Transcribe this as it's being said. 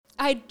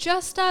I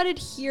just started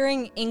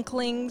hearing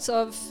inklings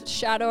of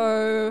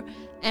shadow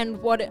and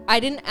I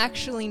didn't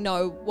actually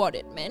know what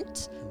it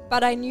meant,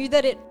 but I knew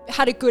that it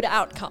had a good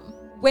outcome.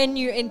 When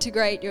you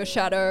integrate your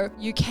shadow,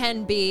 you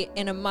can be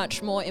in a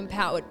much more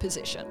empowered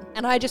position.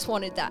 And I just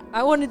wanted that.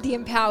 I wanted the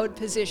empowered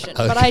position,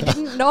 but I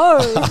didn't know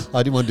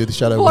I didn't want to do the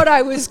shadow what work.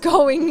 I was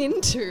going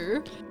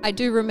into. I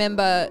do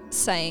remember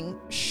saying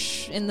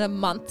in the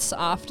months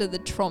after the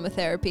trauma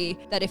therapy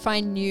that if I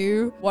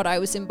knew what I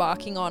was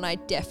embarking on, I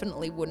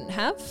definitely wouldn't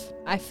have.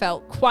 I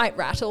felt quite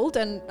rattled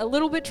and a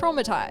little bit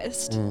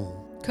traumatized.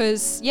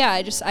 Because,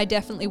 I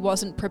definitely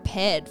wasn't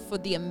prepared for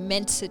the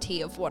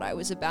immensity of what I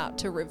was about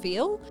to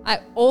reveal. I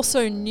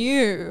also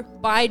knew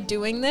by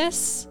doing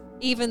this,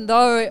 even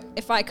though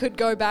if I could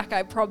go back,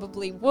 I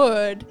probably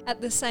would,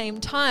 at the same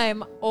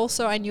time,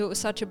 also I knew it was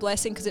such a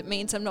blessing because it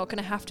means I'm not going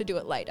to have to do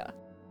it later.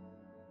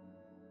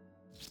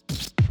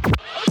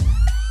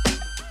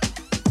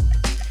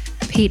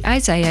 Pete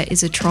Isaia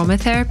is a trauma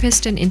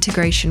therapist and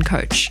integration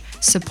coach,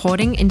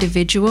 supporting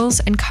individuals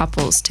and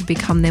couples to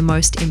become their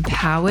most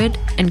empowered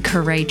and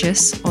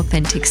courageous,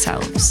 authentic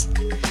selves.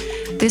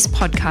 This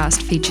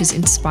podcast features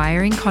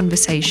inspiring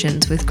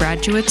conversations with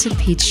graduates of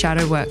Pete's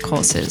shadow work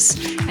courses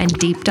and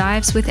deep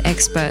dives with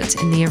experts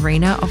in the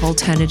arena of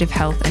alternative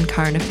health and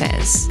current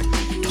affairs.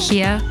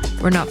 Here,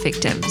 we're not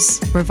victims,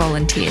 we're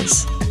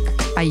volunteers.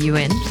 Are you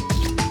in?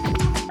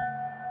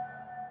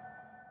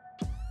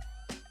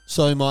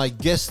 So my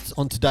guest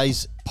on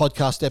today's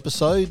podcast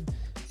episode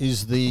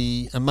is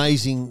the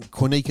amazing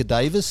Quanika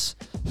Davis,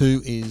 who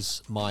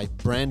is my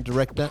brand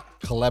director,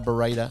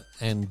 collaborator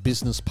and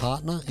business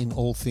partner in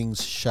all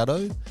things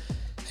shadow.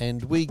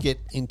 And we get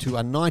into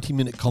a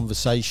 90-minute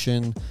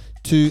conversation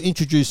to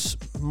introduce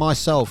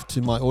myself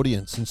to my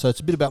audience. And so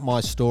it's a bit about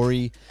my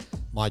story,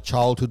 my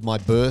childhood, my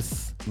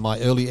birth, my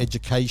early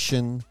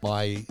education,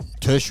 my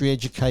tertiary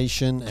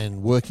education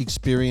and work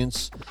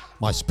experience,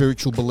 my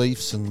spiritual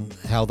beliefs and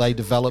how they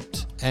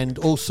developed, and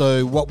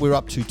also what we're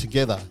up to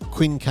together.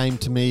 Quinn came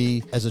to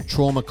me as a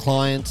trauma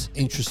client,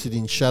 interested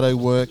in shadow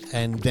work,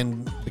 and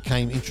then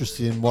became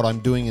interested in what I'm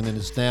doing, and then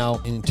is now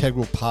an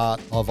integral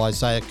part of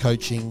Isaia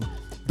Coaching,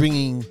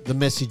 bringing the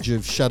message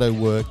of shadow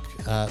work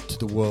to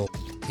the world.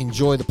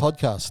 Enjoy the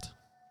podcast.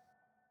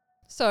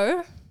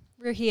 So,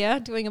 we're here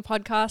doing a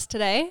podcast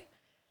today.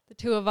 The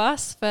two of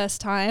us,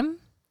 first time.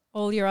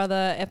 All your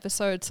other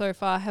episodes so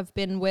far have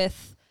been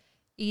with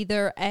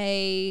either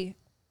a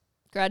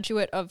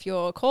graduate of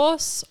your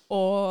course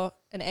or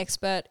an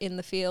expert in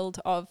the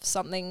field of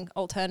something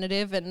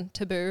alternative and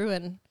taboo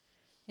and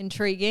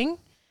intriguing.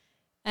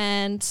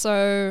 And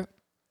so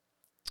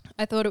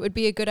I thought it would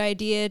be a good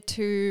idea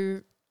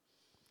to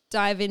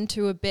dive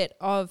into a bit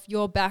of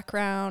your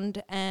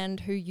background and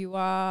who you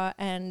are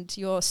and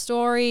your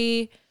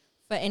story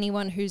for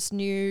anyone who's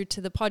new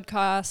to the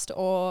podcast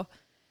or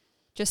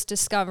just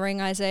discovering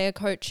Isaia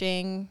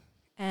Coaching,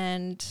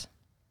 and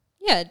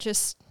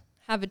just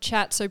have a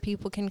chat so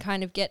people can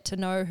kind of get to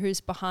know who's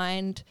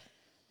behind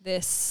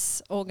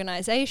this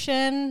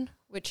organization,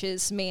 which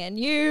is me and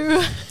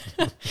you,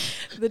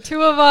 the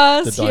two of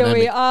us. Here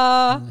we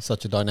are.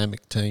 Such a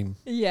dynamic team.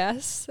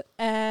 Yes.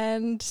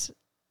 And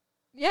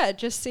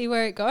just see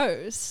where it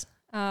goes.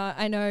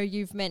 I know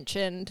you've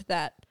mentioned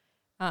that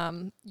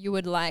you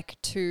would like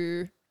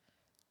to,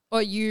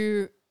 or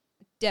you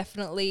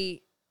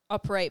definitely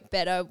operate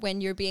better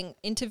when you're being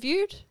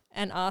interviewed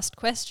and asked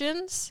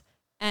questions.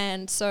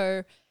 And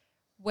so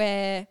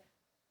let's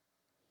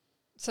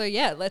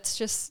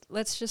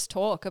just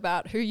talk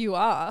about who you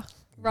are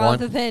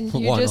rather than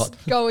you just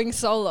going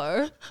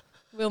solo.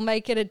 We'll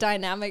make it a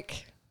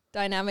dynamic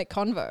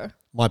convo.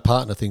 My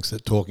partner thinks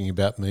that talking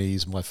about me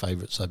is my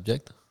favourite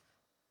subject.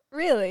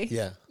 Really?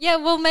 Yeah. Yeah,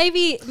 well,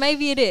 maybe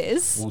it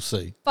is. We'll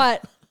see.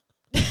 But,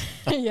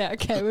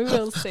 okay, we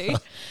will see.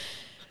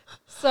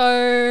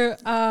 So,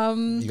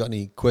 you got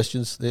any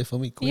questions there for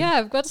me, Queen? Yeah,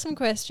 I've got some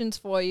questions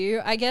for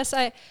you. I guess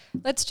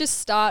let's just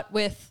start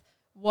with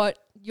what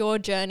your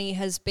journey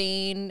has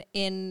been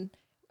in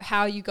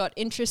how you got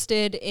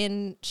interested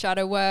in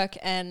shadow work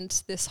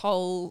and this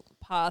whole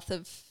path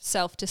of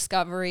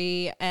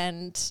self-discovery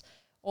and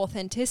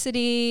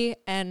authenticity,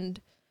 and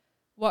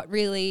what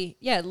really,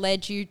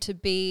 led you to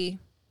be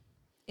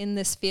in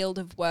this field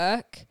of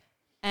work.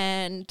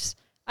 And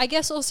I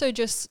guess also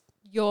just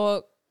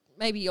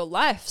maybe your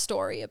life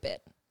story a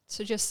bit.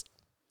 So just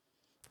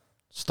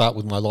start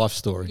with my life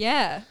story.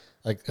 Yeah.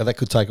 That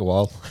could take a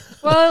while.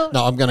 Well,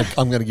 no, I'm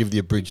gonna give the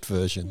abridged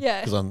version.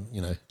 Yeah. Because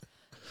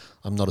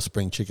I'm not a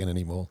spring chicken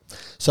anymore.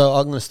 So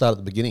I'm going to start at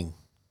the beginning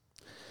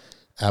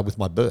with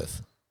my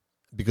birth,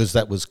 because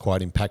that was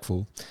quite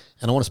impactful.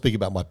 And I want to speak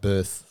about my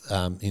birth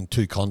in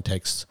two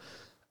contexts.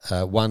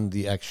 One,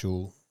 the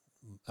actual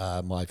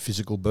my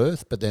physical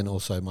birth, but then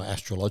also my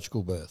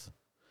astrological birth.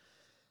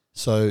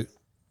 So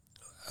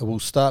I will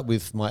start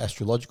with my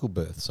astrological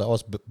birth. So I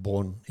was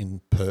born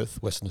in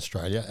Perth, Western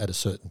Australia, at a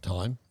certain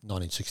time,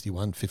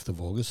 1961, 5th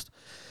of August,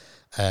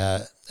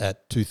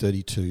 at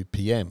 2:32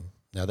 p.m.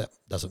 Now, that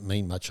doesn't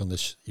mean much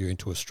unless you're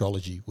into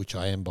astrology, which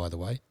I am, by the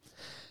way.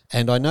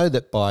 And I know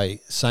that by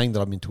saying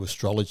that I'm into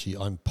astrology,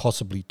 I'm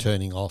possibly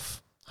turning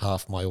off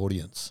half my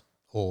audience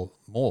or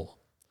more.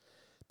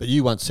 But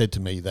you once said to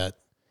me that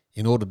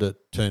in order to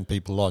turn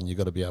people on, you've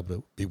got to be able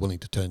to be willing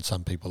to turn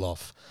some people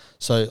off.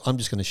 So I'm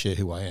just going to share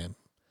who I am.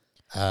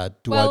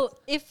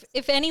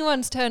 If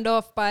anyone's turned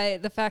off by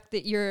the fact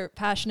that you're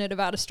passionate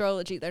about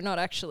astrology, they're not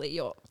actually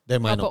your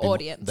proper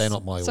audience. They're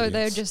not my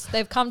audience. So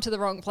they've come to the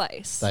wrong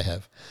place. They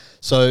have.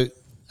 So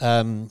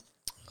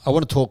I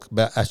want to talk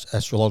about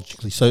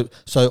astrologically. So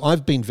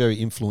I've been very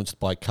influenced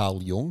by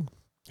Carl Jung,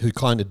 who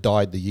kind of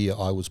died the year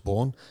I was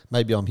born.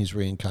 Maybe I'm his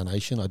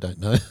reincarnation. I don't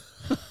know.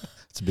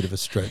 It's a bit of a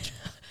stretch.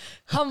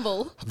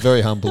 Humble.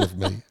 Very humble of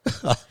me.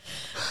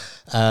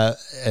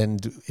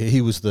 And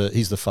he's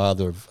the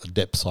father of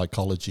depth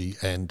psychology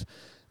and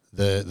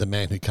the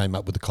man who came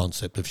up with the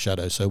concept of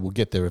shadow. So we'll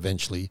get there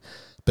eventually.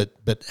 But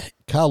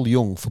Carl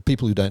Jung, for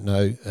people who don't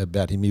know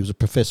about him, he was a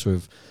professor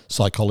of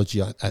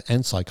psychology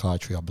and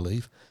psychiatry, I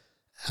believe.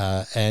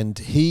 And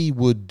he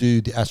would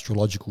do the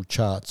astrological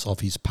charts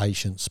of his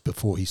patients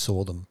before he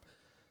saw them,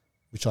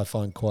 which I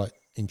find quite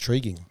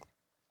intriguing.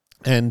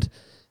 And,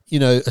 you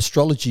know,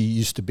 astrology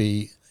used to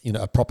be, you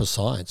know, a proper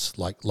science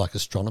like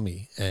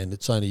astronomy. And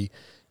it's only,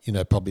 you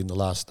know, probably in the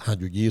last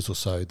 100 years or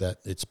so that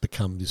it's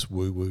become this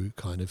woo-woo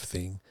kind of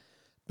thing.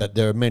 But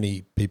there are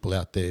many people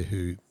out there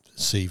who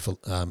see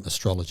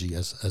astrology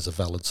as a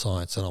valid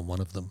science, and I'm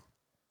one of them.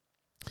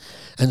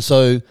 And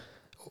so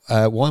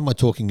why am I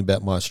talking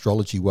about my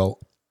astrology? Well,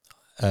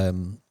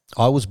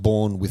 I was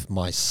born with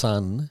my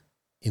sun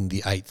in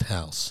the 8th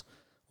house.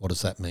 What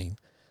does that mean?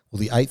 Well,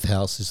 the 8th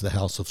house is the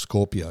house of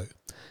Scorpio,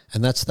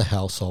 and that's the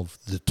house of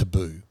the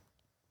taboo,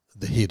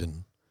 the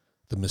hidden,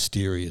 the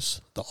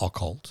mysterious, the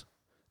occult,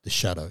 the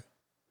shadow,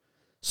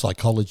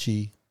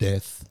 psychology,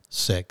 death,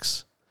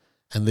 sex,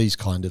 and these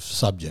kind of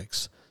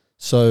subjects.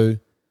 So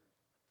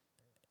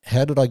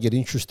how did I get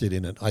interested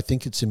in it? I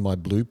think it's in my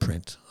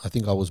blueprint. I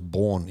think I was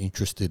born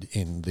interested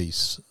in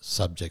these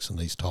subjects and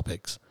these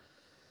topics.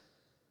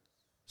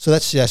 So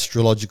that's the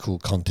astrological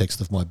context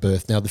of my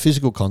birth. Now, the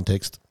physical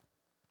context,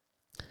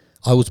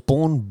 I was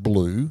born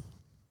blue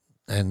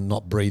and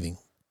not breathing.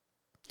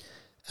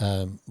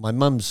 My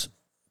mum's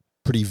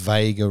pretty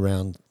vague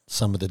around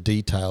some of the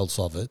details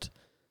of it,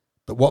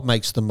 but what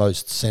makes the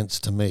most sense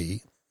to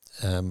me,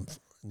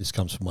 this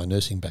comes from my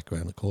nursing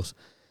background, of course,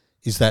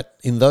 is that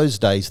in those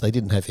days they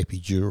didn't have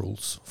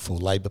epidurals for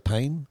labour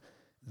pain.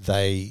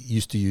 They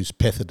used to use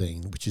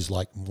pethidine, which is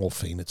like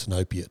morphine. It's an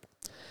opiate.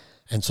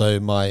 And so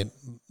my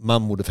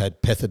mum would have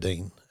had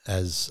pethidine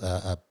as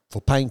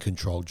for pain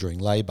control during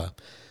labour.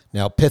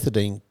 Now,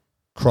 pethidine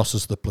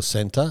crosses the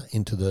placenta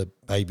into the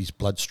baby's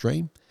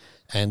bloodstream,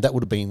 and that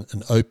would have been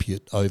an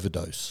opiate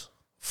overdose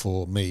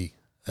for me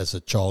as a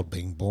child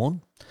being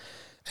born.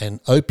 And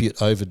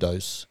opiate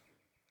overdose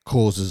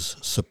causes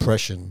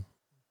suppression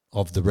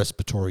of the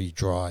respiratory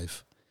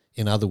drive.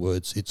 In other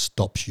words, it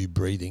stops you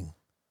breathing.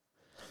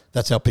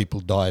 That's how people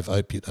die of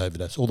opiate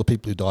overdose. All the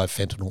people who die of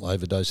fentanyl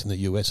overdose in the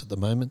US at the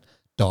moment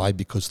die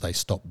because they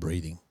stop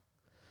breathing.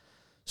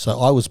 So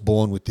I was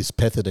born with this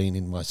pethidine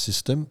in my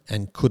system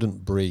and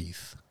couldn't breathe.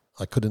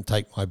 I couldn't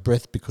take my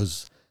breath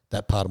because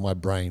that part of my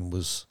brain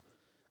was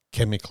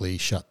chemically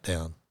shut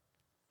down.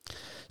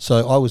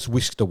 So I was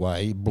whisked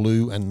away,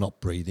 blue and not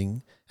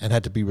breathing, and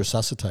had to be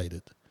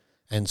resuscitated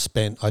and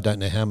spent I don't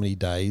know how many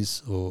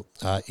days or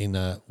in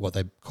what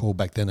they call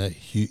back then a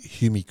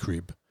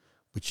humicrib,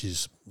 which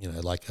is, you know,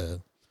 like a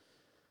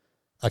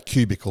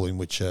cubicle in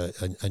which a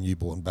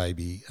newborn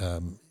baby,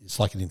 it's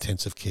like an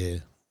intensive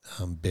care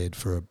bed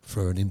for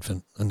an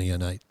infant, a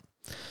neonate.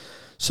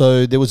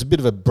 So there was a bit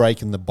of a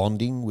break in the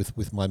bonding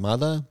with my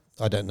mother.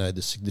 I don't know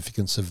the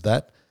significance of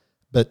that,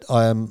 but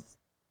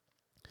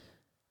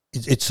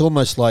it's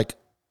almost like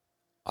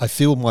I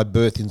feel my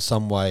birth in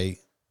some way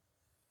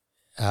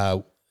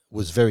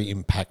was very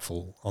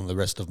impactful on the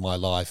rest of my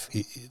life.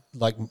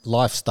 Like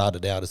life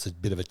started out as a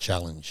bit of a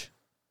challenge.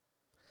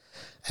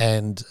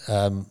 And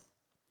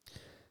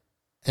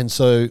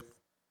so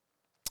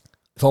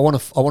if I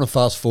want to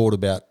fast forward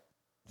about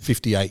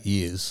 58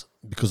 years,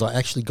 because I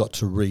actually got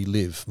to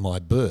relive my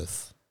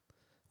birth,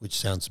 which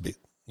sounds a bit,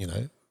 you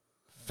know,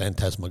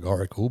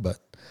 phantasmagorical, but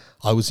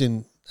I was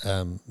in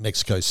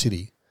Mexico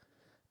City,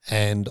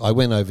 and I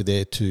went over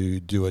there to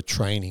do a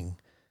training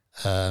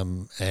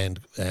and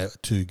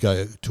to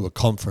go to a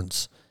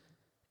conference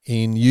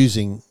in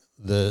using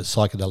the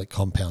psychedelic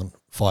compound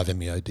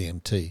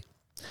 5-MeO-DMT.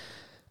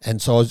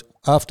 And so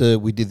after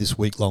we did this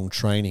week-long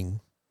training,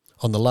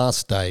 on the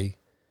last day,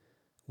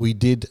 we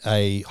did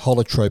a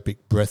holotropic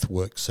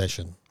breathwork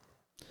session.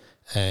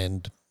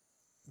 And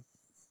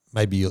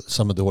maybe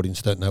some of the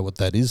audience don't know what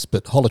that is,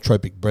 but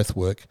holotropic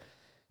breathwork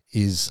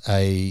is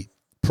a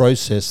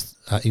process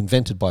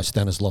invented by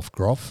Stanislav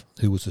Grof,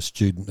 who was a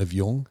student of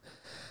Jung.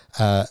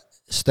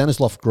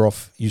 Stanislav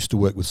Grof used to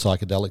work with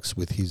psychedelics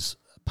with his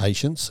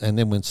patients, and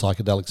then when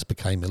psychedelics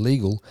became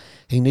illegal,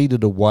 he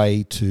needed a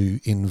way to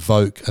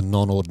invoke a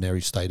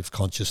non-ordinary state of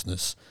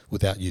consciousness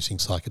without using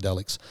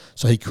psychedelics.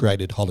 So he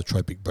created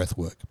holotropic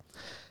breathwork.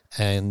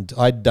 And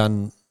I'd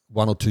done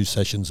 1 or 2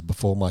 sessions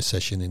before my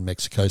session in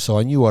Mexico, so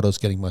I knew what I was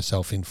getting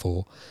myself in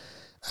for.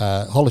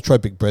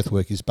 Holotropic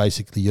breathwork is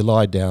basically you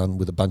lie down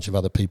with a bunch of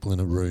other people in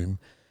a room,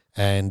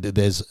 and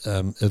there's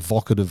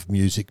evocative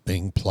music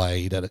being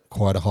played at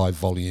quite a high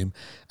volume,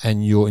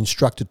 and you're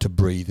instructed to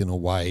breathe in a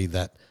way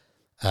that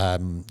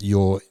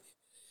you're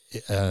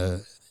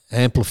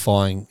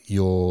amplifying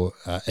your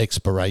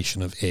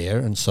expiration of air,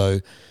 and so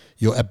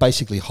you're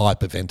basically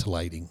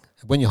hyperventilating.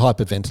 When you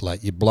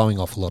hyperventilate, you're blowing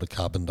off a lot of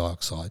carbon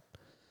dioxide.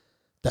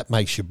 That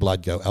makes your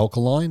blood go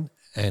alkaline,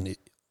 and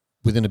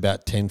within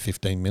about 10,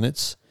 15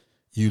 minutes,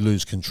 you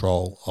lose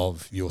control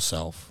of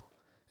yourself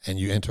and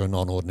you enter a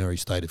non-ordinary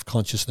state of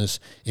consciousness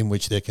in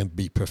which there can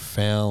be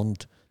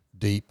profound,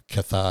 deep,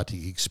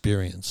 cathartic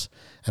experience.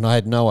 And I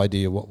had no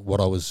idea what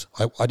I was...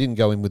 I didn't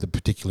go in with a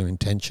particular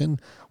intention.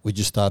 We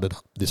just started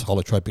this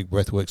holotropic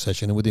breathwork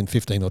session, and within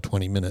 15 or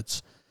 20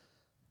 minutes,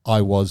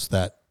 I was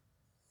that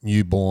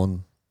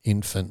newborn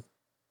infant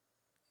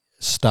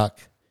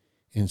stuck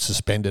in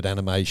suspended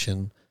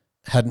animation,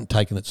 hadn't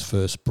taken its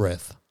first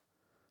breath,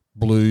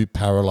 blue,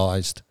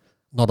 paralysed,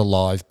 not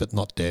alive but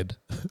not dead.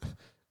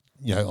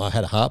 I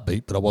had a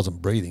heartbeat but I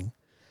wasn't breathing.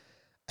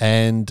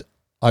 And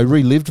I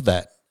relived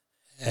that.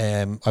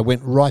 I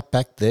went right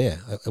back there.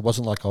 It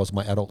wasn't like I was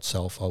my adult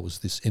self. I was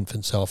this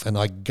infant self, and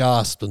I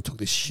gasped and took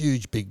this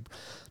huge big,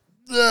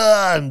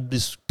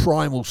 this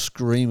primal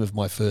scream of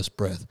my first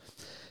breath.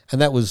 And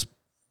that was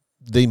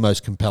the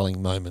most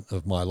compelling moment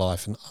of my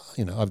life. And,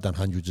 I've done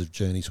hundreds of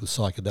journeys with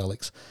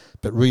psychedelics,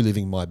 but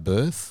reliving my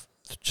birth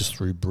just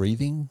through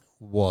breathing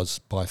was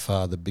by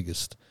far the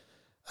biggest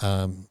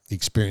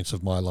experience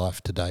of my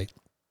life to date.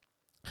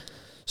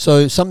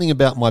 So something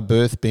about my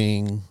birth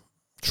being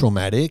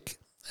traumatic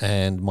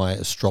and my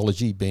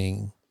astrology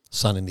being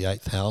Sun in the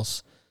 8th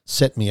house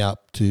set me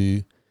up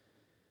to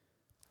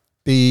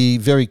be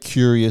very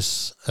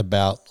curious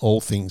about all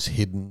things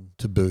hidden,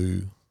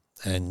 taboo,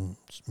 and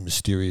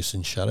mysterious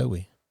and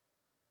shadowy.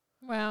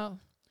 Wow.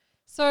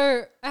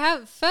 So I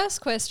have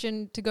first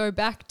question to go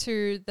back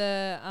to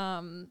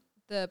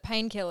the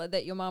painkiller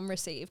that your mum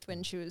received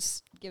when she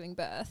was giving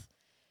birth.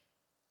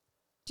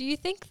 Do you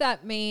think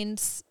that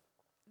means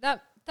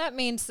that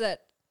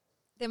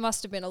there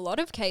must have been a lot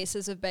of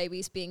cases of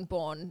babies being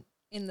born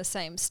in the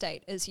same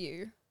state as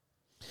you?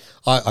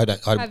 I don't.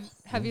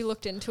 Have you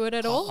looked into it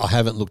at all? I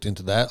haven't looked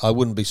into that. I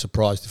wouldn't be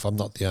surprised if I'm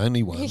not the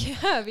only one.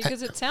 Yeah,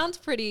 because it sounds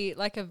pretty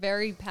like a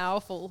very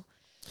powerful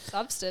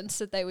substance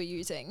that they were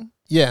using.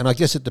 Yeah, and I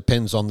guess it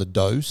depends on the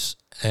dose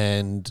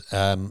and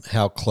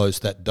how close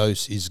that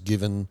dose is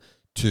given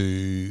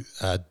to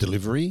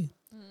delivery.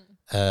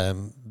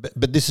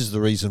 But this is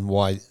the reason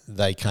why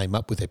they came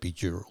up with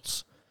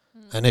epidurals.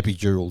 An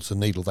epidural's a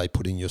needle they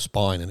put in your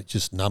spine, and it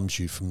just numbs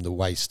you from the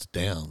waist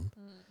down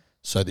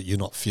so that you're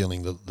not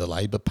feeling the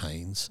labour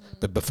pains.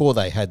 But before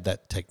they had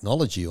that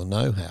technology or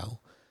know-how,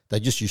 they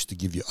just used to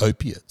give you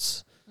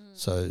opiates.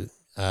 So,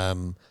 I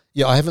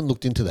haven't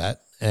looked into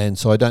that, and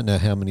so I don't know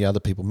how many other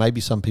people,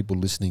 maybe some people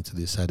listening to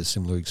this had a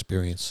similar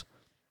experience.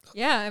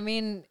 Yeah, I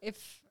mean,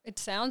 if it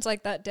sounds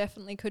like that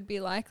definitely could be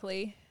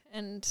likely,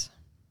 and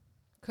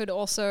could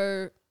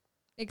also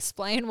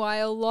explain why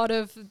a lot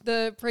of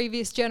the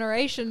previous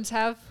generations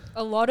have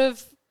a lot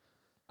of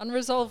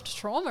unresolved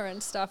trauma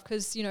and stuff,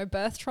 because,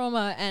 birth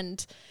trauma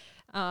and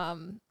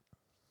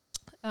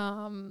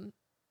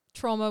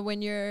trauma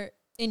when you're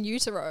in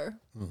utero,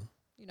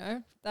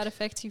 that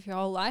affects you for your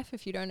whole life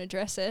if you don't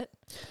address it.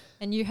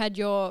 And you had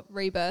your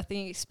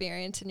rebirthing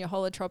experience and your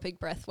holotropic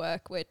breath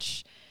work,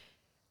 which,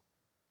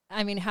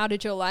 I mean, how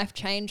did your life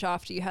change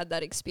after you had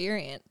that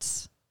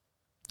experience?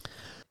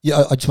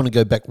 Yeah, I just want to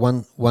go back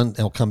one.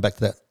 I'll come back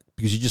to that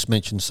because you just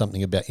mentioned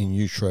something about in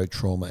utero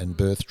trauma and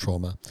birth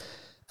trauma.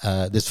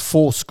 There's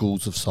 4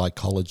 schools of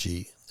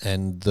psychology,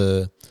 and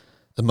the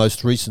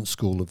most recent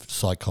school of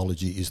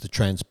psychology is the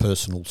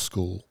transpersonal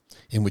school,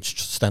 in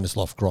which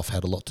Stanislav Grof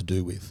had a lot to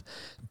do with.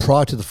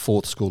 Prior to the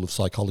 4th school of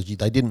psychology,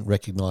 they didn't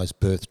recognise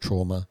birth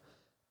trauma,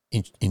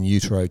 in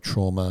utero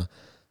trauma,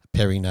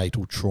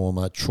 perinatal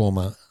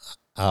trauma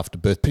after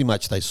birth. Pretty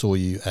much they saw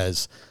you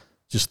as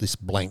just this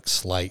blank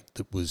slate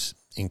that was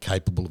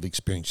incapable of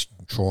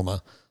experiencing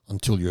trauma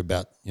until you're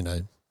about,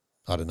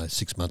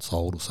 6 months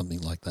old or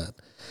something like that.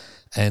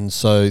 And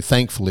so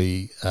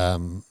thankfully,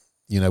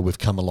 we've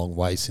come a long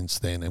way since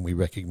then, and we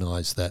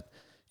recognise that,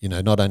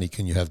 not only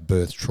can you have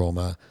birth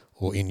trauma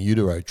or in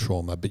utero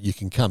trauma, but you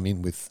can come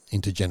in with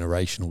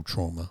intergenerational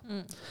trauma.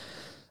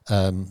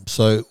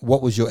 So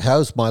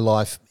how's my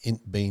life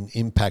been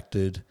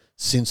impacted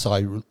since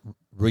I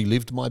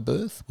relived my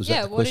birth? Was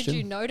that the question? What did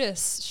you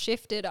notice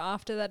shifted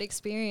after that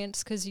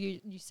experience? Because you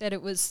said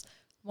it was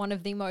one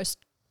of the most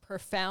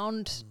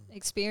profound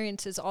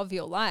experiences of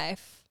your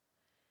life.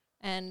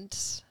 And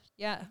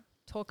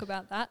talk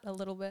about that a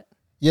little bit.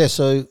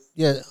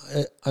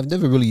 I've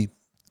never really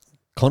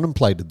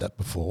contemplated that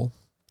before.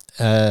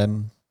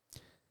 In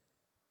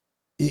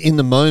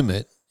the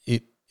moment,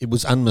 it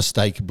was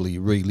unmistakably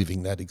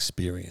reliving that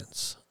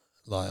experience.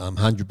 Like, I'm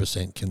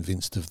 100%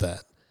 convinced of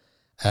that.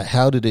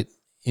 How did it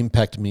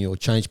impact me or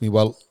change me?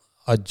 Well,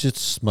 I just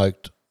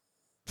smoked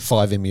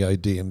 5-MeO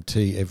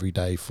DMT every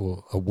day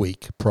for a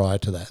week prior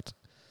to that.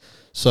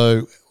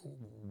 So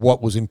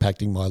what was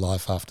impacting my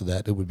life after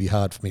that, it would be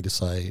hard for me to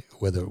say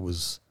whether it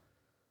was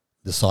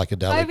the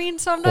psychedelic. I mean,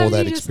 sometimes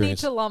that you just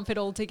experience. need to lump it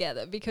all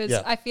together because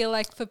I feel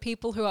like for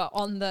people who are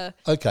on the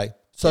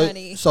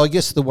journey. So I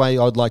guess the way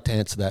I'd like to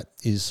answer that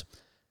is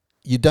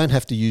you don't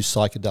have to use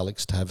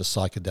psychedelics to have a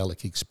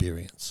psychedelic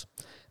experience.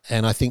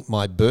 And I think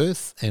my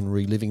birth and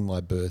reliving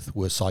my birth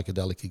were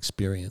psychedelic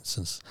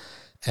experiences.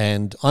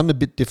 And I'm a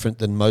bit different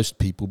than most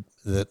people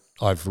that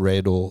I've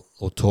read or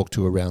talked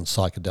to around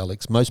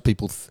psychedelics. Most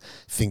people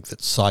think that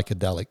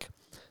psychedelic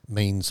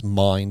means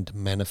mind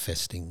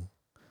manifesting,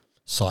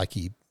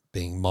 psyche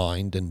being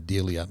mind and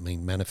delia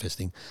mean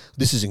manifesting.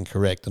 This is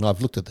incorrect, and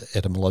I've looked at the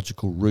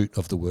etymological root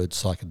of the word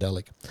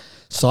psychedelic.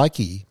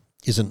 Psyche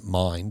isn't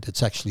mind,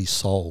 it's actually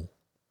soul.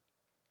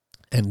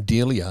 And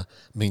delia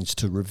means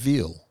to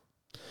reveal.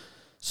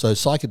 So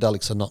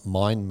psychedelics are not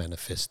mind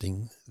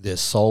manifesting, they're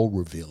soul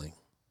revealing.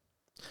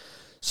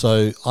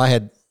 So I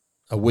had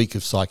a week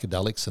of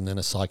psychedelics and then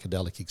a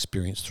psychedelic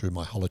experience through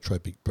my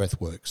holotropic breath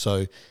work.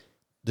 So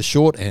the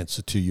short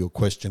answer to your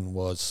question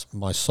was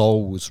my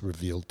soul was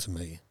revealed to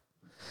me.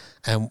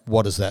 And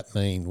what does that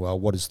mean? Well,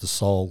 what is the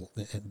soul?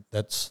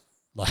 That's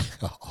like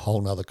a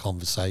whole nother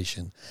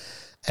conversation.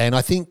 And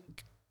I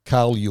think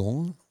Carl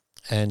Jung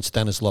and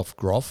Stanislav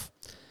Grof,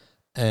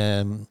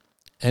 and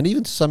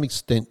even to some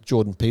extent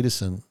Jordan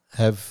Peterson,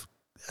 have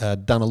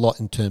done a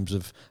lot in terms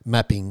of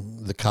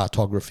mapping the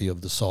cartography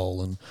of the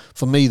soul. And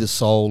for me, the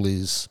soul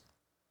is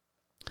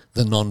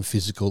the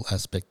non-physical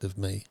aspect of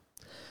me.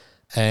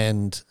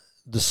 And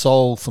the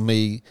soul, for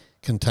me,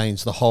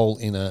 contains the whole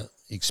inner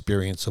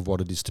experience of what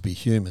it is to be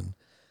human.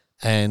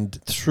 And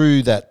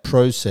through that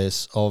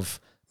process of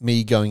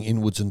me going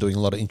inwards and doing a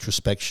lot of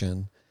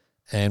introspection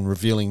and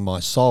revealing my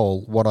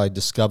soul, what I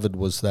discovered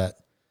was that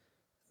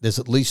there's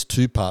at least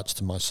two parts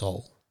to my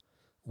soul.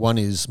 One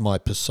is my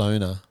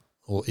persona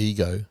or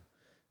ego,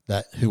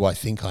 that who I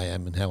think I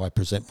am and how I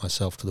present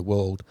myself to the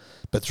world.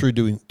 But through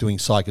doing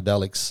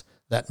psychedelics,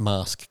 that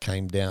mask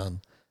came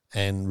down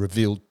and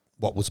revealed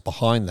what was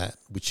behind that,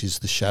 which is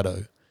the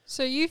shadow.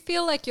 So you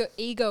feel like your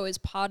ego is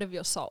part of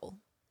your soul?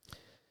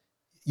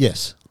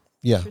 Yes.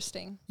 Yeah.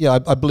 Interesting. Yeah,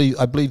 I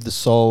believe the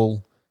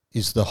soul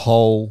is the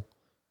whole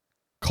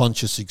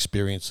conscious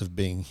experience of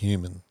being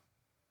human.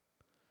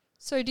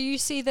 So do you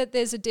see that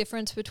there's a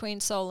difference between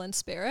soul and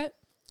spirit?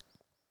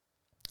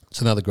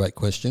 It's another great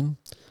question.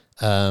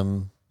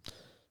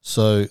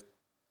 So,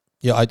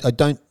 yeah, I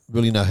don't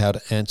really know how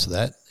to answer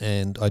that,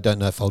 and I don't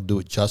know if I'll do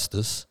it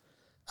justice.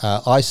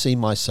 I see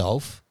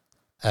myself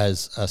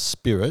as a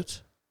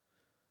spirit,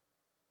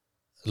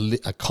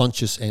 a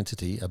conscious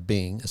entity, a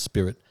being, a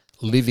spirit,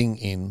 living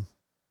in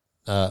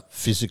a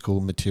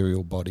physical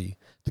material body,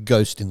 the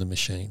ghost in the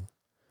machine.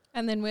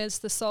 And then where's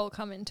the soul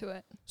come into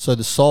it? So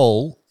the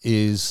soul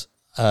is,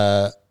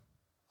 I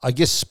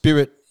guess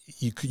spirit,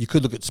 you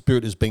could look at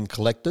spirit as being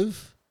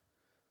collective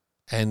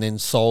and then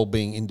soul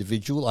being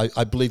individual.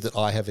 I believe that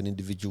I have an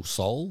individual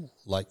soul,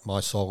 like my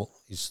soul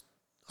is,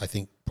 I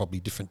think, probably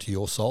different to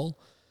your soul.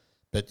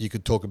 But you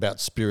could talk about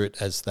spirit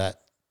as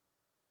that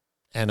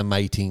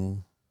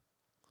animating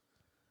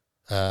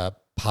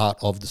part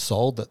of the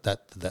soul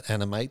that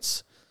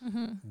animates.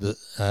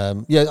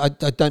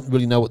 Mm-hmm. I don't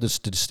really know what the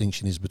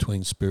distinction is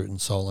between spirit and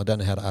soul. I don't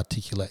know how to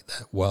articulate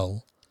that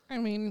well. I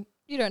mean,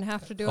 you don't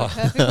have to do it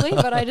perfectly,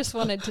 but I just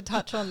wanted to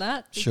touch on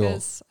that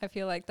because I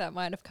feel like that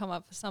might have come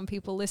up for some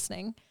people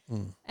listening.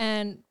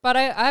 But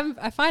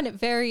I find it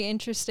very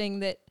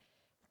interesting that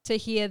to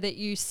hear that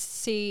you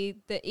see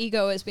the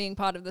ego as being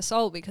part of the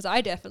soul, because I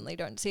definitely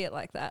don't see it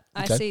like that.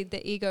 Okay. I see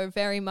the ego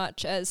very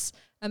much as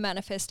a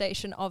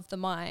manifestation of the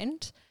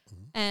mind,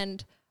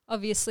 and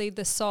obviously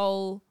the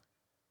soul,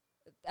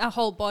 our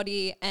whole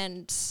body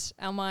and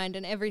our mind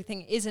and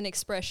everything is an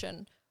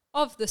expression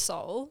of the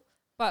soul,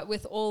 but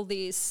with all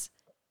these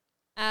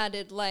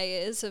added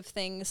layers of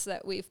things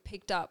that we've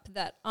picked up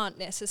that aren't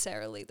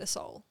necessarily the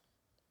soul.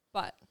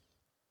 But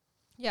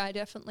yeah, I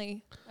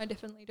definitely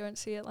don't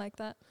see it like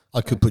that. I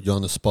could put you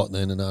on the spot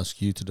then and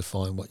ask you to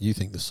define what you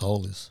think the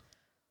soul is.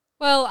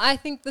 Well, I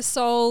think the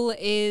soul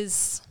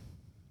is,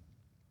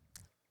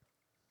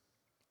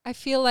 I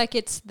feel like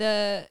it's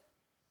the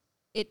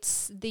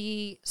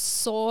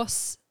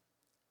source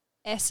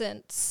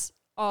essence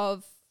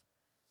of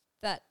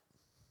that.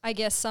 I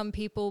guess some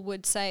people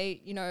would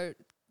say,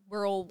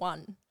 we're all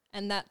one,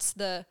 and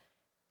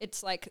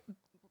it's like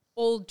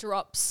all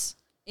drops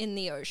in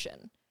the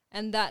ocean,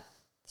 and that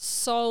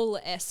soul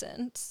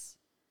essence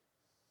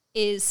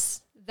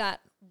is that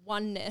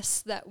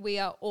oneness that we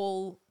are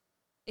all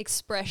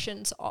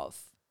expressions of.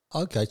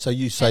 Okay, so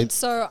you say... And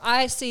so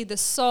I see the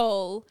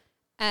soul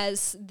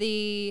as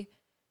the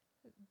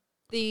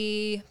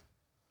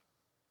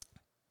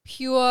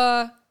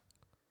pure,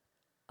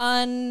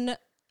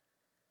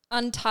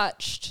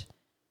 untouched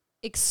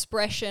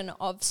expression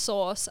of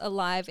source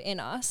alive in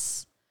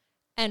us.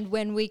 And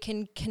when we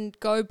can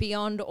go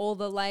beyond all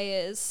the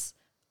layers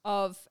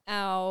of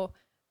our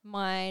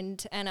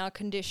mind and our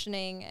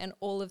conditioning and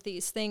all of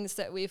these things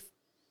that we've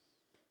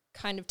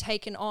kind of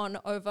taken on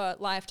over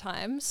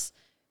lifetimes,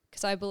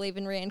 because I believe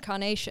in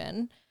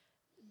reincarnation,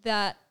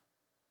 but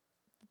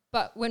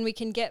when we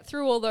can get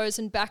through all those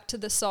and back to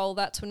the soul,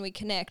 that's when we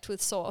connect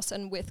with Source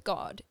and with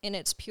God in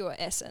its pure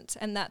essence,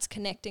 and that's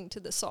connecting to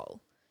the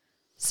soul.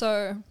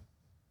 So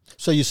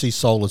you see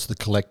soul as the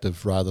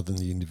collective rather than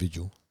the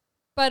individual.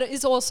 But it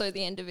is also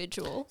the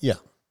individual. Yeah.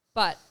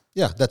 But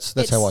yeah,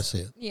 that's how I see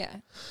it. Yeah.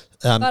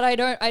 But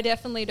I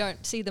definitely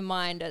don't see the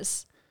mind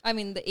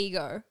the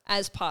ego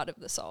as part of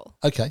the soul.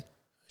 Okay.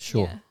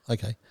 Sure. Yeah.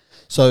 Okay.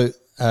 So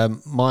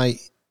my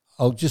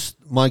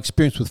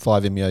experience with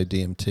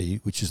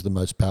 5-MeO-DMT, which is the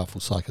most powerful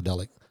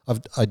psychedelic,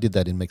 I did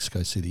that in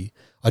Mexico City.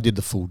 I did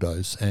the full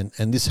dose,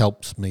 and this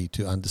helps me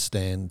to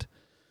understand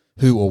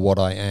who or what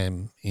I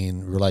am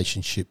in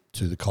relationship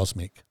to the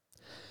cosmic.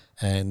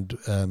 And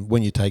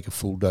when you take a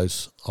full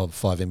dose of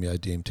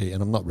 5-MeO-DMT,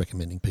 and I'm not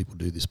recommending people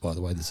do this, by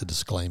the way, there's a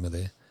disclaimer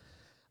there,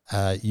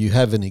 you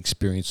have an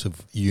experience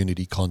of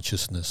unity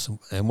consciousness.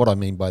 And what I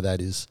mean by that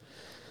is,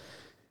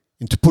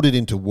 and to put it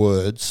into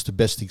words, to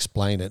best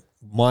explain it,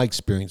 my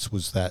experience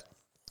was that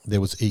there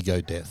was ego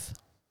death.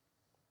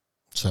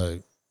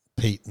 So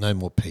Pete, no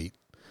more Pete.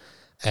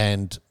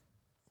 And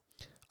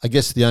I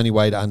guess the only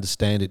way to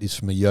understand it is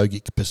from a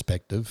yogic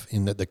perspective,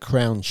 in that the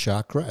crown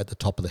chakra at the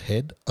top of the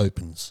head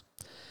opens,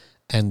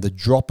 and the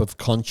drop of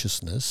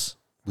consciousness,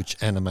 which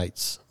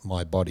animates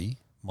my body,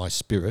 my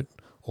spirit,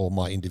 or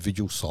my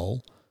individual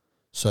soul.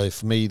 So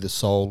for me, the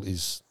soul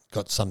is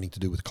got something to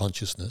do with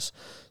consciousness.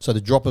 So the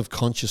drop of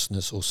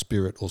consciousness or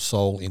spirit or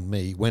soul in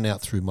me went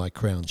out through my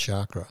crown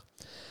chakra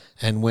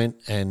and went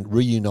and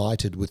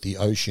reunited with the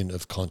ocean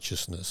of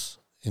consciousness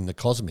in the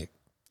cosmic.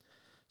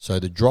 So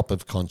the drop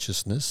of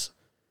consciousness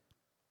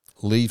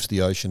leaves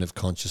the ocean of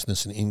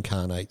consciousness and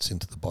incarnates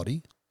into the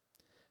body.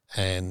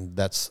 And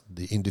that's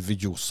the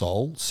individual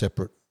soul, a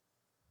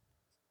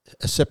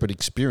separate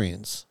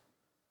experience.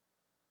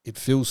 It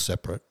feels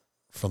separate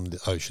from the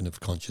ocean of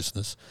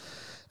consciousness.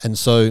 And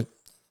so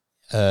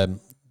the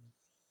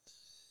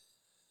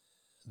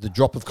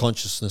drop of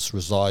consciousness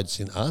resides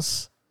in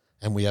us,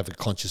 and we have a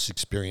conscious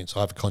experience. I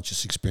have a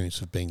conscious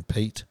experience of being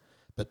Pete,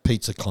 but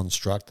Pete's a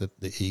construct that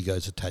the ego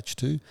is attached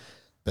to.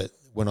 But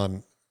when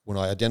I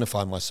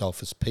identify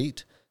myself as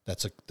Pete,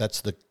 that's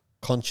the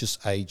conscious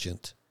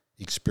agent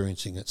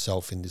experiencing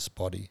itself in this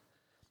body.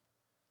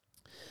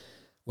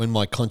 When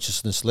my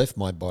consciousness left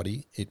my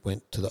body, it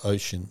went to the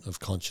ocean of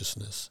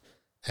consciousness,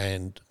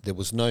 and there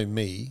was no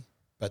me,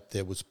 but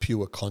there was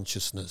pure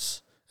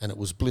consciousness, and it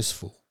was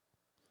blissful.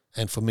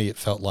 And for me, it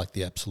felt like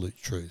the absolute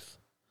truth.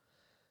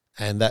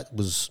 And that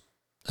was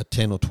a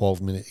 10 or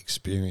 12 minute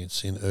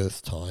experience in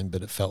earth time,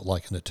 but it felt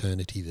like an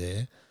eternity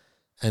there.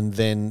 And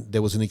then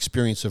there was an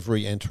experience of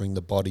re-entering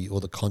the body, or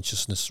the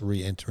consciousness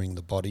re-entering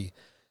the body,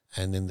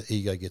 and then the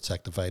ego gets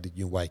activated,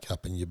 you wake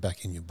up and you're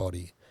back in your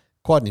body.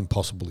 Quite an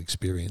impossible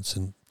experience.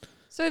 And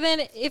so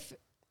then if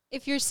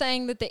you're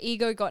saying that the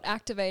ego got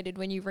activated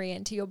when you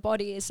re-enter your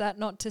body, is that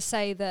not to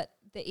say that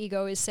the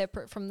ego is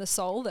separate from the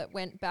soul that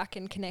went back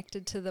and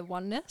connected to the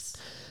oneness?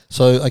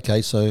 So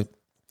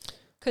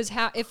because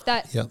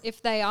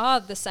if they are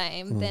the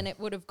same, then it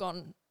would have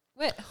gone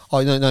where?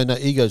 Oh no,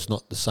 ego's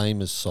not the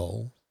same as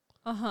soul.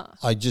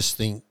 I just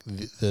think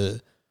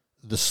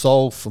the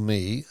soul for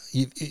me,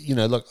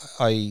 look,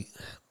 I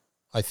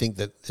think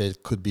that there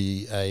could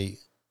be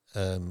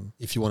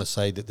if you want to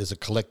say that there's a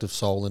collective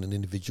soul and an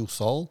individual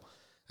soul,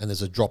 and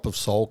there's a drop of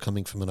soul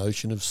coming from an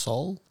ocean of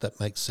soul, that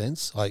makes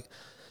sense.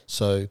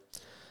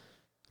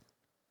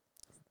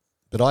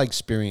 But I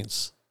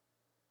experience,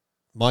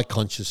 my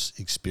conscious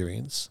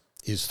experience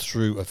is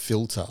through a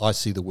filter. I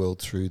see the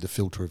world through the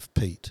filter of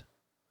Pete,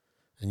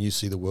 and you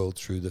see the world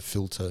through the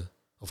filter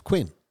of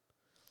Quinn.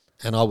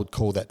 And I would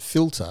call that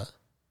filter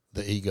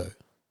the ego.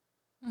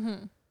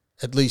 Mm-hmm.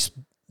 At least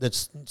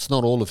it's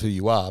not all of who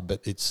you are,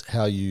 but it's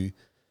how you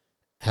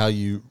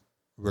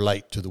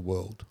relate to the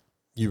world.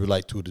 You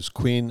relate to it as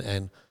Quinn,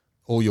 and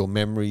all your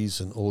memories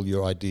and all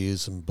your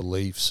ideas and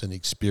beliefs and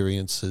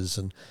experiences,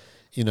 and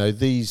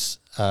these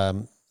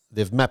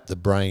they've mapped the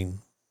brain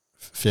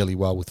fairly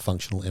well with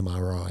functional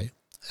MRI,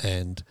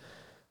 and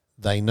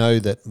they know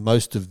that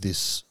most of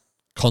this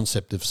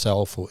concept of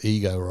self or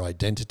ego or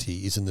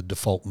identity is in the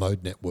default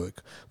mode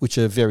network, which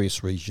are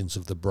various regions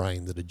of the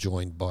brain that are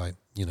joined by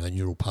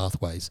neural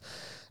pathways.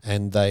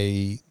 And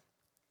they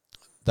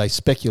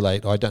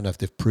speculate, I don't know if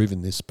they've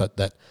proven this, but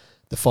that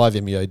the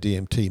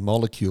 5-MeO-DMT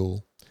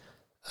molecule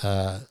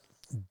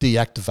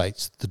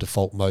deactivates the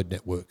default mode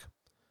network.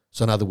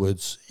 So in other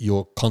words,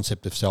 your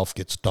concept of self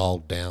gets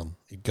dialed down,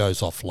 it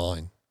goes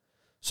offline.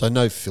 So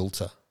no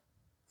filter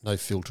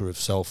of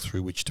self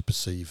through which to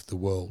perceive the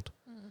world.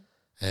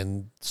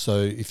 And so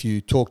if you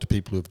talk to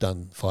people who have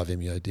done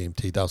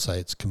 5-MeO-DMT, they'll say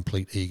it's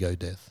complete ego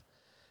death.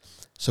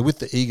 So with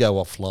the ego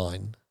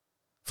offline,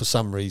 for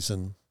some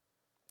reason,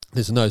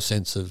 there's no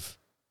sense of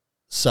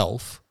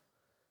self,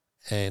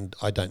 and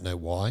I don't know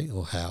why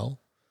or how,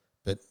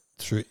 but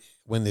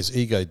when there's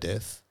ego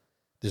death,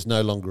 there's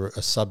no longer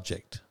a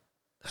subject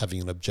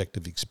having an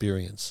objective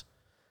experience.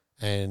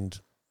 And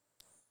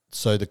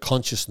so the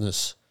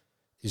consciousness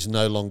is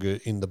no longer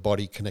in the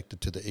body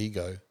connected to the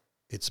ego.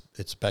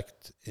 It's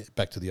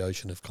back to the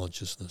ocean of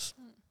consciousness.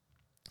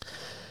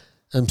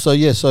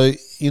 So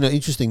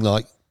interesting.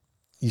 Like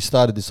you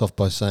started this off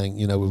by saying,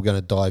 we were going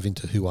to dive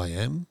into who I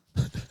am.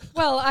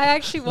 Well, I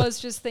actually was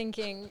just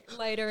thinking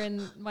later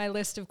in my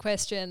list of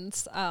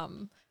questions,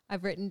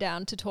 I've written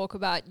down to talk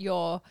about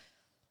your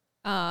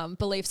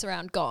beliefs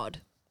around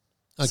God.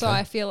 Okay. So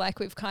I feel like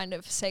we've kind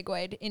of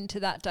segued into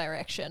that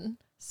direction.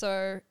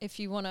 So if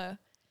you want to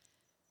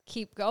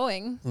keep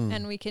going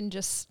and we can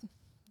just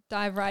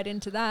dive right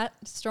into that,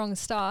 strong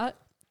start.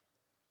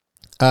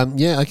 I'm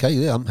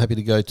happy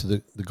to go to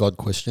the God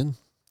question.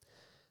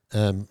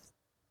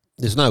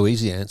 There's no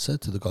easy answer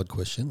to the God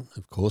question,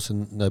 of course,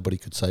 and nobody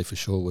could say for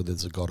sure whether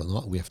there's a God or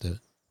not. We have to,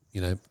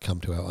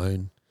 come to our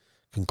own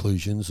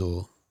conclusions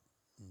or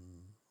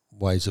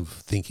ways of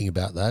thinking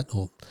about that.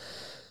 Or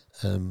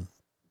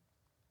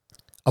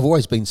I've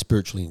always been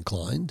spiritually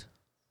inclined.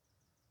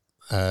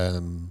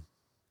 Do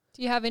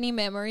you have any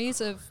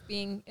memories of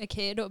being a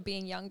kid or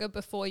being younger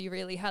before you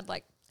really had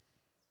like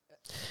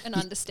an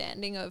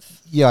understanding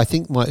of? Yeah, I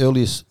think my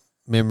earliest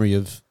memory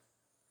of,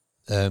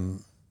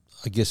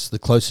 I guess the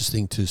closest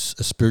thing to a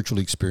spiritual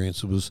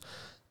experience was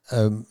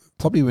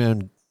probably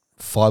around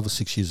 5 or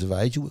 6 years of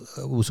age.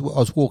 I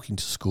was walking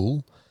to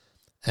school,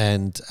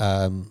 and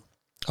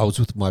I was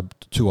with my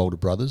 2 older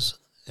brothers,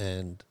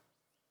 and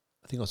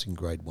I think I was in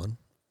grade 1,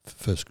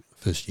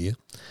 first year.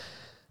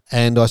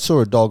 And I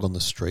saw a dog on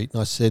the street,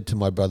 and I said to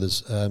my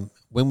brothers,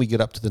 when we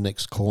get up to the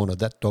next corner,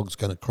 that dog's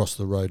going to cross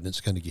the road and it's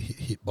going to get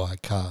hit by a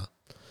car.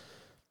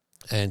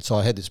 And so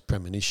I had this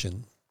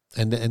premonition,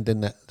 and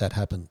then that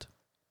happened.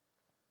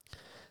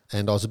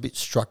 And I was a bit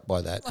struck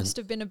by that. Must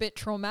have been a bit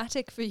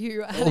traumatic for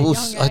you at a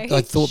young age.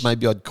 I thought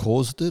maybe I'd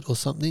caused it or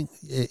something.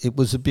 It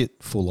was a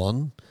bit full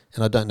on,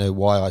 and I don't know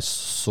why I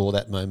saw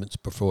that moments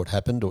before it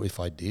happened, or if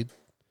I did.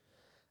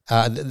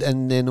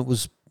 And then it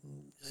was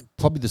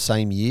probably the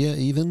same year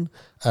even.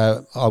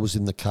 I was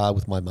in the car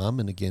with my mum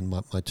and again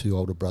my 2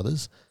 older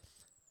brothers,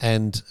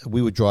 and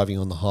we were driving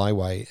on the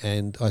highway,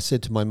 and I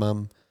said to my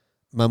mum,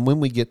 when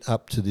we get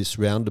up to this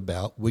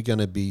roundabout, we're going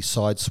to be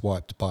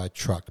sideswiped by a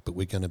truck, but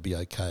we're going to be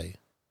okay.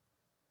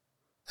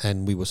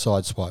 And we were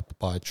sideswiped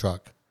by a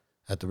truck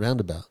at the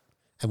roundabout,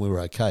 and we were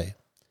okay.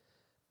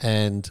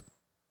 And,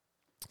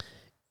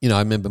 I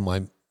remember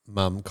my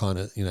mum kind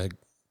of,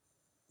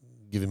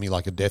 giving me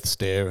like a death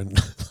stare and,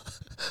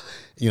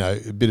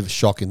 a bit of a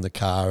shock in the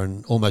car,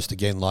 and almost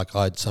again like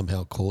I'd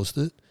somehow caused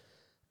it.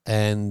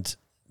 And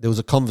there was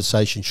a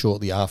conversation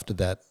shortly after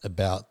that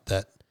about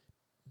that,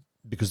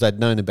 because they'd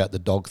known about the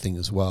dog thing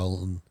as well.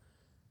 And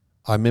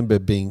I remember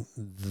being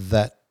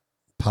that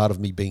part of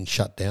me being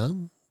shut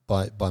down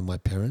by my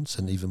parents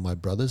and even my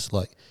brothers,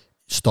 like,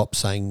 stop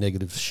saying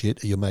negative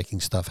shit, you're making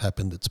stuff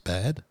happen that's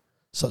bad.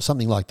 So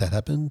something like that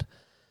happened.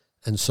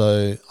 And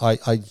so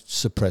I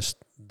suppressed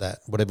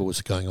that, whatever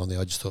was going on there.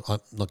 I just thought, I'm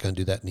not going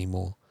to do that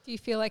anymore. Do you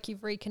feel like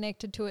you've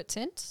reconnected to it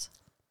since,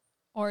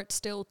 or it's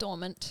still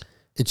dormant?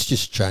 It's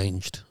just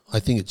changed.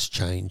 I think it's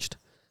changed.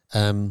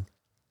 I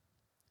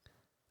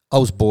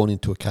was born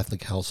into a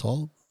Catholic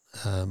household.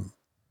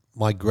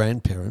 My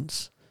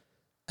grandparents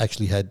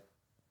actually had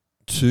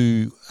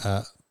 2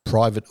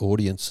 private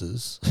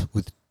audiences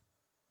with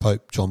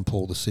Pope John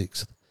Paul VI.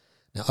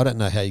 Now, I don't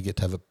know how you get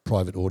to have a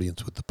private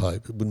audience with the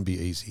Pope. It wouldn't be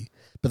easy.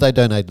 But they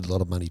donated a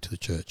lot of money to the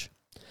church.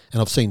 And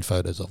I've seen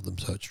photos of them,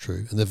 so it's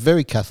true. And they're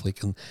very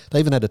Catholic, and they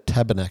even had a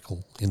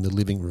tabernacle in the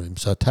living room.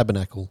 So a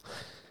tabernacle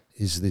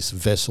is this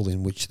vessel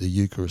in which the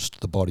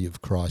Eucharist, the body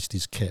of Christ,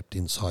 is kept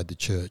inside the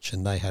church.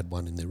 And they had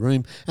one in their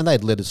room, and they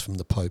had letters from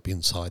the Pope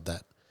inside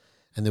that.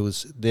 And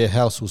their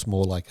house was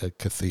more like a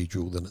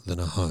cathedral than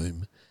a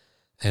home.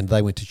 And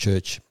they went to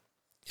church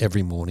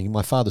every morning.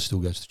 My father still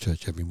goes to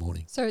church every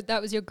morning. So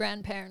that was your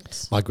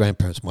grandparents? My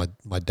grandparents,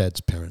 my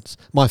dad's parents.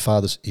 My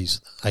father's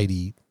is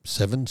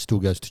 87, still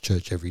goes to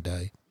church every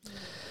day.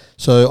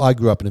 So I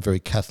grew up in a very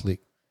Catholic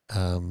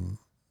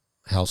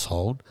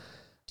household.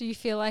 Do you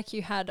feel like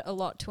you had a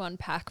lot to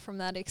unpack from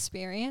that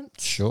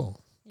experience? Sure.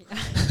 Yeah.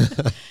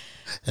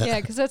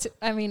 Yeah, because that's,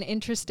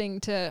 interesting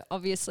to,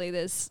 obviously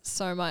there's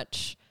so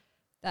much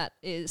that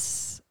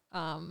is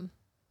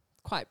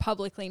quite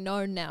publicly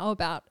known now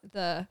about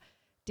the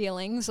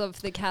dealings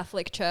of the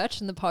Catholic Church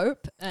and the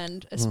Pope,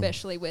 and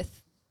especially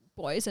with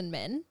boys and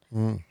men.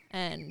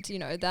 And,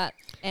 that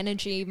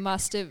energy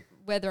must have,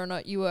 whether or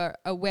not you were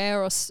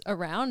aware or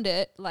around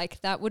it, like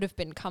that would have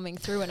been coming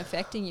through and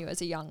affecting you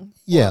as a young boy.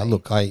 Yeah,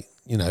 look, I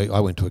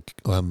went to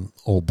a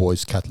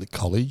all-boys Catholic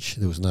college.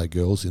 There was no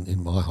girls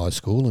in my high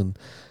school,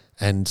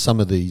 and some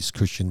of these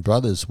Christian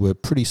brothers were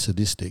pretty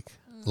sadistic.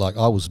 Like,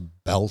 I was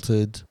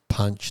belted,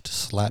 punched,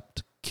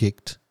 slapped,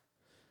 kicked.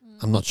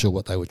 I'm not sure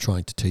what they were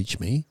trying to teach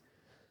me,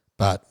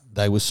 but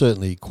they were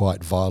certainly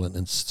quite violent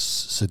and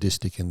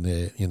sadistic in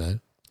their,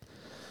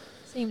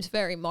 Seems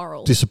very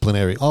moral.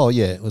 Disciplinary. Oh,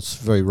 yeah, it was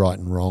very right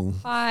and wrong.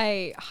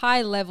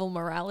 High level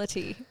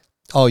morality.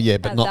 Oh, yeah,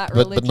 but not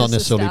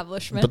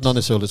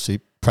necessarily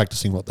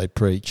practicing what they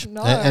preach.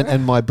 No.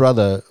 And my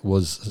brother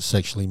was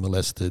sexually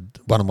molested.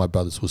 One of my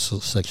brothers was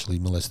sexually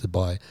molested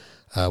by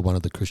one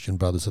of the Christian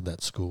brothers at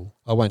that school.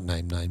 I won't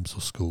name names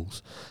or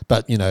schools,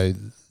 but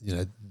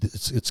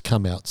it's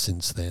come out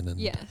since then. And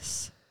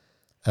Yes,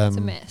 it's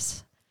a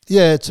mess.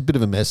 yeah, it's a bit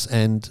of a mess.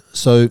 And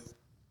so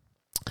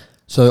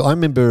I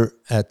remember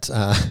at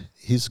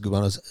here's a good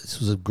one. This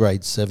was a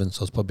grade 7,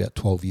 so I was probably about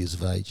 12 years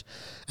of age,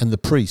 and the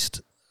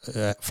priest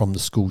from the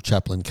school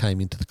chaplain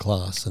came into the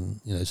class,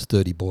 and there's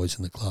 30 boys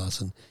in the class,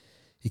 and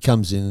he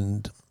comes in,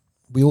 and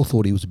we all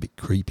thought he was a bit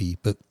creepy,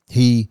 but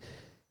he's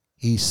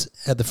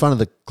at the front of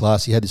the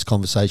class. He had this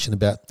conversation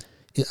about,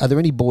 are there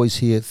any boys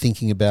here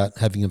thinking about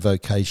having a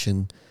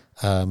vocation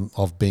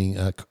of being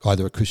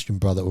either a Christian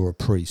brother or a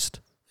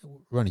priest?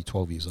 We're only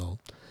 12 years old,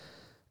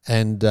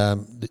 and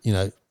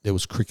there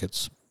was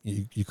crickets.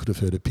 You could have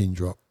heard a pin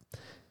drop,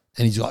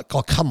 and he's like,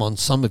 "Oh, come on!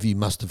 Some of you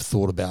must have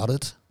thought about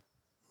it."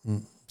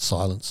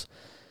 Silence.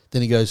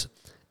 Then he goes,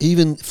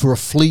 "Even for a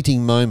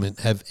fleeting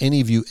moment, have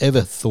any of you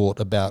ever thought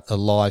about a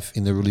life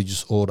in the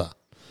religious order?"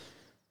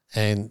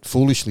 And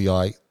foolishly,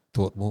 I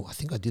thought, well, I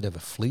think I did have a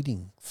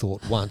fleeting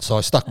thought once, so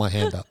I stuck my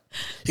hand up.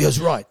 He goes,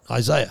 "Right,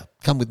 Isaiah,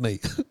 come with me."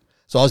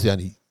 So I was the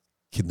only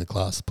kid in the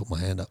class to put my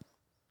hand up.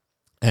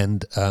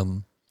 And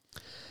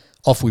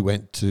off we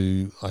went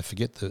to, I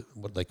forget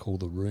what they call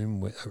the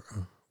room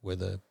where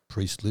the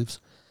priest lives.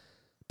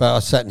 But I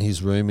sat in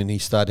his room, and he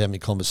started having a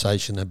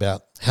conversation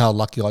about how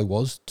lucky I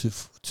was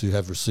to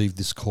have received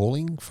this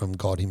calling from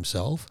God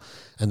himself,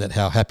 and that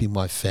how happy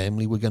my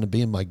family were going to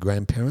be and my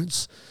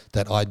grandparents,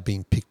 that I'd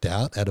been picked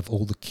out of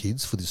all the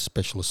kids for this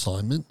special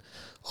assignment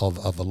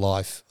of a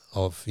life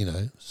of,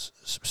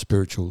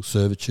 spiritual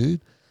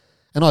servitude.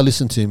 And I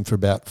listened to him for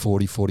about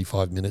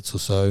 45 minutes or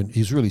so, and he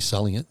was really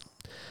selling it.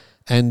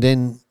 And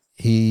then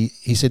he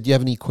said, "Do you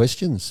have any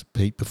questions,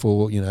 Pete,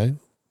 before,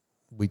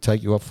 we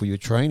take you off for your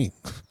training?"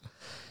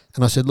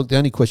 And I said, "Look, the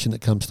only question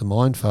that comes to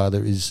mind,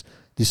 Father, is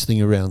this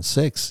thing around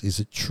sex. Is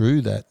it true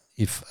that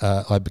if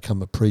I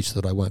become a priest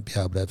that I won't be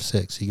able to have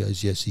sex?" He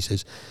goes, "Yes." He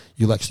says,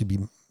 "You'll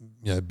actually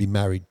be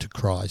married to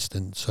Christ,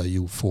 and so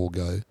you'll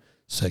forego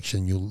sex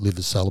and you'll live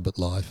a celibate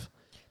life."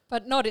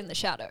 But not in the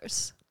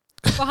shadows.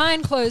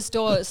 Behind closed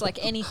doors, like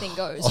anything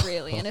goes,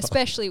 really, and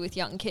especially with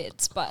young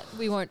kids. But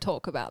we won't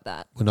talk about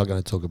that. We're not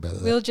going to talk about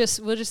that.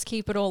 We'll just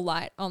keep it all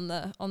light on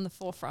the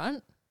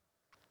forefront.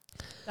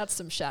 That's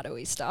some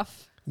shadowy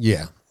stuff.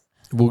 Yeah.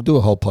 We'll do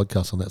a whole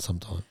podcast on that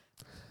sometime.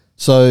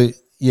 So,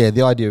 yeah,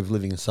 the idea of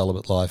living a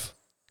celibate life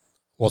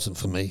wasn't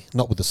for me,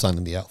 not with the sun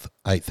in the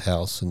eighth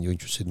house and you're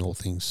interested in all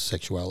things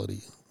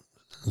sexuality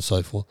and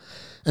so forth.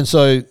 And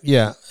so,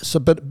 yeah,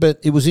 but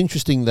it was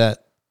interesting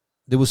that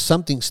there was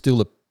something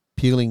still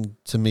appealing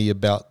to me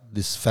about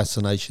this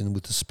fascination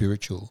with the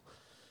spiritual,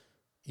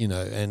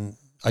 and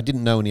I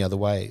didn't know any other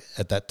way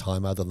at that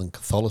time other than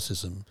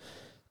Catholicism.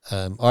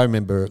 I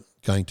remember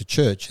going to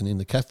church, and in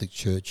the Catholic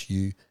Church,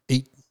 you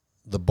eat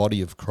the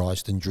body of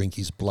Christ and drink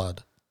his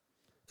blood.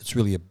 It's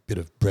really a bit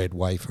of bread,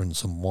 wafer, and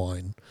some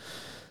wine,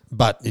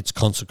 but it's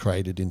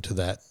consecrated into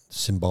that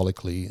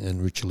symbolically and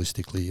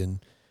ritualistically.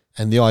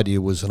 And the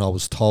idea was, and I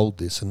was told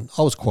this, and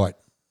I was quite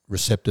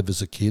receptive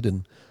as a kid,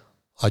 and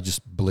I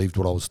just believed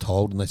what I was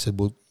told. And they said,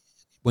 well,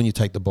 when you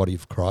take the body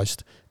of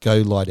Christ, go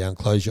lie down,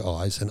 close your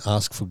eyes, and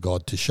ask for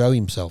God to show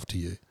himself to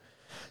you.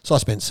 So I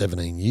spent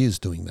 17 years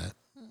doing that,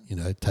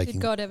 taking...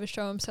 Did God ever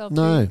show himself to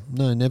you?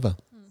 No, never.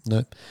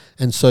 No.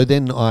 And so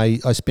then I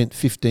spent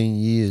 15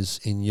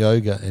 years in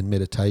yoga and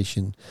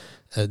meditation,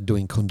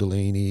 doing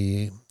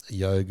Kundalini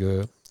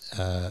yoga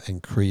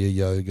and Kriya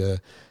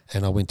yoga.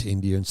 And I went to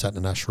India and sat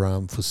in an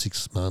ashram for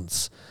 6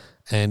 months.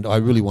 And I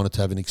really wanted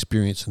to have an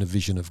experience and a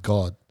vision of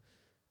God.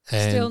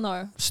 And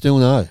Still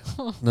no.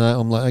 No,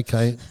 I'm like,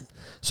 okay.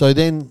 So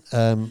then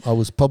I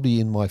was probably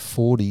in my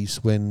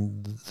 40s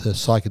when the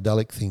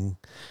psychedelic thing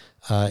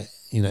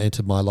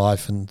entered my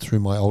life, and through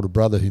my older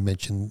brother who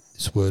mentioned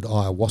this word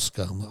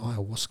ayahuasca. I'm like,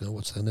 ayahuasca,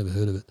 what's that? I never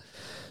heard of it.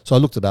 So I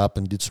looked it up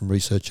and did some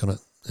research on it,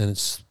 and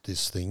it's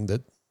this thing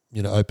that,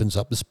 opens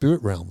up the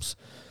spirit realms.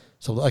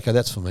 So I thought, okay,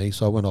 that's for me.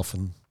 So I went off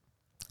and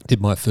did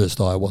my first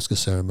ayahuasca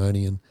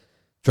ceremony and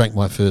drank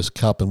my first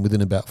cup, and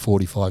within about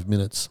 45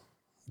 minutes,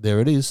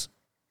 there it is,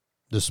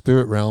 the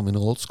spirit realm in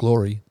all its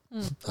glory,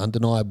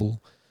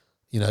 undeniable,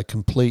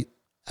 complete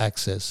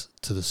access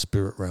to the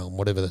spirit realm,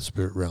 whatever the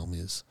spirit realm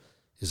is.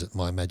 Is it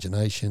my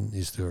imagination?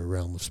 Is there a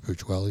realm of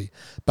spirituality?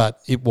 But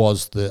it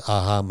was the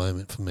aha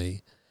moment for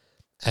me.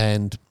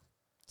 And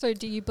so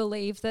do you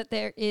believe that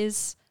there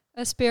is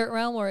a spirit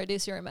realm, or it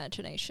is your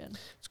imagination?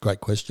 It's a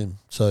great question.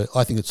 So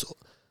I think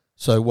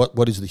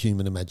what is the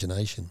human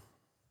imagination,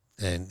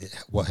 and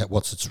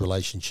what's its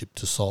relationship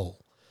to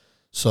soul?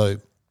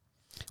 So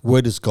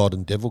where does God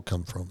and devil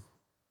come from?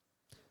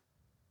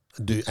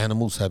 Do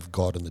animals have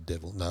God and the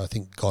devil? No, I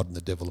think God and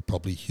the devil are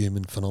probably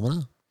human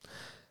phenomena.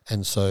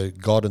 And so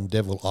God and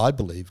devil, I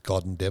believe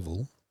God and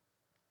devil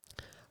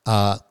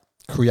are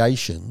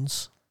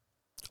creations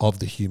of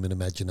the human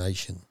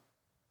imagination.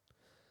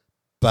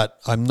 But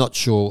I'm not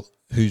sure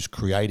who's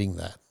creating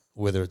that,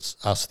 whether it's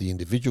us, the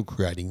individual,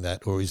 creating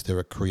that, or is there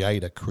a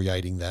creator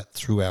creating that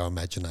through our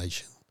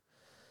imagination?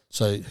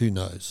 So who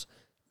knows?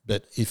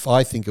 But if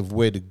I think of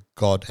where did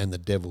God and the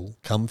devil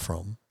come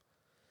from,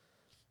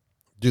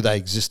 Do they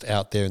exist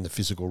out there in the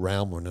physical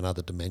realm or in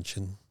another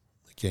dimension?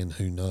 Again,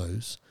 who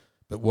knows?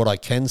 But what I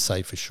can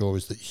say for sure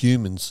is that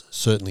humans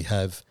certainly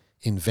have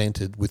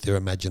invented with their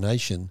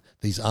imagination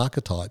these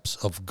archetypes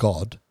of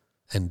God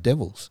and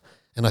devils.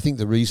 And I think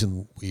the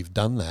reason we've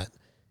done that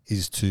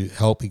is to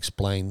help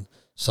explain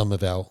some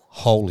of our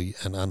holy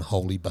and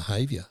unholy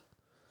behaviour.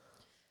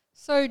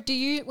 So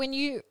when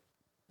you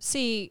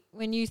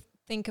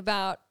think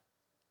about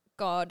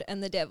God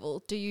and the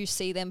devil, do you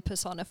see them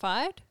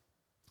personified?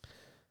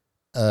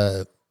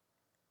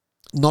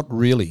 Not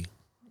really.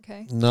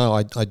 Okay. No,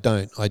 I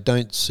don't. I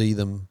don't see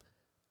them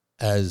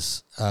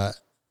as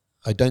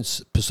I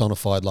don't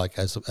personified like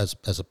as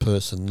a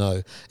person.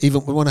 No,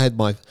 even when I had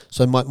my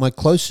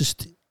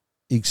closest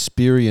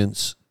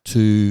experience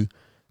to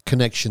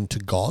connection to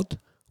God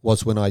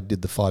was when I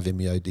did the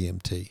 5-MeO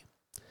DMT,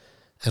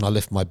 and I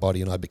left my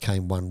body and I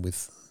became one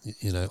with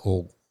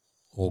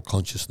all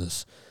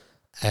consciousness,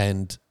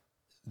 and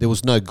there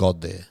was no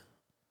God there.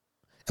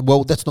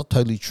 Well, that's not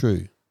totally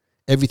true.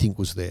 Everything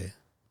was there.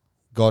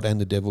 God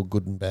and the devil,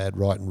 good and bad,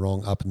 right and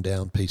wrong, up and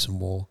down, peace and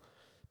war.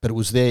 But it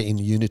was there in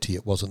unity.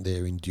 It wasn't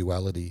there in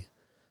duality.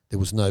 There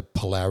was no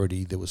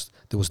polarity. There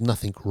was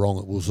nothing wrong.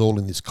 It was all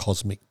in this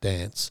cosmic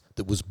dance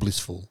that was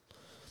blissful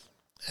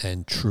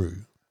and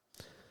true.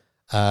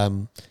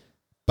 But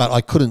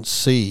I couldn't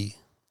see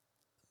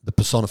the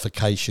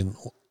personification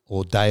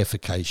or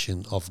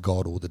deification of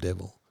God or the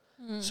devil.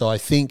 So I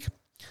think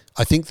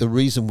the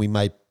reason we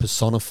may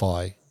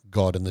personify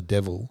God and the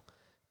devil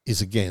is,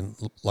 again,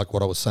 like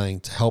what I was saying,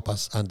 to help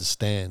us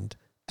understand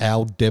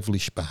our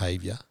devilish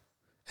behaviour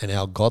and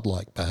our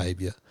godlike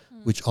behaviour,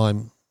 which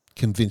I'm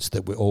convinced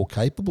that we're all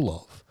capable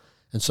of.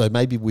 And so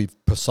maybe we've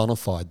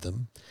personified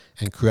them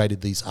and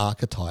created these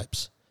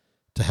archetypes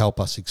to help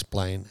us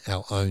explain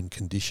our own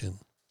condition.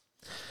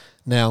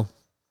 Now,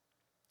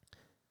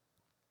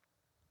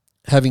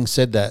 having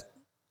said that,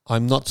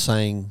 I'm not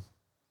saying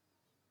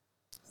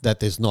that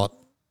there's not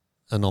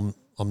an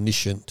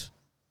omniscient,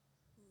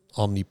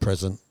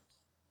 omnipresent,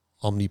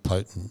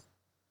 omnipotent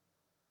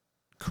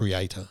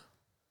creator.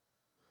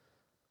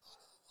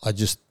 I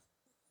just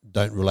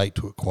don't relate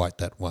to it quite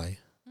that way.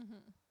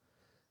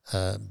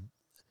 I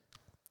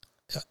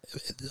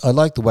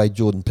like the way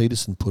Jordan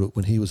Peterson put it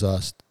when he was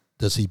asked,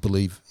 does he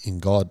believe in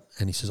God?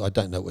 And he says, I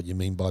don't know what you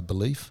mean by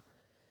belief.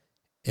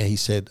 And he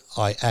said,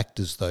 I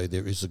act as though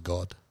there is a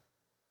God.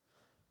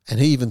 And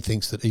he even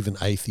thinks that even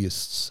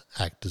atheists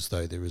act as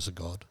though there is a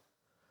God.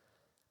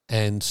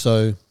 And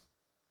so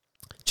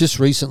just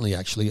recently,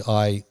 actually,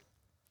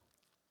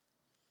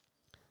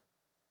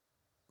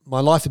 my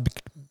life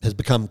has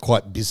become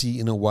quite busy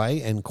in a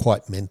way and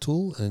quite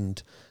mental,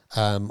 and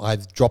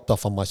I've dropped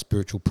off on my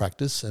spiritual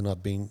practice, and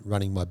I've been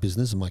running my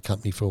business and my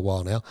company for a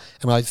while now,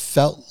 and I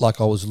felt like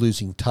I was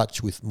losing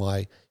touch with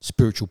my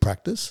spiritual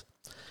practice,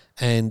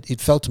 and it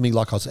felt to me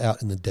like I was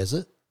out in the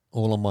desert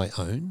all on my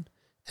own,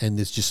 and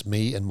there's just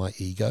me and my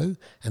ego,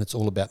 and it's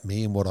all about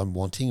me and what I'm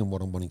wanting and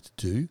what I'm wanting to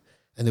do,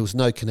 and there was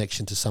no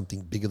connection to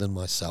something bigger than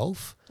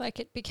myself. Like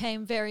it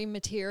became very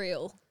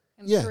material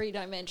and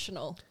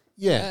three-dimensional.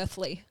 Yeah,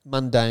 earthly,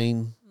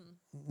 mundane,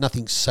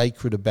 nothing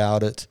sacred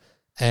about it,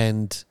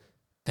 and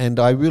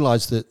I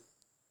realised that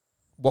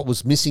what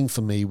was missing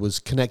for me was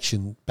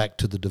connection back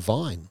to the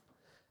divine,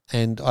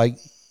 and I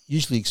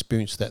usually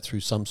experience that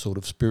through some sort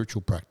of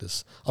spiritual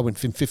practice. I went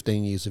from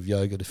 15 years of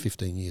yoga to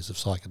 15 years of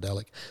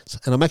psychedelic,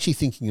 and I'm actually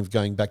thinking of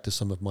going back to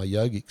some of my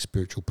yogic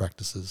spiritual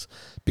practices,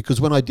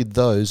 because when I did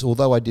those,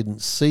 although I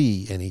didn't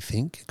see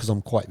anything, because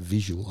I'm quite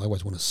visual, I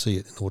always want to see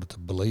it in order to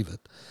believe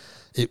it.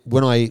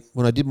 When I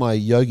did my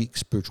yogic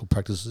spiritual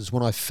practices,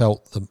 when I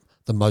felt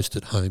the most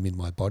at home in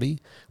my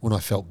body, when I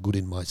felt good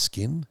in my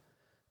skin,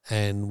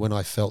 and when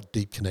I felt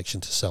deep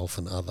connection to self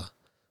and other,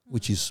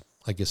 which is,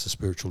 I guess, a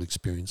spiritual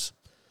experience.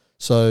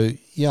 So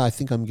yeah,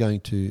 I'm going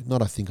to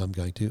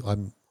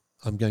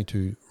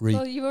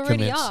Well, you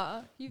already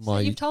are.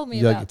 You've told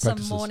me about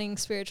some morning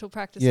spiritual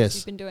practices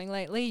you've been doing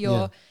lately.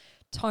 Your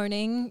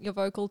toning, your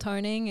vocal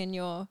toning, and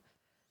your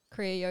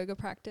Kriya yoga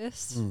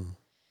practice.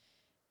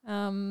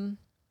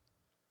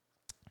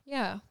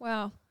 Yeah,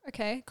 wow.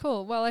 Okay,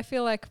 cool. Well, I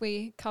feel like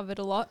we covered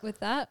a lot with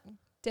that.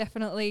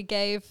 Definitely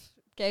gave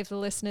the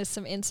listeners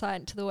some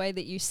insight into the way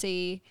that you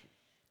see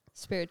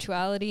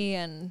spirituality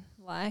and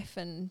life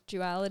and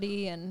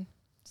duality and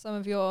some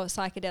of your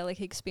psychedelic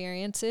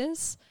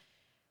experiences.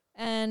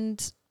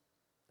 And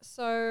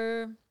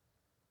so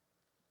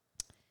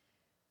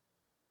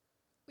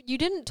you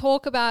didn't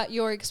talk about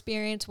your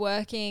experience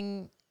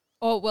working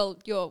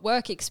your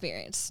work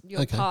experience,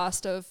 your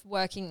past of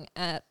working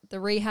at the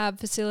rehab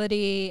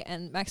facility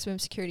and maximum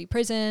security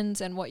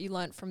prisons and what you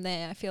learnt from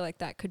there. I feel like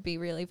that could be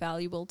really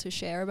valuable to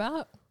share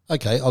about.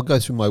 Okay, I'll go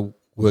through my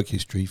work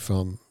history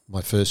from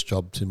my first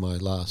job to my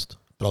last,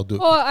 but I'll do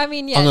it. I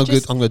mean, yeah, I'm going to do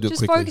it quickly.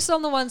 Just focus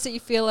on the ones that you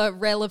feel are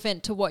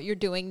relevant to what you're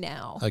doing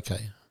now.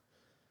 Okay.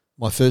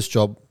 My first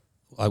job,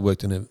 I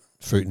worked in a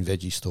fruit and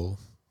veggie store,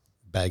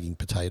 bagging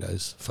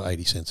potatoes for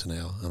 80 cents an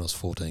hour, and I was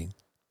 14.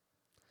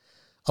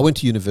 I went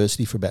to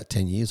university for about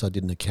 10 years. I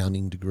did an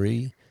accounting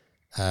degree.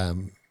 I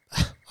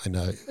I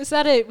know. Was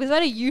that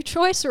a you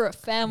choice or a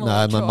family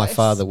choice? No, my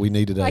father, we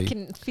needed I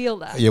can feel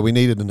that. Yeah, we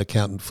needed an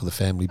accountant for the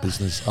family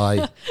business.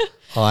 I,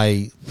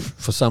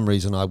 for some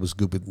reason, I was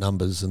good with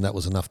numbers, and that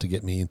was enough to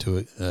get me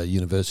into a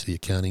university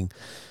accounting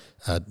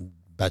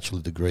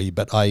bachelor degree.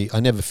 But I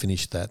never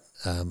finished that.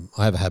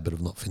 I have a habit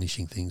of not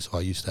finishing things. I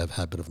used to have a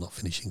habit of not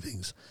finishing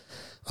things.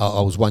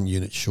 I was 1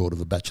 unit short of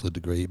a bachelor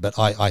degree, but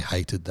I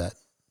hated that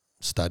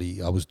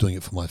study. I was doing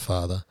it for my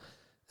father,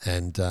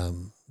 and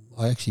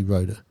I actually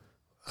wrote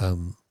a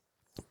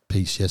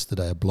piece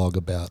yesterday, a blog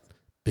about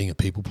being a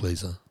people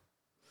pleaser.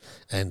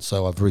 And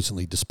so I've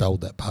recently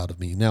dispelled that part of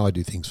me. Now I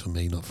do things for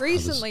me, not for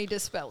others. Recently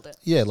dispelled it?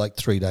 Yeah, like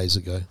 3 days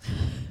ago.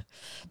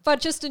 But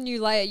just a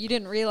new layer. You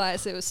didn't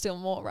realise there was still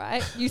more,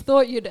 right? You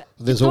thought you'd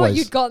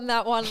gotten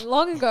that one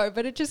long ago,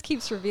 but it just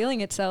keeps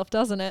revealing itself,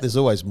 doesn't it? There's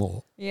always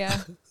more.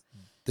 Yeah.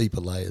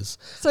 Deeper layers.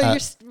 So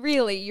there's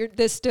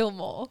still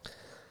more.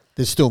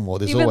 There's still more.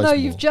 There's Even always though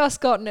more. you've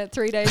just gotten it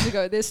 3 days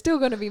ago, there's still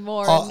going to be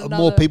more.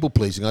 More people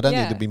pleasing. I don't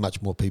need to be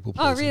much more people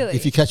pleasing. Oh, really?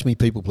 If you catch me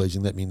people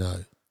pleasing, let me know.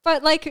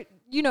 But like,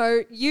 you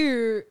know,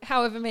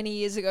 however many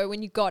years ago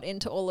when you got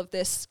into all of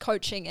this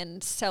coaching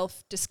and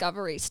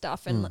self-discovery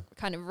stuff and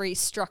kind of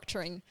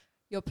restructuring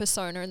your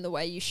persona and the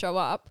way you show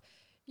up,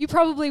 you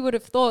probably would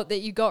have thought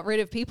that you got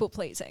rid of people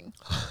pleasing,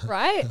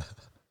 right?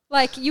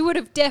 Like, you would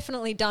have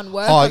definitely done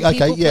work on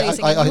people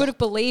pleasing. You would have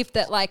believed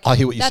that, like, I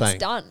hear what you're that's saying.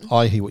 done.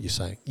 I hear what you're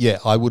saying. Yeah,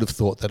 I would have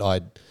thought that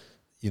I'd,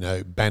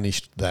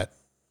 banished that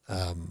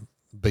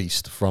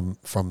beast from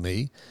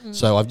me.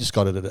 So I've just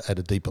got it at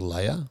a deeper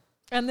layer.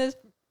 And there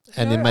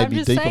may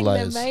be deeper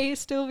layers. There may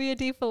still be a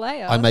deeper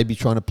layer. I may be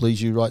trying to please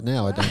you right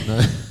now. I don't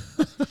know.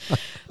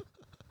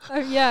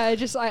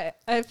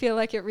 I feel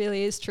like it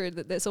really is true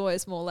that there's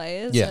always more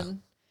layers. Yeah.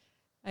 And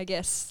I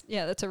guess,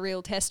 that's a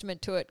real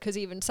testament to it, because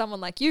even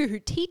someone like you who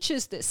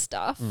teaches this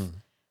stuff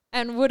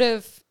and would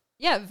have,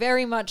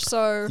 very much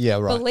so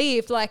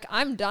believed, like,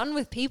 I'm done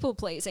with people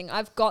pleasing.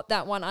 I've got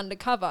that one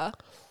undercover.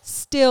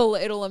 Still,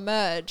 it'll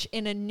emerge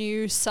in a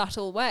new,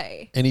 subtle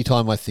way.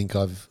 Anytime I think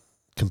I've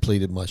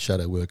completed my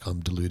shadow work,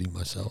 I'm deluding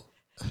myself.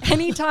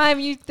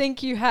 Anytime you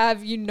think you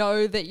have, you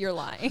know that you're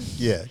lying.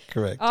 Yeah,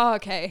 correct. Oh,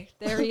 okay.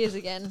 There he is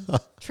again,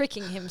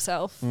 tricking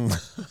himself.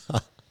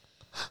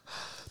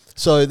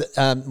 So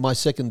my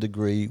second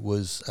degree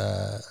was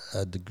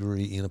a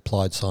degree in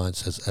applied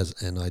science,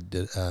 and I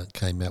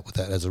came out with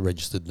that as a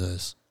registered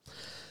nurse.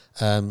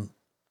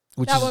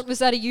 Was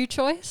that a you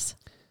choice?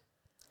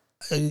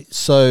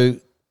 So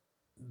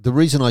the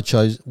reason I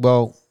chose, it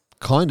was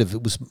kind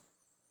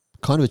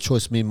of a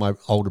choice me and my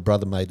older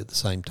brother made at the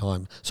same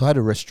time. So I had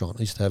a restaurant.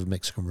 I used to have a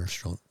Mexican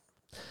restaurant,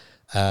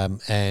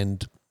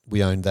 and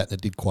we owned that, and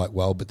it did quite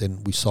well. But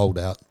then we sold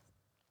out.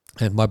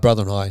 And my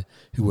brother and I,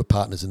 who were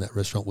partners in that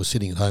restaurant, were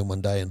sitting at home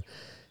one day, and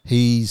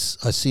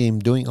I see him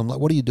doing, I'm like,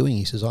 what are you doing?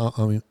 He says,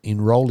 I'm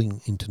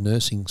enrolling into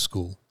nursing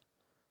school.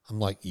 I'm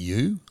like,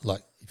 you?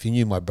 Like, if you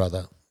knew my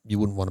brother, you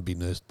wouldn't want to be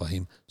nursed by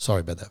him. Sorry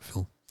about that,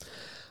 Phil.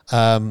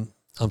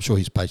 I'm sure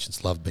his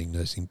patients loved being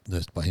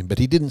nursed by him, but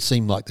he didn't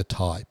seem like the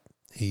type.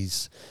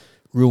 He's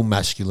real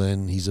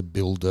masculine. He's a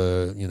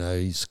builder,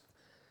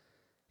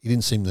 he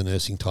didn't seem the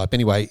nursing type.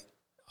 Anyway,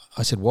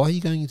 I said, why are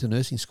you going into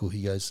nursing school?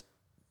 He goes,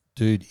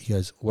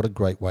 what a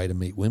great way to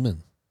meet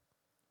women.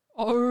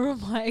 Oh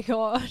my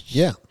gosh.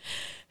 Yeah.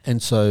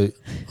 And so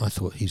I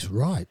thought, he's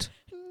right.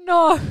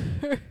 No.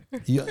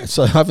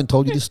 So I haven't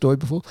told you this story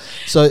before.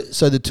 So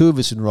the two of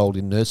us enrolled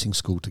in nursing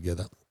school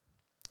together.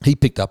 He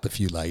picked up a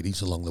few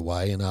ladies along the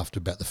way, and after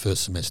about the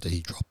first semester,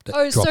 he dropped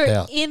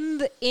out. in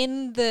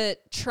the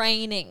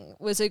training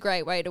was a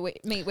great way to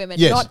meet women,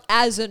 yes. Not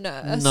as a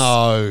nurse.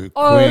 No.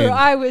 Oh, Quinn.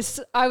 I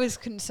was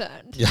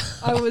concerned. Yeah.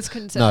 I was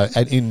concerned. No,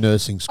 and in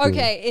nursing school.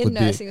 Okay, in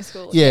nursing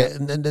school. Yeah,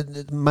 and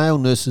the male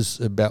nurses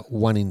about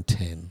 1 in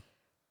 10.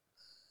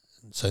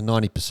 So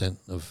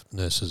 90% of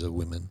nurses are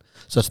women.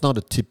 So it's not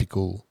a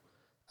typical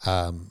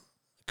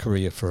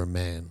career for a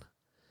man.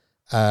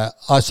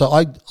 I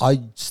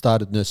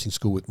started nursing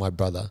school with my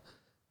brother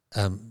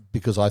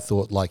because I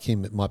thought, like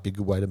him, it might be a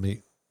good way to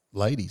meet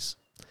ladies.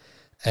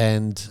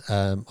 And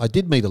I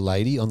did meet a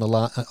lady I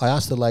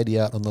asked the lady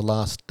out on the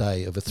last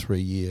day of a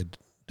 3-year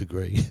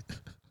degree.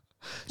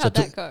 How'd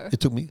that go?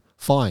 It took me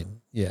fine.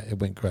 Yeah, it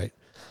went great.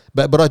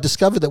 But I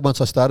discovered that once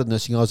I started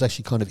nursing, I was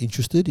actually kind of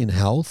interested in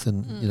health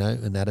and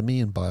anatomy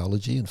and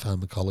biology and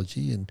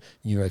pharmacology and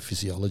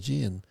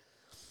neurophysiology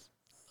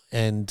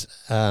and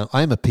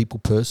I am a people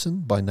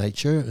person by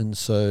nature, and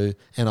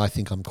I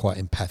think I'm quite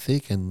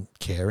empathic and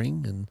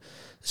caring, and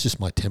it's just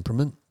my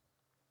temperament.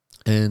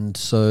 And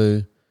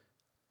so,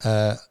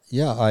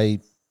 I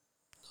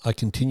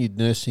continued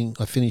nursing.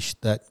 I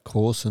finished that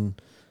course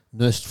and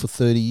nursed for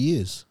 30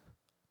 years.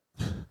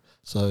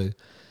 So,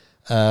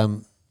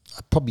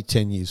 probably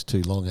 10 years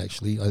too long,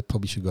 actually. I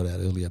probably should have got out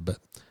earlier, but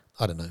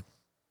I don't know.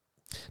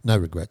 No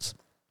regrets.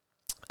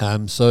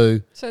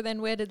 So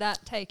then where did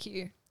that take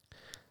you?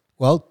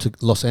 Well, to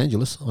Los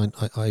Angeles.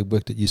 I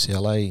worked at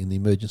UCLA in the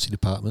emergency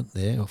department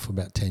there for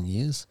about 10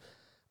 years.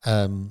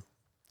 And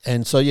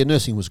so,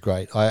 nursing was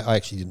great. I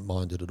actually didn't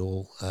mind it at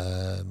all.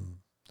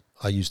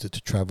 I used it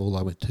to travel.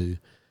 I went to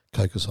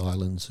Cocos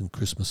Islands and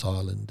Christmas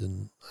Island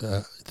and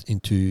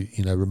into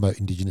remote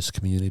Indigenous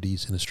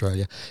communities in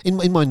Australia.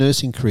 In my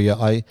nursing career,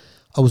 I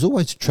was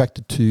always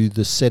attracted to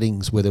the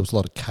settings where there was a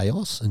lot of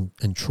chaos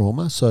and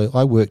trauma. So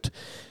I worked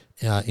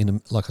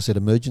in, like I said,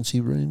 emergency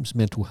rooms,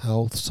 mental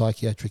health,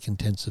 psychiatric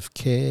intensive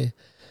care,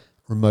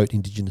 remote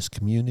Indigenous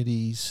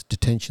communities,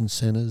 detention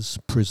centres,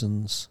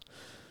 prisons,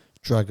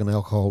 drug and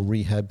alcohol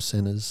rehab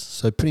centres.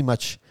 So pretty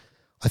much,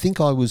 I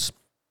think I was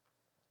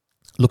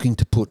looking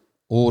to put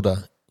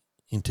order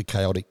into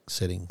chaotic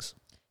settings.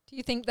 Do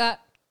you think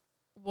that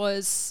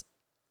was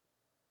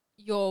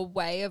your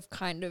way of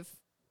kind of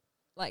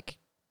like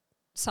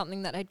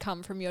something that had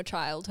come from your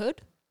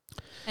childhood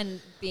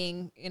and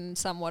being in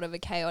somewhat of a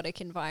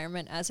chaotic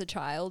environment as a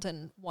child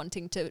and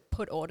wanting to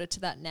put order to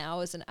that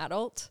now as an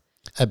adult?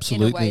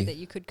 Absolutely. In a way that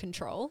you could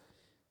control?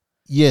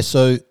 Yeah,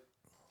 so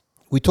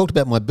we talked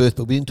about my birth,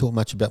 but we didn't talk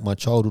much about my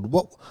childhood.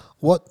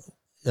 What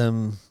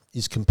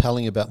is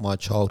compelling about my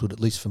childhood, at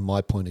least from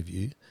my point of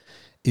view,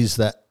 is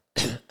that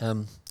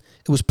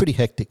it was pretty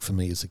hectic for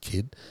me as a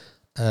kid.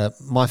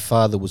 My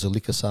father was a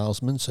liquor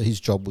salesman, so his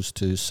job was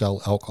to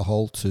sell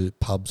alcohol to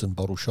pubs and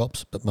bottle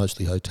shops, but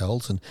mostly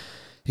hotels. And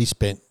he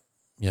spent,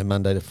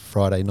 Monday to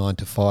Friday, 9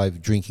 to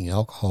 5, drinking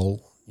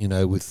alcohol,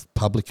 with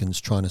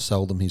publicans trying to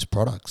sell them his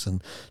products.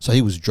 And so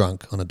he was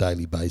drunk on a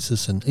daily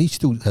basis, and he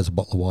still has a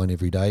bottle of wine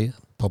every day,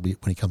 probably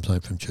when he comes home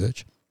from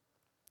church.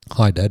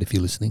 Hi, Dad, if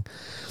you're listening.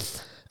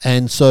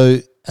 And so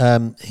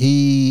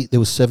there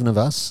was 7 of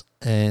us,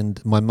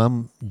 and my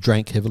mum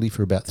drank heavily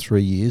for about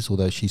 3 years,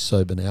 although she's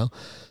sober now.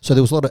 So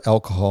there was a lot of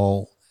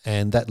alcohol,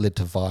 and that led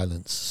to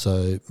violence.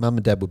 So Mum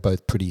and Dad were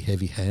both pretty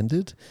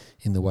heavy-handed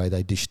in the way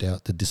they dished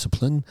out the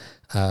discipline,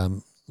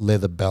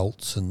 leather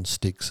belts and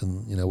sticks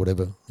and,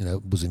 whatever,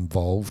 was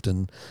involved.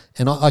 And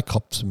I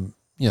copped some,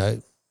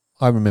 I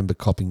remember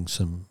copping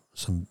some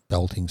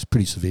beltings,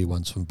 pretty severe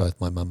ones from both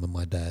my mum and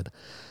my dad.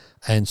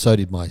 And so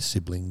did my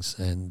siblings.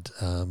 And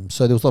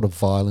so there was a lot of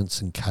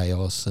violence and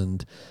chaos,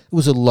 and it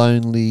was a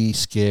lonely,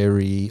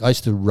 scary... I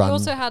used to run... You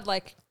also had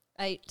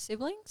 8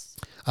 siblings?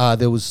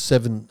 There was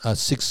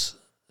 6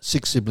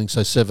 siblings,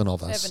 so 7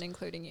 of us. 7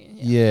 including you.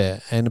 Yeah.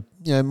 And,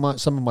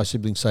 some of my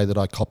siblings say that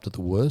I copped it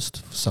the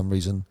worst. For some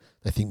reason,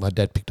 they think my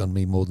dad picked on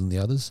me more than the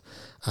others.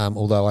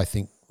 Although I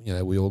think,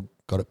 we all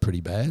got it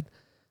pretty bad.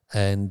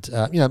 And,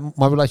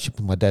 my relationship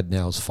with my dad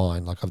now is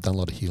fine. Like, I've done a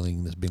lot of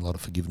healing. There's been a lot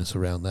of forgiveness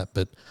around that.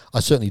 But I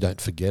certainly don't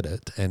forget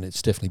it, and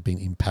it's definitely been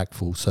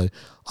impactful. So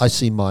I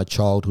see my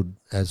childhood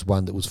as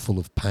one that was full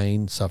of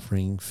pain,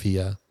 suffering,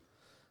 fear,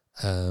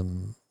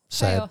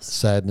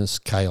 sadness,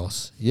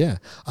 chaos. Yeah.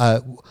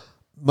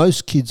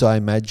 Most kids, I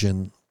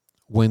imagine,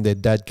 when their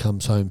dad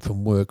comes home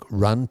from work,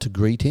 run to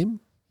greet him.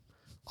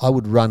 I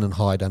would run and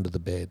hide under the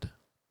bed.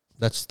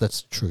 That's the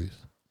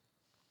truth.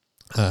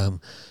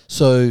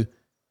 So...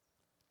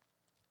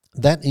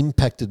 that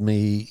impacted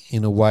me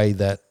in a way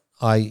that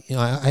I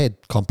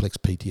had complex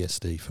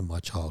PTSD from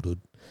my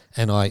childhood,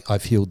 and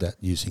I've healed that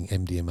using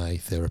MDMA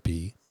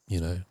therapy,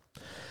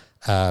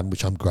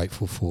 which I'm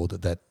grateful for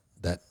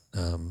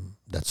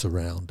that's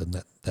around, and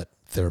that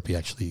therapy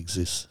actually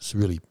exists. It's a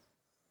really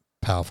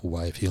powerful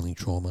way of healing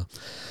trauma.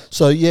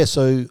 So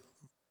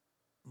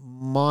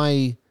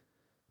my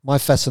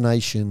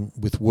fascination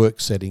with work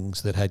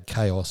settings that had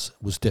chaos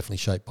was definitely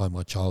shaped by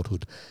my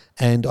childhood.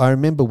 And I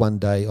remember one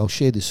day, I'll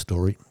share this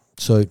story.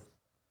 So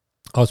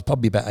I was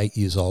probably about 8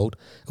 years old.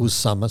 It was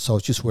summer, so I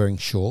was just wearing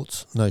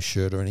shorts, no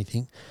shirt or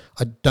anything.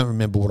 I don't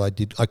remember what I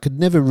did. I could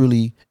never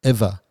really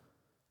ever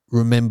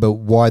remember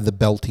why the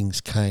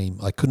beltings came.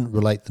 I couldn't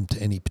relate them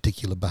to any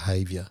particular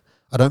behaviour.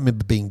 I don't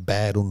remember being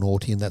bad or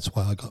naughty, and that's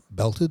why I got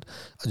belted.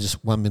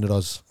 One minute I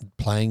was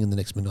playing and the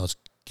next minute I was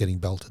getting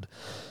belted.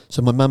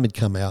 So my mum had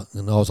come out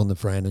and I was on the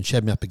veranda, and she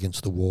had me up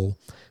against the wall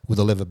with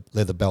a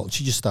leather belt, and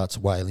she just starts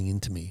wailing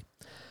into me.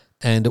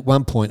 And at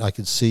one point I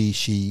could see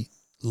she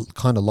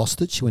kind of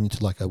lost it. She went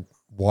into like a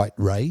white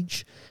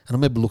rage, and I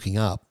remember looking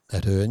up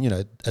at her, and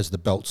as the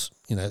belt's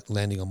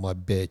landing on my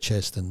bare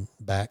chest and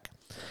back,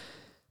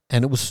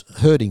 and it was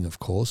hurting, of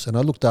course. And I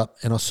looked up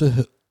and I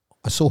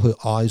saw her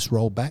eyes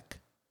roll back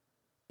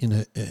in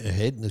her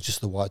head, and it was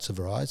just the whites of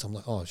her eyes. I'm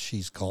like, oh,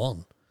 she's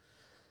gone.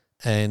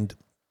 And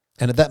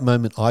at that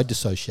moment I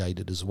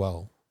dissociated as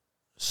well,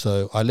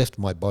 so I left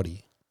my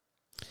body,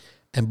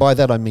 and by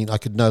that I mean I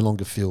could no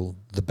longer feel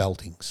the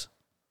beltings.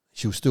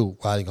 She was still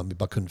wailing on me,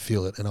 but I couldn't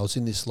feel it. And I was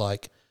in this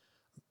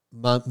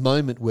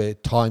moment where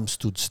time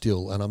stood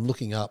still, and I'm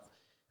looking up.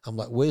 I'm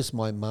like, where's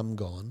my mum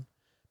gone?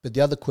 But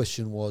the other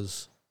question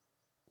was,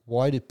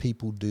 why do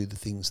people do the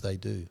things they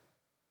do?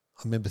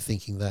 I remember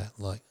thinking that,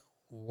 like,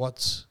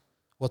 what's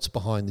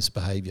behind this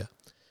behaviour?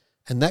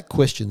 And that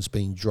question's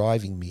been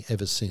driving me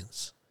ever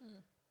since,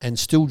 and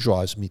still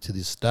drives me to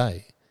this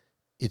day.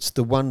 It's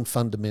the one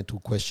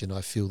fundamental question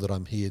I feel that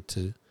I'm here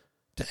to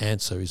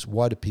answer is,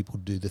 why do people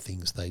do the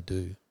things they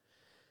do?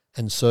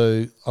 And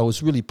so I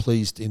was really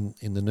pleased in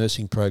the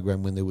nursing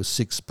program when there were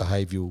 6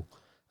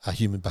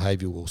 human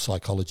behavioural or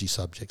psychology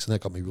subjects, and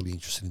that got me really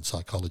interested in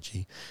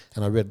psychology.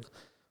 And I read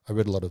a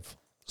lot of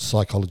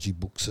psychology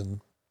books, and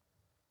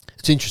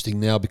It's interesting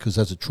now because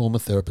as a trauma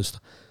therapist,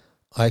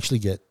 I actually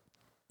get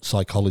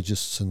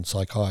psychologists and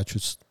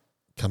psychiatrists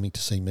coming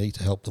to see me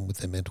to help them with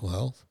their mental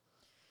health.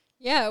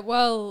 Yeah,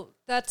 well,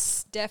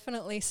 that's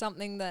definitely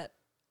something that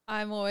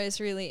I'm always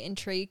really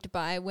intrigued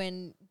by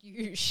when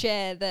you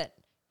share that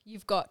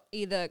you've got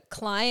either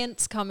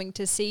clients coming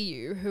to see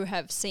you who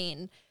have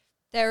seen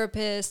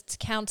therapists,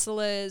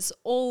 counselors,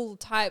 all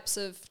types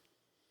of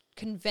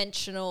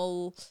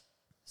conventional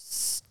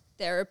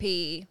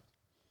therapy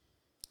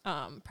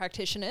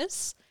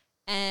practitioners,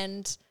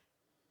 and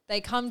they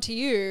come to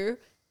you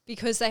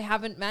because they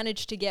haven't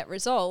managed to get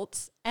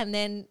results, and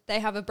then they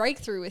have a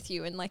breakthrough with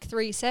you in like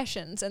 3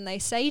 sessions, and they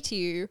say to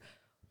you,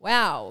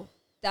 wow,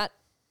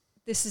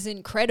 this is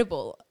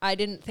incredible. I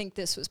didn't think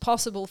this was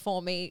possible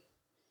for me.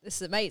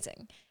 This is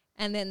amazing.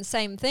 And then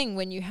same thing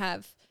when you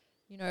have,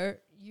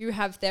 you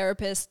have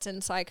therapists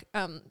and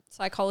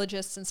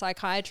psychologists and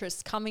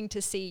psychiatrists coming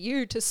to see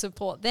you to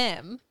support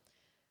them,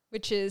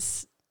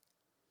 it's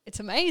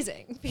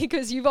amazing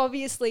because you've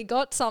obviously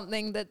got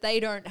something that they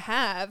don't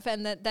have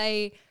and that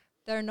they're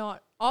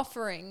not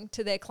offering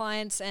to their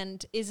clients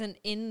and isn't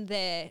in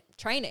their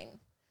training.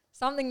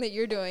 Something that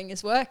you're doing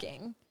is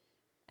working.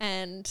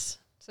 And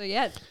so,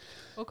 yeah,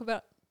 talk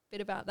a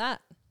bit about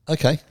that.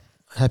 Okay,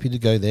 happy to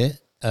go there.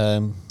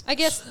 I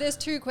guess there's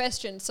 2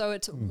 questions. So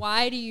it's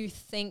why do you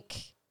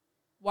think,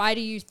 what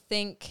is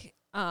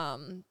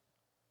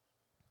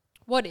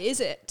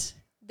it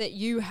that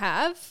you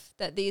have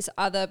that these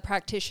other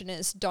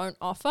practitioners don't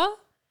offer?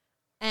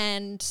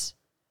 And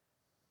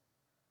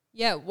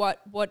yeah, what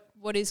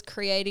is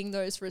creating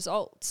those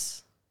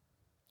results?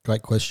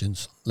 Great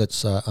questions.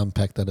 Let's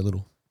unpack that a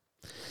little.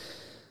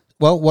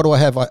 Well, what do I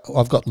have?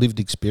 I've got lived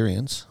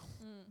experience.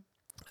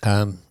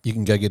 You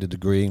can go get a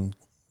degree in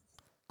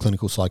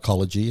clinical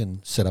psychology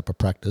and set up a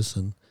practice,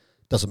 and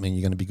doesn't mean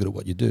you're going to be good at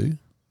what you do.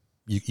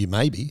 You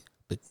may be,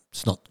 but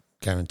it's not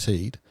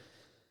guaranteed.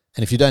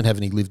 And if you don't have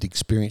any lived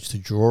experience to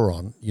draw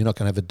on, you're not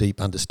going to have a deep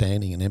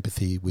understanding and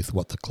empathy with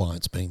what the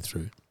client's been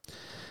through.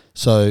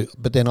 So,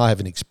 but then I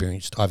haven't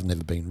experienced, I've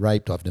never been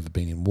raped, I've never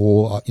been in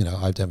war,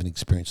 I haven't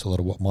experienced a lot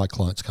of what my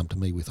clients come to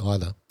me with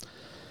either.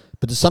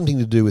 But it's something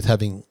to do with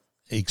having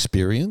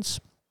experience.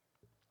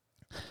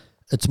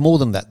 It's more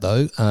than that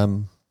though.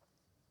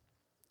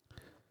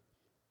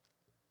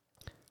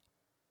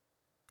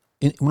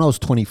 When I was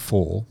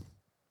 24,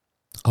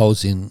 I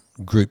was in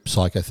group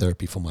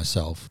psychotherapy for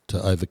myself to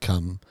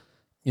overcome,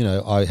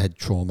 I had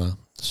trauma,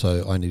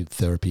 so I needed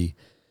therapy.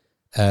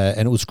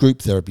 And it was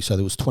group therapy, so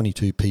there was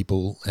 22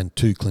 people and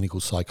 2 clinical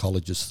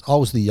psychologists. I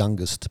was the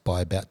youngest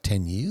by about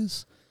 10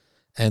 years,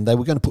 and they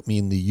were going to put me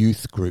in the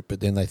youth group, but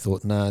then they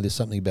thought, no, there's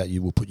something about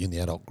you, we'll put you in the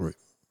adult group.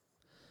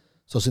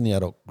 So I was in the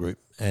adult group,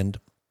 and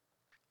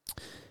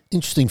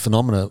interesting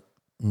phenomena,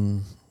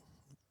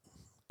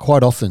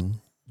 quite often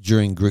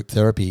during group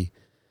therapy,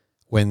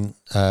 when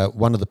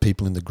one of the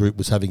people in the group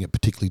was having a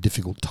particularly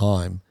difficult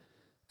time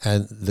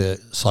and the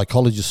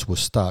psychologists were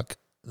stuck,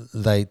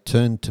 they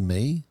turned to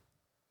me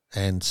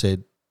and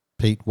said,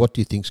 Pete, what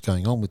do you think's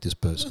going on with this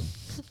person?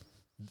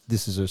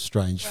 This is a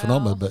strange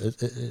phenomenon, but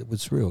it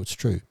was real, it's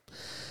true.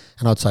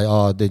 And I'd say,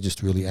 they're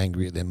just really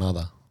angry at their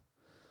mother.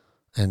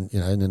 And,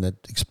 and then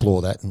they'd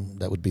explore that, and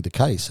that would be the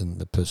case, and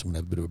the person would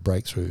have a bit of a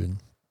breakthrough.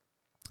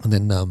 And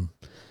then,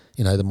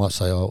 they might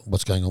say,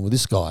 what's going on with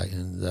this guy?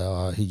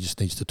 And he just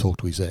needs to talk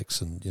to his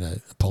ex and,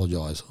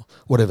 apologise or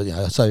whatever.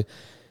 So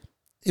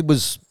it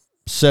was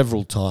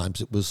several times.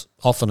 It was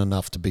often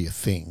enough to be a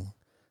thing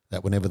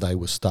that whenever they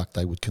were stuck,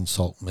 they would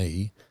consult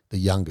me, the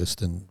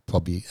youngest, and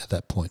probably at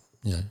that point,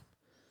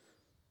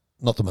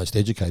 not the most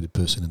educated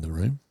person in the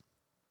room.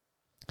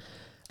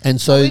 And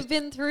so we've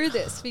been through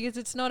this because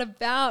it's not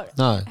about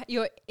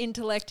your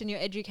intellect and your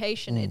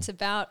education. It's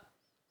about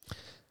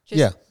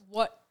just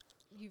what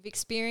you've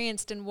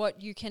experienced and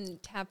what you can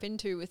tap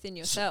into within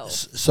yourself.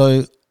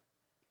 So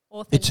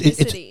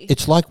authenticity.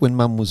 It's like when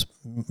Mum was,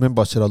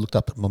 remember I said I looked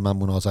up at my mum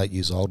when I was 8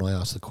 years old and I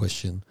asked the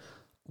question,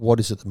 what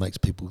is it that makes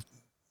people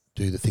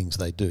do the things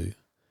they do?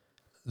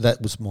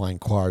 That was my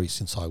inquiry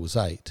since I was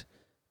 8.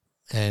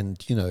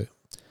 And,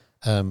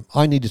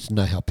 I needed to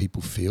know how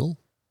people feel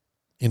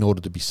in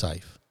order to be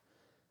safe.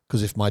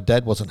 Because if my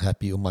dad wasn't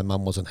happy or my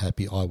mum wasn't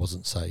happy, I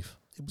wasn't safe.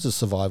 It was a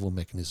survival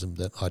mechanism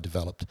that I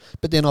developed.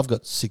 But then I've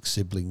got 6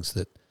 siblings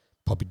that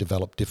probably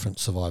developed different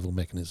survival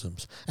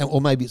mechanisms. Or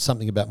maybe it's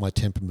something about my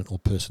temperament or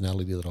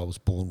personality that I was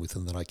born with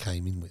and that I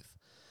came in with.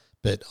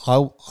 But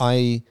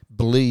I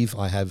believe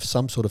I have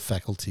some sort of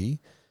faculty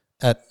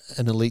at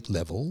an elite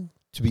level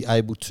to be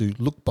able to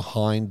look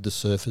behind the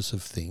surface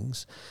of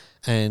things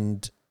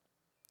and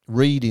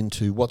read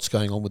into what's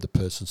going on with the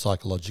person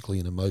psychologically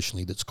and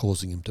emotionally that's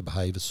causing him to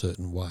behave a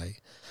certain way.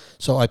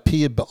 So I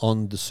peer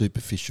beyond the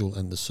superficial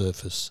and the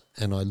surface,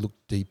 and I look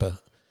deeper,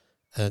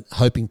 and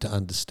hoping to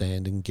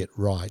understand and get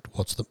right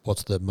what's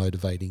the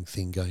motivating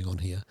thing going on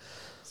here.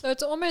 So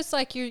it's almost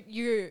like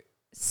you're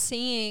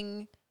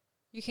seeing,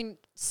 you can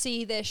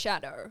see their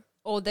shadow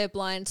or their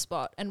blind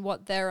spot and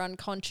what they're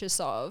unconscious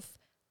of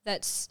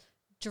that's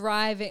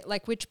driving,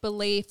 like which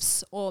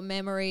beliefs or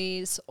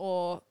memories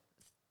or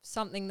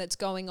something that's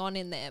going on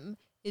in them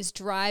is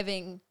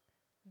driving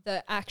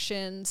the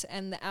actions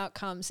and the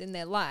outcomes in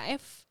their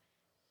life,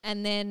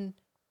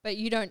 but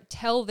you don't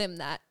tell them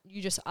that.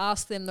 You just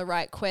ask them the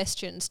right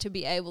questions to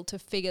be able to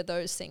figure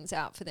those things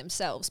out for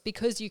themselves,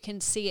 because you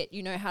can see it.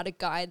 You know how to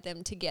guide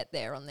them to get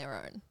there on their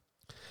own.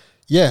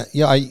 Yeah.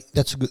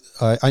 That's a good.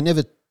 I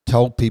never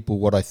tell people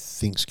what I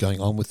think's going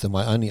on with them.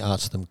 I only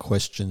ask them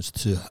questions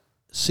to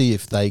see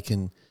if they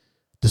can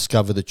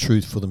discover the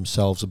truth for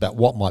themselves about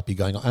what might be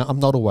going on. I'm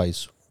not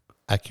always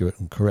accurate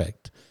and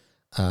correct.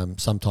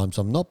 Sometimes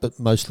I'm not, but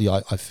mostly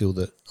I feel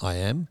that I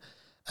am.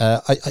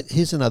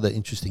 Here's another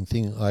interesting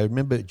thing. I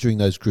remember during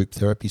those group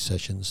therapy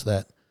sessions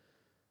that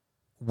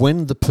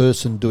when the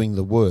person doing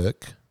the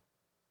work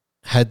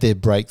had their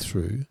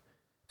breakthrough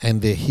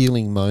and their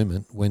healing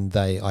moment, when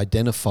they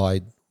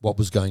identified what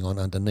was going on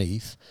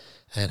underneath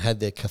and had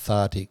their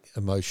cathartic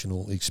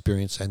emotional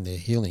experience and their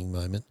healing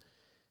moment,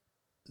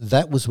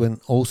 that was when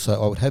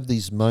also I would have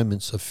these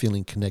moments of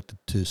feeling connected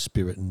to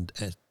spirit and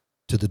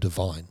to the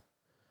divine.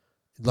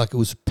 Like it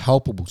was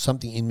palpable.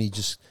 Something in me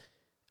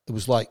it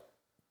was like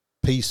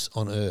peace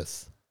on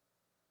earth,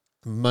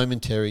 a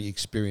momentary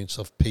experience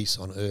of peace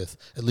on earth,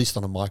 at least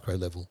on a micro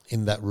level,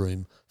 in that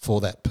room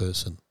for that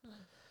person.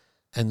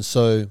 And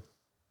so,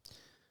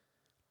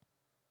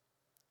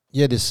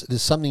 yeah,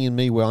 there's something in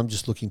me where I'm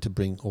just looking to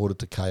bring order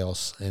to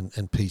chaos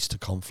and peace to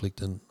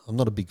conflict. And I'm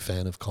not a big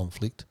fan of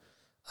conflict.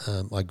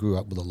 I grew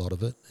up with a lot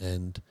of it.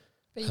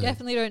 But you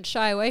definitely don't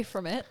shy away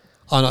from it.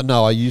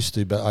 No, I used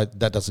to, but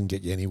that doesn't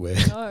get you anywhere.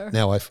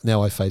 No.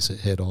 Now I face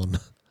it head on.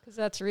 Because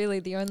that's really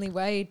the only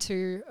way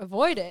to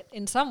avoid it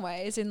in some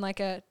ways,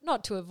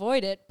 not to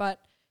avoid it,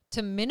 but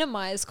to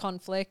minimize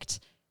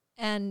conflict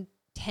and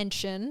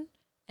tension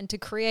and to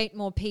create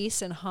more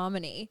peace and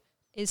harmony,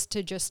 is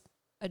to just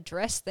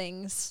address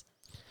things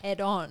head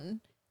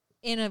on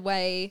in a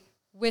way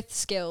with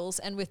skills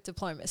and with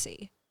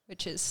diplomacy,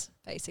 which is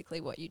basically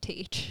what you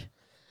teach.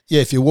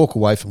 Yeah, if you walk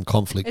away from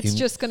conflict, it's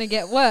just going to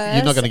get worse.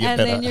 You're not going to get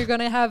better. And then you're going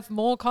to have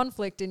more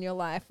conflict in your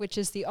life, which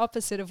is the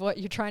opposite of what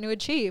you're trying to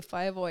achieve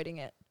by avoiding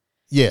it.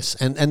 Yes,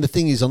 and the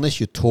thing is, unless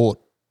you're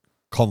taught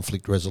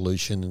conflict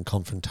resolution and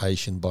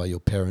confrontation by your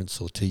parents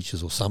or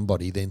teachers or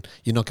somebody, then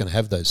you're not going to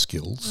have those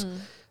skills.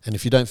 And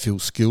if you don't feel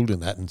skilled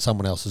in that and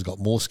someone else has got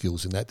more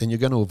skills in that, then you're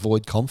going to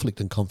avoid conflict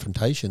and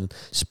confrontation.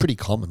 It's pretty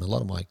common. A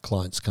lot of my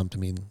clients come to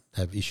me and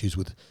have issues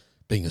with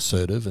being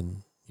assertive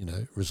and,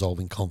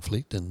 resolving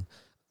conflict and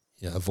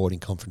avoiding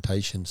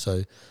confrontation.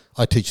 So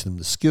I teach them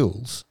the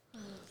skills,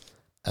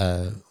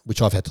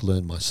 which I've had to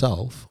learn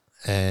myself,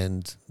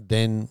 and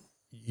then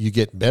you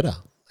get better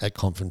at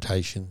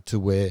confrontation to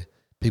where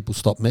people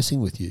stop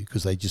messing with you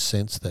because they just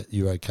sense that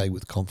you're okay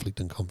with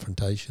conflict and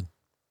confrontation.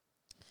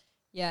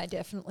 Yeah, I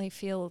definitely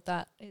feel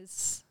that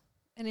is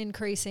an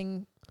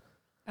increasing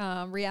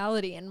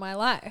reality in my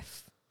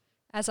life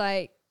as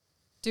I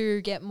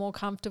do get more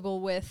comfortable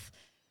with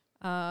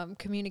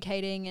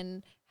communicating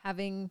and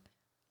having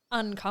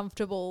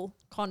uncomfortable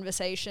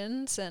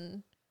conversations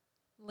and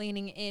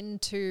leaning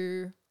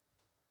into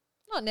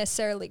not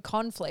necessarily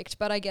conflict,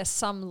 but I guess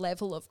some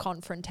level of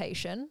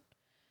confrontation.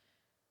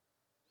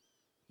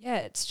 Yeah,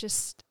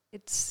 it's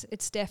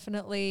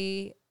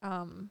definitely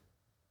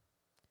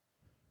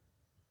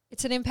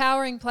it's an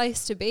empowering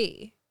place to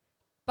be.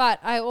 But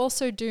I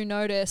also do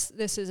notice,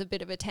 this is a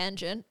bit of a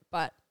tangent,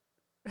 but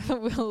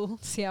we'll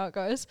see how it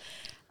goes.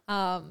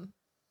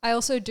 I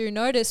also do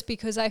notice,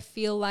 because I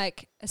feel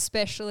like,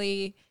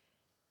 especially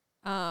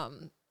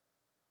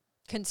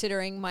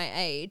considering my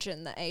age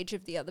and the age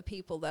of the other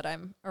people that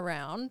I'm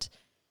around,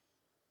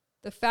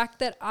 the fact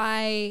that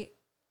I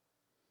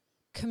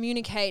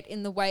communicate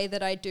in the way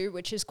that I do,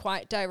 which is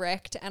quite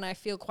direct, and I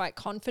feel quite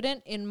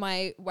confident in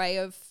my way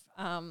of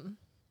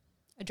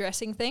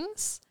addressing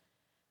things,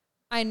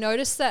 I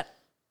notice that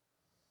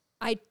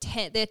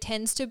there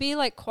tends to be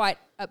like quite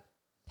a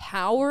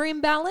power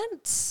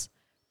imbalance,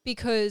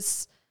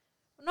 because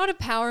not a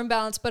power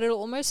imbalance, but it'll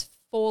almost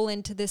fall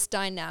into this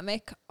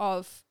dynamic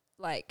of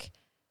like,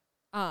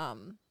 I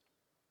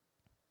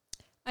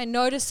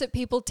notice that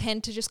people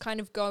tend to just kind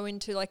of go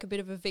into like a bit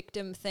of a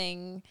victim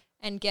thing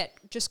and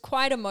get just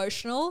quite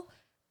emotional.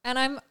 And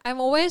I'm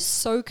always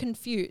so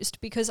confused,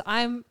 because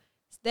I'm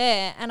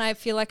there and I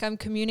feel like I'm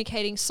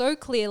communicating so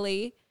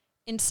clearly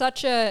in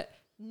such a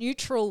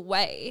neutral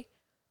way,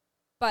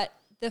 but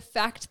the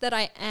fact that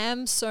I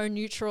am so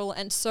neutral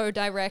and so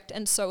direct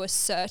and so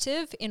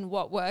assertive in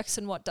what works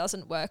and what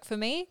doesn't work for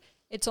me,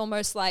 it's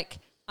almost like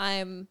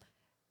I'm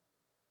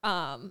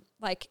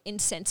like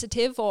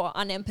insensitive or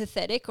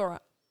unempathetic or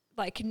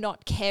like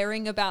not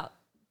caring about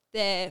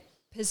their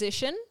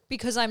position,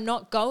 because I'm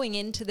not going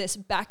into this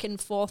back and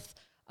forth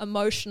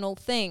emotional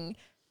thing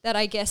that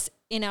I guess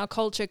in our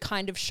culture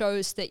kind of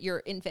shows that you're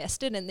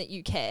invested and that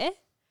you care.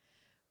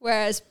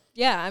 Whereas,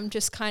 yeah, I'm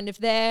just kind of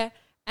there,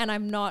 and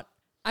I'm not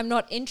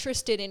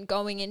interested in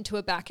going into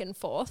a back and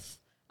forth.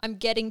 I'm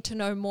getting to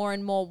know more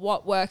and more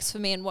what works for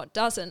me and what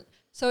doesn't.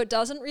 So it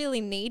doesn't really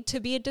need to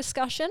be a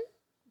discussion,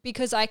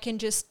 because I can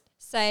just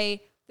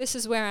say, this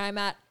is where I'm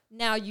at.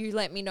 Now you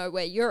let me know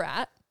where you're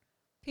at.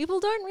 people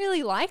don't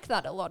really like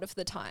that a lot of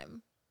the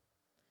time.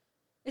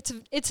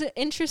 It's an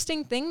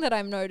interesting thing that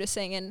I'm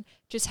noticing, and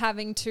just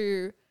having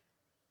to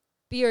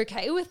be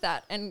okay with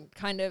that and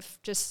kind of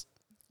just,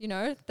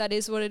 that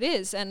is what it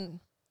is. And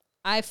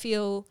I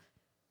feel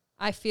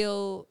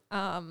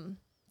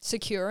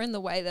secure in the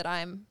way that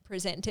I'm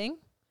presenting.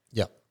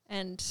 Yeah.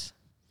 And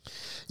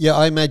yeah,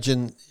 I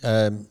imagine,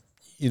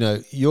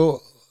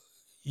 you're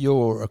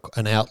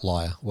an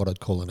outlier, what I'd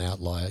call an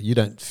outlier. You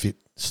don't fit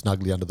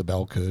snugly under the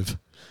bell curve.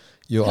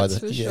 You're That's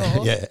either for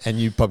sure. yeah, and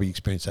you probably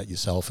experience that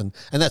yourself, and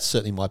that's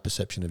certainly my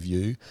perception of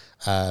you.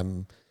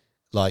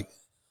 Like,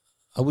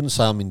 I wouldn't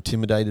say I'm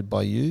intimidated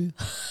by you,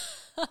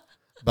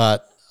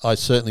 but I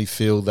certainly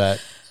feel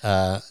that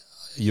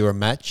you're a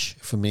match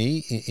for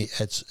me.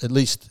 It's at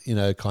least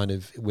kind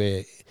of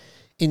where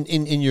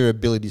in your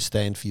ability to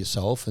stand for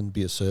yourself and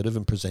be assertive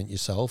and present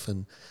yourself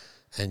and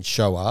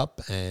show up,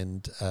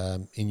 and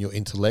in your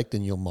intellect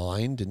and your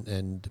mind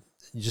and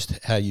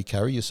just how you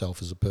carry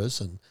yourself as a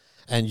person.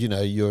 And,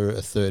 you're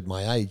a third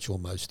my age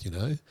almost,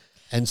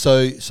 And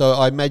so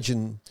I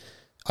imagine,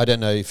 I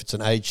don't know if it's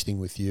an age thing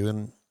with you,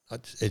 and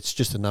it's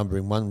just a number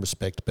in one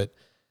respect, but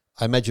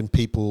I imagine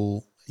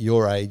people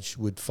your age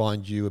would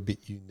find you a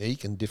bit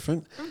unique and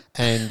different.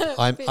 And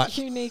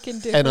unique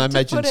and different. And I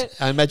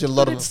imagine a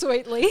lot of them,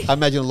 sweetly. I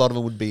imagine a lot of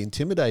them would be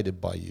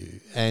intimidated by you.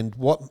 And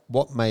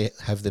what may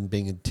have them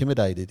being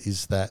intimidated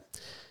is that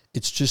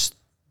it's just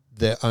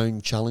their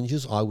own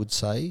challenges, I would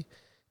say,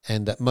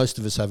 and that most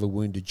of us have a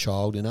wounded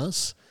child in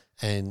us,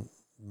 and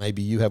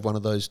maybe you have one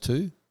of those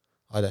too.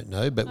 I don't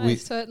know, but I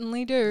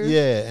certainly do.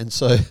 Yeah, and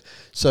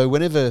so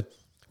whenever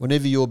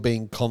you're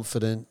being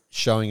confident,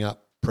 showing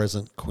up,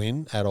 present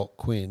Quinn, adult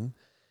Quinn,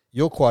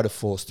 you're quite a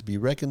force to be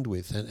reckoned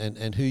with,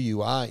 and who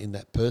you are in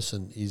that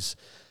person is,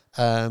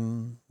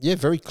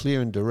 very clear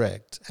and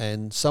direct.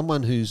 And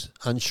someone who's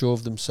unsure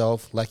of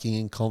themselves, lacking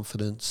in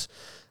confidence,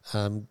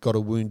 got a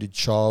wounded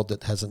child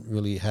that hasn't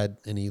really had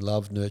any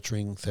love,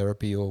 nurturing,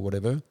 therapy or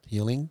whatever,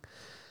 healing,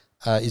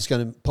 is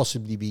going to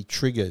possibly be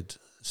triggered.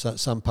 So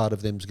some part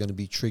of them is going to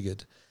be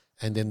triggered,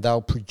 and then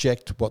they'll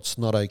project what's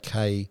not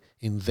okay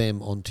in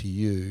them onto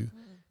you.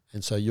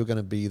 And so you're going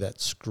to be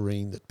that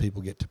screen that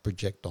people get to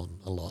project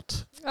on a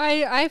lot.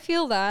 I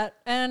feel that.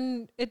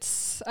 And it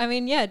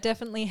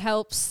definitely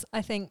helps,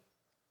 I think,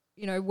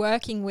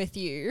 working with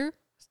you.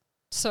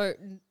 So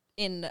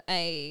in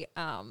a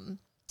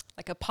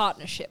like a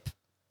partnership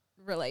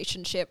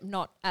relationship,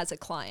 not as a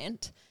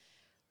client,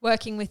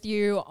 working with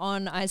you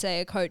on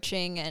Isaia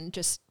Coaching and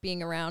just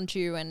being around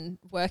you and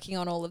working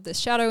on all of this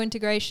shadow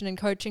integration and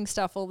coaching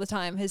stuff all the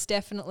time has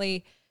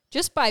definitely,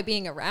 just by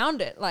being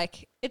around it,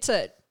 like it's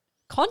a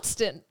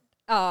constant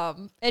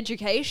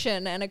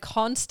education and a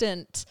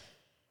constant,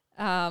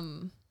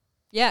 I'm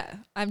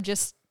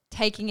just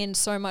taking in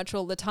so much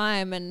all the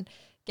time and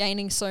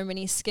gaining so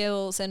many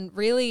skills, and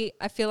really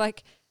I feel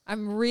like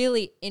I'm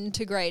really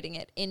integrating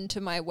it into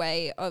my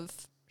way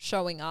of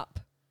showing up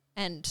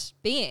and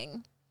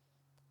being,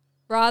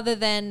 rather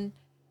than,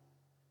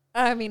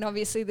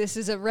 obviously this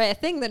is a rare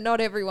thing that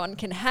not everyone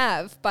can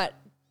have, but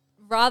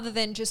rather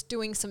than just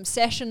doing some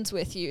sessions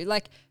with you,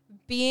 like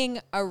being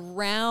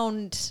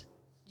around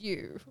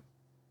you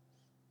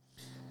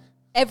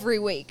every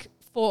week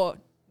for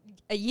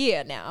a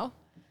year now.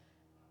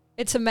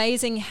 It's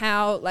amazing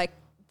how like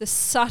the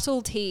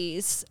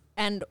subtleties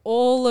and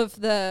all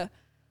of the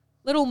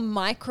little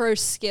micro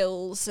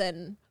skills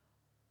and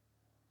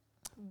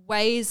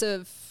ways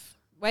of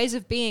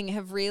being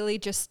have really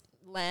just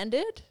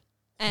landed.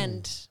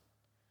 And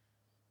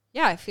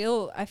I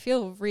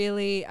feel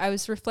really, I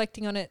was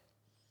reflecting on it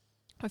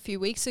a few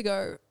weeks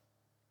ago.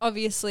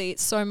 Obviously,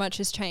 so much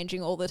is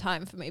changing all the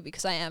time for me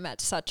because I am at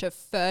such a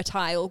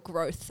fertile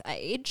growth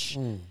age.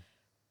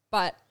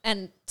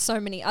 And so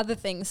many other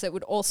things that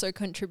would also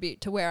contribute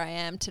to where I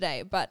am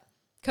today. But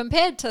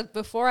compared to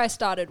before I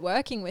started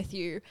working with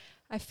you,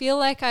 I feel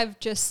like I've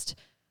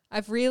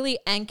really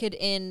anchored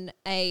in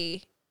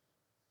a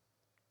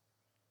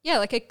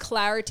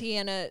clarity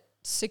and a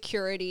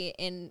security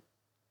in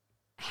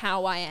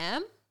how I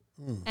am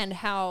and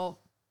how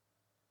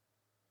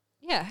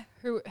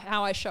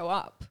I show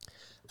up.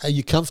 Are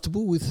you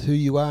comfortable with who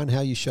you are and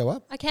how you show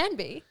up? I can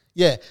be.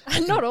 Yeah.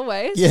 Not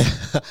always. Yeah.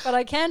 But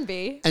I can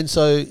be. And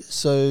so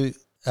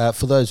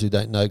for those who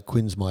don't know,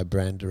 Quinn's my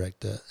brand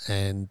director,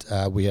 and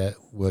we are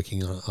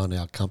working on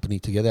our company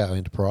together, our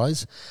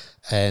enterprise.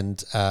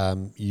 And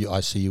I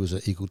see you as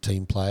an equal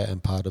team player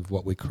and part of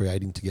what we're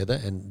creating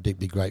together, and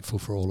deeply grateful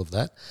for all of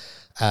that.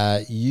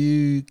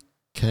 You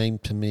came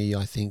to me,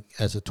 I think,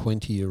 as a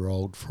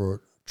 20-year-old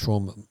for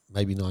trauma,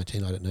 maybe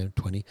 19, I don't know,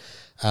 20,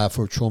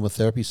 for a trauma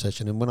therapy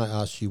session. And when I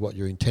asked you what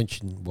your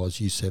intention was,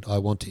 you said, I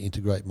want to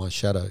integrate my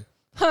shadow.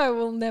 I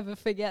will never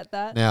forget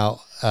that. Now,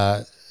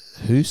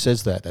 who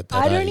says that at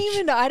that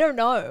age? I don't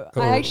know.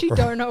 I actually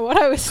don't know what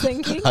I was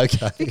thinking.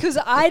 Okay. Because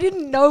I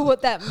didn't know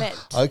what that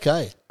meant.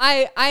 Okay.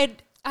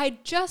 I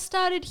just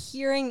started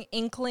hearing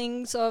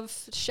inklings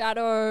of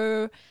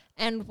shadow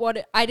and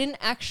I didn't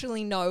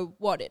actually know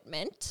what it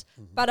meant,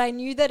 but I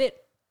knew that it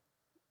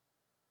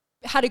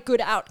had a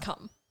good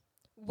outcome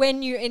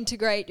when you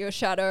integrate your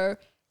shadow,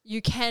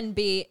 you can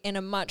be in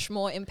a much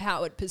more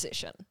empowered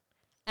position.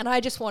 And I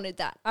just wanted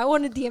that. I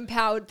wanted the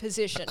empowered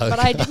position, but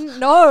I didn't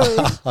know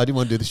I didn't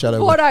want to do the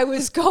shadow what work. I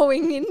was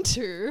going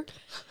into.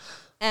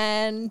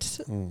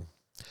 And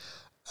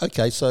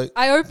Okay, so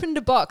I opened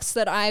a box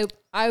that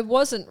I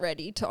wasn't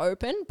ready to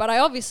open, but I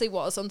obviously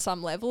was on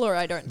some level, or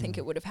I don't think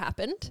it would have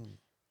happened.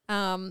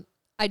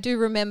 I do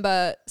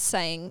remember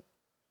saying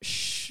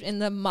in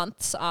the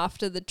months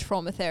after the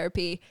trauma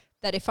therapy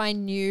that if I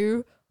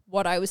knew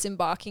what I was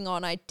embarking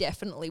on, I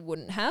definitely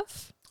wouldn't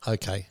have.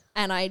 okay.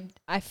 And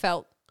I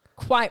felt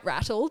quite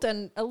rattled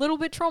and a little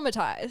bit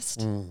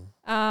traumatized.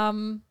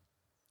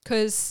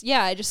 Because,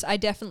 I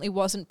definitely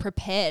wasn't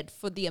prepared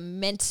for the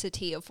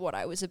immensity of what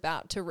I was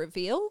about to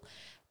reveal.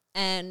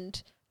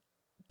 And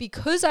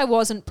because I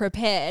wasn't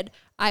prepared,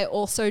 I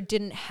also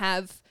didn't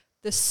have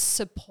the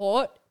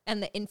support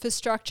and the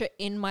infrastructure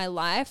in my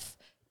life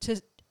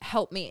to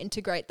help me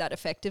integrate that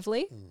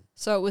effectively.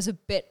 So it was a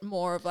bit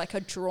more of like a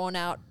drawn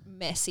out,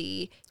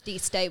 messy,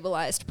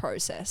 destabilized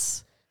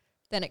process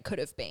than it could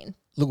have been.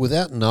 Look,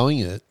 without knowing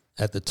it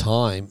at the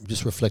time,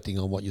 just reflecting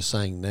on what you're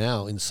saying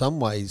now, in some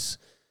ways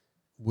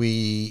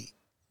we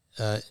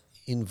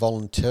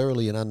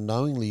involuntarily and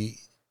unknowingly,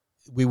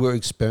 we were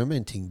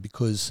experimenting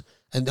because,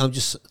 and I'm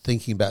just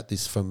thinking about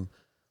this from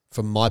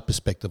my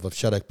perspective of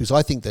shadow, because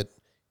I think that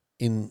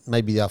in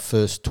maybe our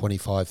first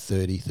 25,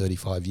 30,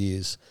 35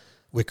 years,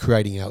 we're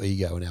creating our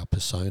ego and our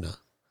persona.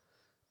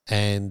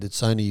 And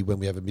it's only when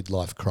we have a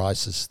midlife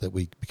crisis that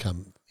we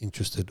become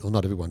interested, or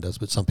not everyone does,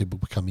 but some people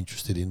become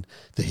interested in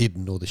the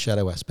hidden or the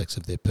shadow aspects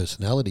of their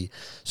personality.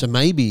 So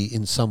maybe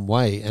in some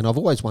way, and I've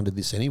always wondered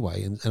this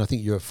anyway, and I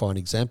think you're a fine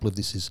example of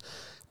this, is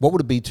what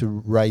would it be to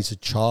raise a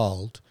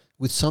child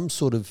with some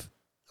sort of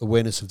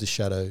awareness of the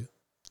shadow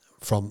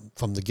from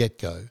the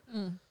get-go,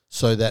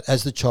 so that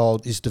as the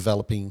child is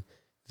developing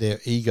their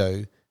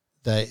ego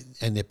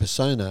and their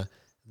persona,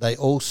 they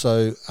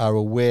also are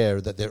aware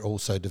that they're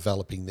also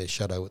developing their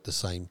shadow at the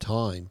same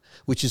time,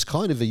 which is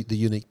kind of the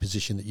unique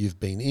position that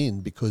you've been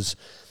in, because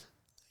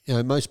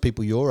most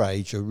people your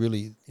age are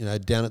really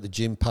down at the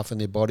gym puffing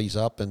their bodies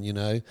up and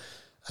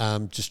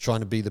just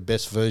trying to be the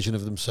best version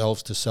of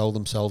themselves to sell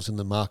themselves in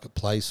the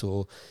marketplace,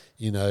 or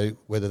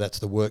whether that's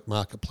the work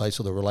marketplace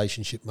or the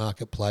relationship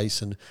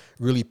marketplace, and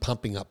really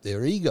pumping up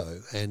their ego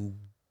and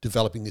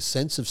developing this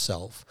sense of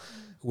self.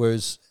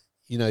 Whereas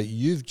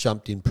you've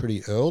jumped in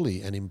pretty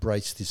early and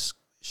embraced this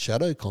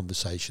shadow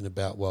conversation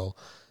about, well,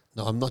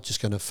 no, I'm not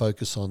just going to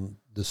focus on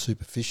the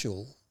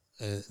superficial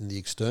and the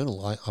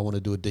external. I want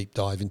to do a deep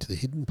dive into the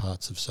hidden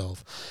parts of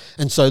self.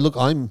 And so, look,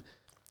 I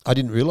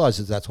didn't realise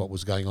that that's what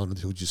was going on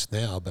until just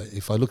now. But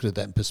if I look at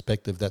that in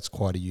perspective, that's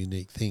quite a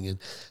unique thing. And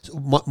so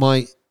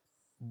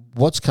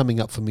what's coming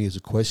up for me as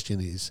a question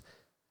is,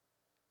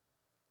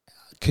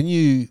 can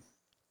you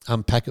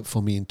unpack it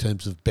for me in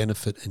terms of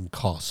benefit and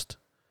cost?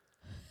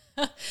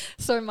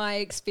 So my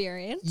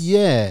experience?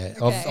 Yeah,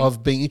 Okay.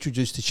 of being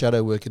introduced to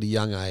shadow work at a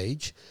young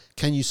age.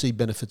 Can you see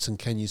benefits and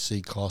can you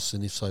see costs?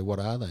 And if so, what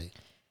are they?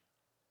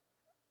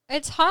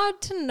 It's hard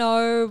to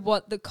know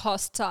what the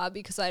costs are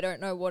because I don't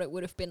know what it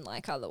would have been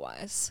like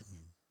otherwise.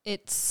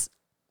 It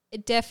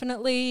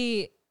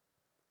definitely,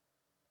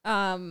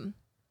 I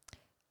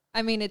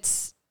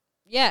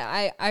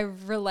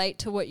relate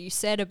to what you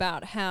said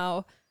about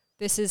how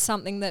this is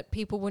something that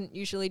people wouldn't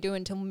usually do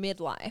until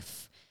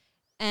midlife.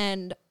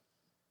 And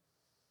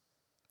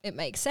it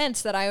makes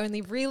sense that I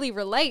only really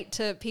relate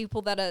to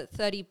people that are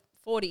 30,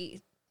 40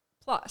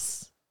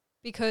 plus,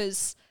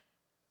 because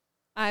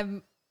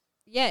in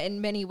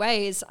many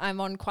ways, I'm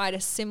on quite a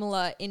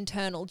similar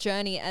internal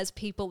journey as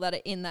people that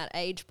are in that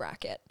age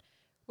bracket,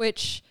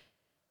 which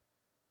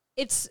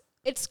it's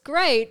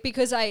great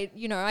because I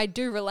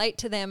do relate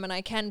to them and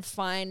I can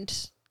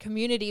find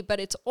community, but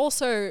it's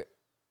also,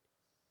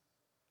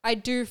 I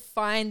do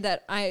find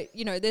that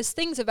there's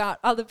things about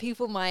other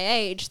people my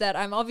age that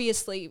I'm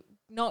obviously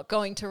not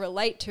going to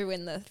relate to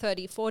in the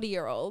 30,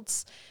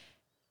 40-year-olds,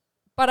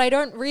 but I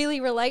don't really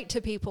relate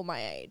to people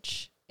my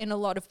age in a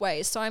lot of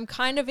ways. So I'm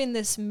kind of in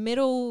this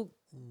middle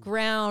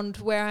ground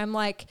where I'm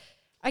like,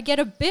 I get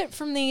a bit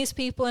from these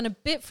people and a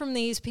bit from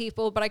these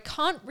people, but I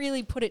can't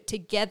really put it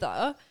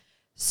together.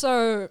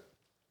 So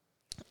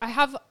I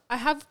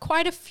have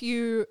quite a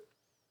few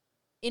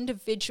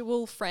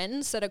individual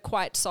friends that are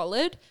quite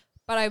solid,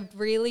 but I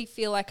really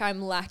feel like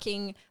I'm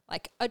lacking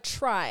like a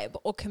tribe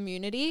or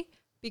community,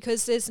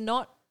 because there's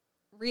not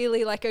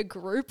really like a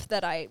group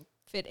that I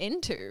fit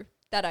into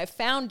that I've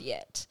found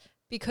yet,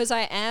 because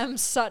I am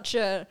such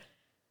I'm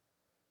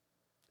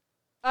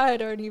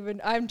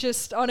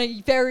just on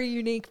a very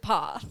unique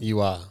path. You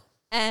are.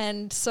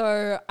 And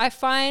so I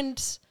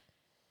find,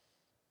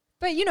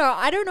 but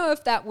I don't know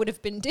if that would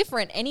have been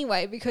different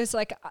anyway, because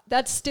like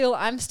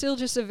I'm still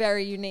just a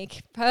very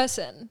unique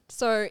person.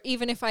 So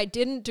even if I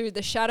didn't do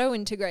the shadow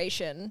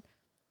integration,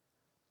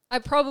 I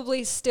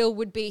probably still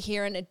would be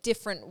here in a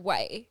different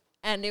way,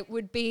 and it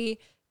would be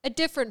a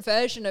different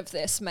version of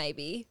this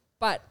maybe,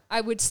 but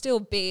I would still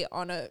be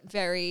on a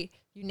very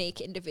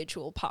unique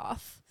individual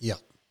path. Yeah.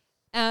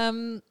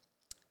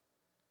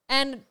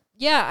 And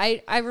yeah,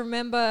 I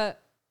remember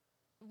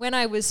when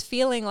I was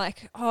feeling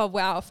like, oh,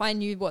 wow, if I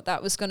knew what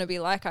that was going to be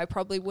like, I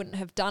probably wouldn't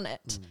have done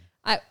it.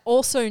 I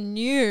also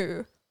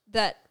knew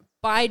that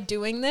by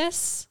doing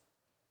this,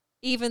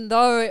 even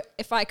though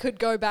if I could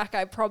go back,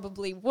 I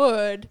probably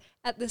would,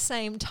 at the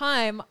same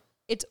time,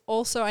 it's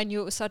also, I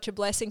knew it was such a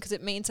blessing because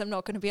it means I'm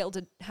not going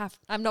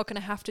to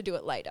have to do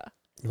it later.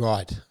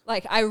 Right.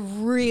 Like I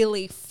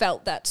really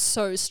felt that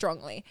so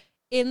strongly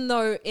in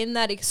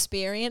that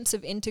experience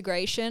of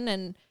integration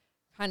and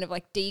kind of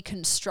like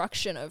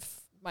deconstruction of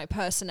my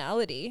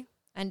personality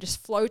and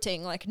just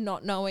floating, like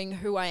not knowing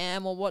who I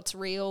am or what's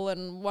real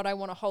and what I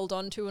want to hold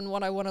on to and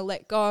what I want to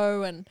let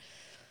go, and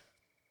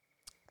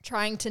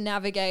trying to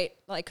navigate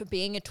like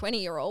being a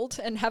 20-year-old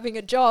and having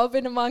a job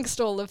in amongst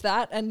all of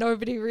that and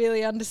nobody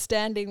really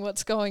understanding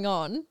what's going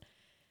on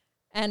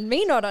and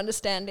me not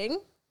understanding.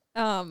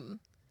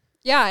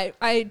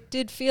 I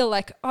did feel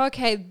like,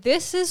 okay,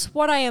 this is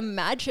what I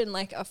imagine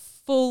like a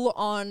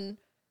full-on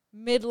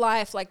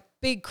midlife, like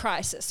big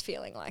crisis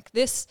feeling like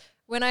this.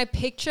 When I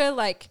picture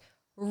like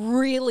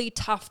really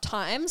tough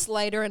times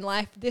later in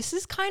life, this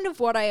is kind of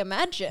what I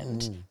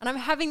imagined. And I'm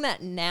having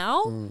that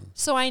now,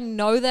 so I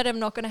know that I'm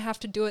not going to have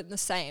to do it the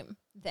same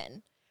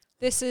then.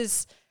 This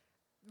is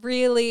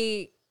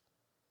really,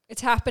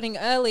 it's happening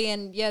early,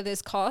 and yeah,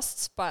 there's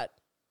costs, but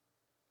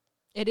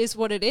it is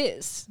what it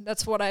is.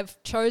 That's what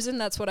I've chosen.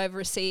 That's what I've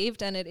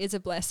received. And it is a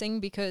blessing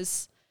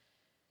because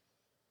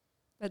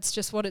that's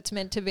just what it's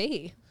meant to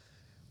be.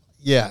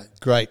 Yeah,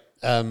 great.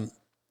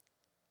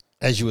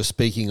 As you were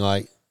speaking,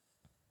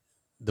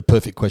 the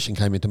perfect question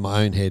came into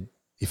my own head.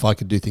 If I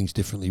could do things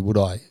differently, would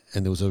I?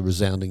 And there was a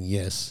resounding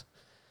yes.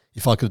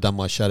 If I could have done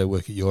my shadow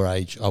work at your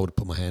age, I would have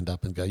put my hand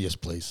up and go, yes,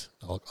 please.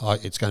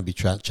 It's going to be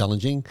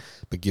challenging,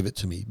 but give it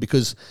to me.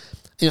 Because,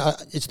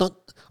 it's not,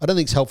 I don't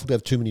think it's helpful to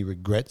have too many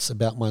regrets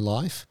about my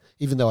life,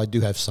 even though I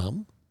do have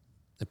some.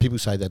 And people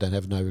say they don't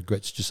have no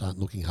regrets, just aren't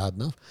looking hard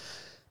enough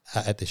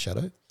at their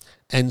shadow.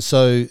 And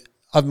so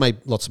I've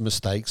made lots of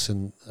mistakes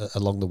and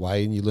along the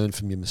way, and you learn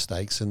from your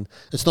mistakes. And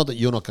it's not that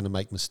you're not going to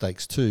make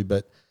mistakes too,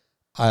 but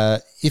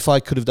if I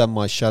could have done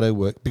my shadow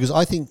work, because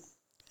I think,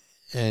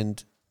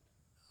 and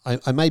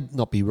I may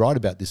not be right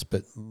about this,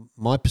 but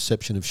my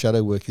perception of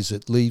shadow work is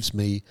it leaves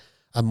me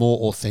a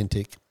more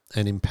authentic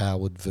and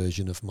empowered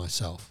version of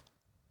myself.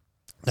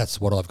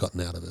 That's what I've gotten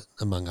out of it,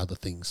 among other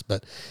things.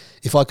 But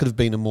if I could have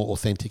been a more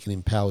authentic and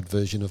empowered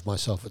version of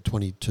myself at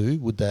 22,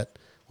 would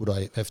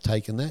I have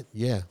taken that?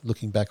 Yeah.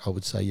 Looking back, I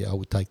would say, yeah, I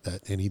would take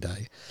that any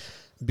day,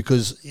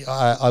 because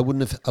I would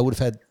have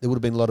had, there would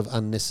have been a lot of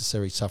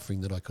unnecessary suffering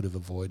that I could have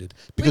avoided.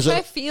 Because which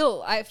I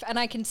feel, and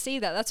I can see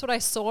that. That's what I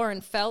saw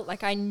and felt.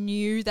 Like I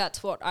knew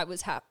that's what I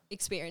was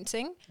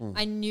experiencing.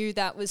 I knew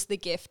that was the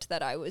gift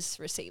that I was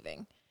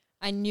receiving.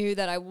 I knew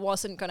that I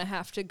wasn't going to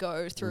have to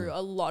go through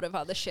a lot of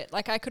other shit.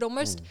 Like I could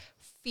almost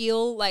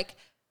feel like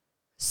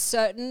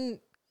certain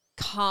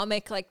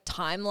karmic, like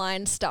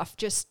timeline stuff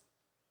just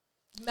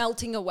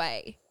melting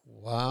away.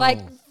 Wow. Like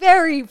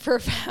very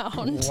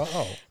profound.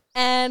 Wow.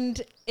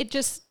 And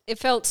it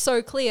felt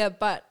so clear.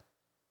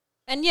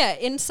 And yeah,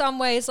 in some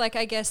ways, like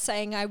I guess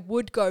saying I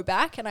would go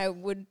back and I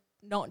would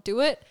not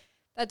do it,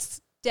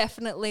 that's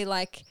definitely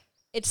like,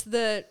 it's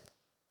the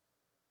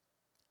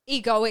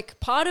egoic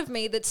part of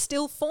me that's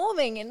still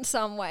forming in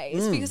some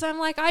ways, because I'm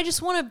like, I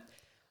just want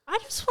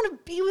to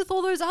be with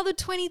all those other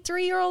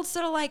 23-year-olds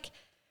that are like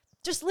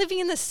just living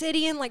in the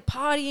city and like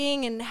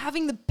partying and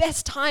having the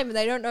best time, and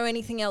they don't know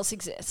anything else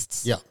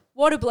exists. Yeah.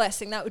 What a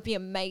blessing. That would be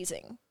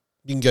amazing.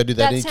 You can go do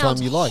that anytime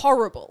you like.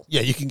 Horrible.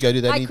 Yeah, you can go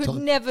do that anytime. I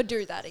could never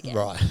do that again.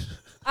 Right.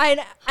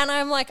 And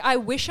I'm like, I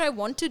wish I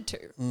wanted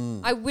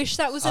to. I wish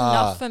that was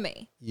enough for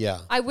me. Yeah.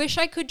 I wish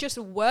I could just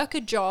work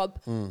a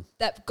job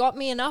that got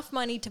me enough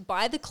money to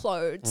buy the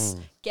clothes,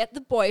 get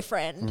the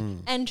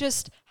boyfriend, and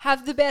just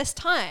have the best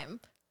time.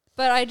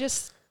 But it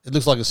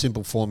looks like a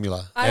simple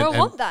formula. I don't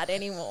want that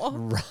anymore.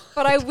 Right.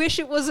 But I wish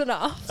it was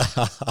enough.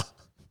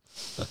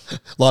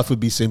 Life would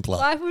be simpler.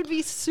 Life would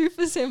be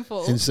super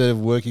simple. Instead of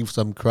working for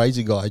some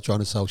crazy guy trying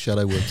to sell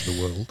shadow work to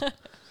the world.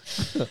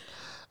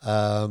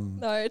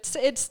 No,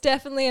 it's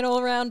definitely an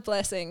all-around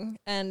blessing,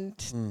 and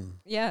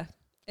yeah,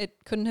 it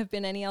couldn't have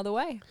been any other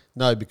way.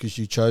 No, because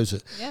you chose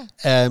it. Yeah.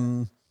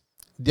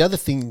 The other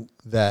thing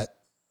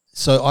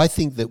so I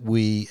think that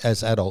we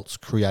as adults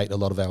create a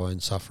lot of our own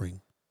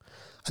suffering.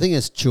 I think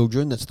as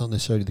children, that's not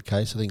necessarily the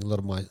case. I think a lot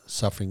of my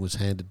suffering was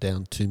handed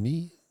down to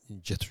me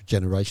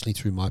generationally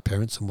through my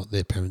parents and what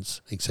their parents,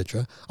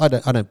 etc. I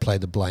don't play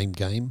the blame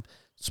game.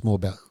 It's more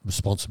about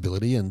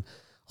responsibility, and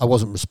I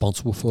wasn't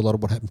responsible for a lot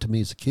of what happened to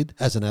me as a kid.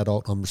 As an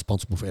adult, I'm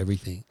responsible for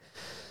everything.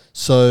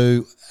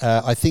 So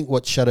I think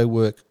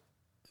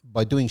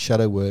by doing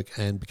shadow work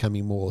and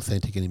becoming more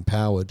authentic and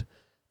empowered,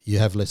 you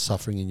have less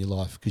suffering in your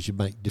life because you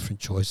make different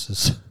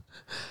choices.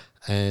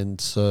 And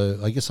so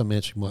I guess I'm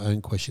answering my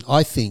own question.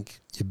 I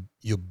think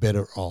you're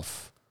better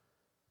off,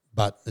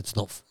 but it's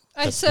not.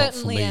 I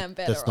certainly am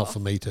better off. That's not for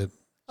me to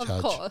judge.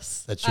 Of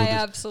course. That's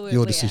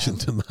your decision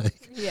to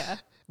make. Yeah.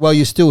 Well,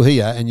 you're still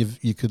here, and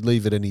you could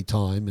leave at any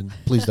time, and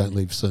please don't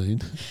leave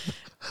soon.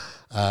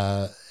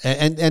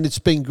 And it's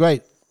been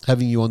great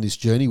having you on this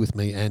journey with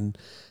me, and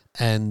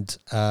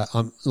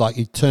I'm like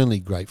eternally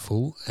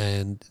grateful.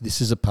 And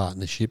this is a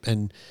partnership,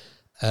 and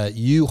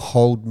you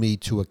hold me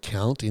to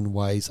account in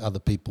ways other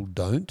people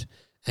don't,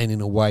 and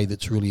in a way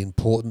that's really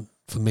important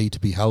for me to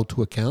be held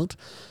to account.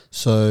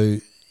 So,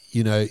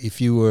 if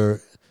you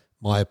were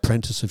my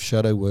apprentice of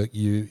shadow work,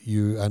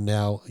 you are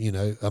now,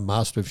 a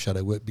master of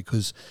shadow work,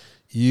 because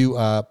you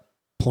are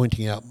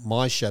pointing out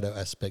my shadow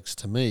aspects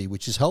to me,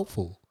 which is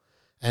helpful.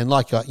 And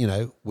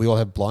we all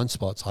have blind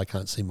spots. I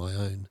can't see my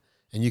own,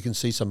 and you can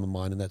see some of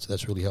mine, and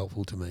that's really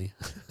helpful to me.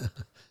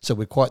 So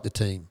we're quite the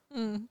team.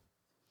 Mm.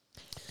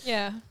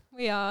 Yeah,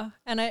 we are.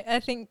 And I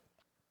think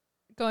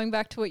going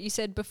back to what you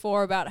said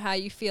before about how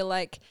you feel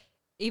like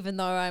even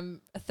though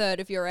I'm a third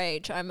of your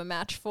age, I'm a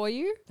match for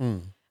you.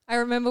 Mm. I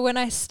remember when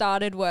I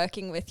started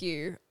working with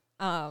you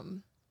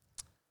on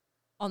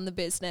the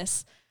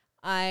business,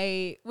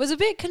 I was a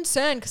bit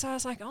concerned because I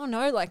was like, oh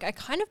no, like I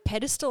kind of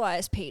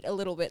pedestalized Pete a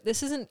little bit.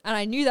 This isn't, and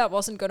I knew that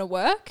wasn't going to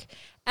work.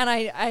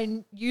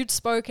 And you'd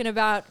spoken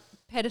about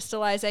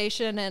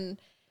pedestalization and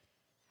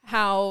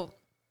how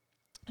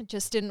it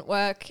just didn't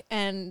work.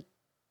 And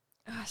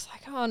I was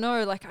like, oh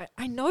no, like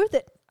I know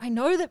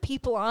that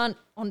people aren't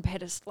on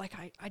pedestal. Like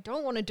I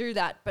don't want to do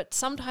that, but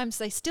sometimes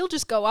they still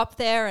just go up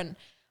there, and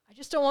I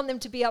just don't want them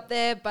to be up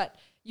there. But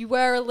you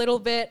were a little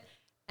bit,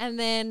 and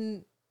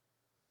then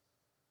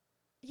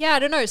I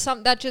don't know.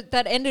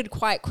 That ended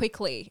quite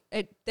quickly.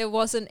 There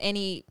wasn't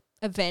any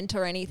event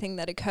or anything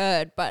that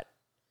occurred, but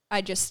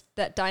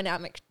that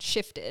dynamic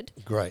shifted.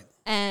 Great.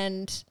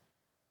 And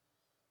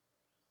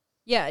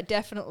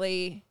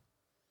definitely.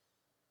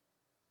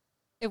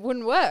 It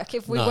wouldn't work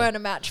if we weren't a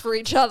match for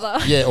each other.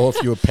 Yeah, or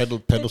if you were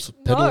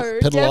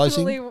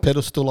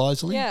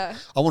pedestalizing. Yeah.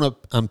 I want to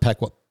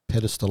unpack what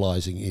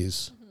pedestalizing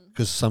is,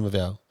 because some of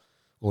our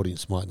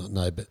audience might not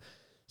know. But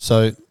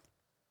so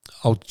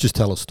I'll just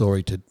tell a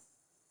story to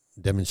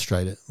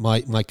demonstrate it.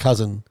 My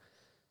cousin,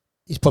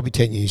 he's probably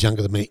 10 years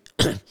younger than me.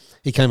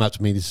 He came up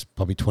to me, this is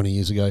probably 20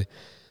 years ago,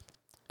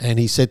 and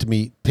he said to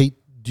me, Pete,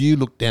 do you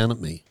look down at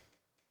me?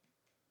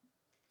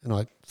 And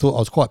I thought, I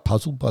was quite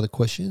puzzled by the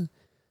question.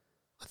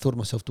 I thought to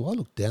myself, do I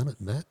look down at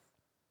Matt?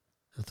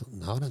 I thought,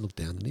 no, I don't look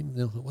down at him.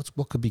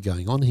 What could be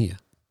going on here?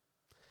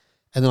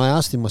 And then I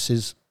asked him, I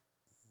says,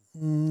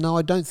 no,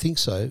 I don't think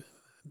so.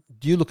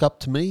 Do you look up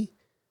to me?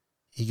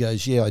 He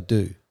goes, yeah, I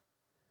do.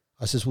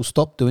 I says, well,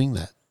 stop doing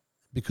that,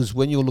 because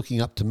when you're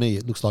looking up to me,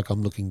 it looks like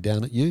I'm looking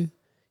down at you.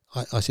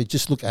 I said,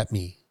 just look at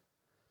me.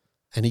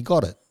 And he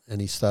got it, and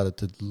he started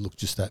to look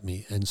just at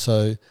me. And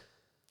so...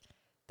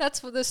 That's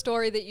for the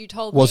story that you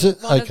told was me. Was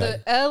it? One okay.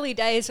 of the early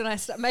days when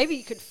maybe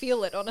you could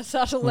feel it on a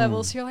subtle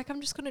level. So you're like, I'm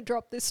just going to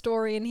drop this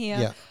story in here.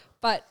 Yeah.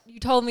 But you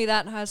told me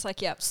that, and I was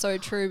like, yep, so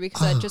true,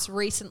 because I'd just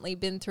recently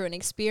been through an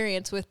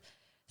experience with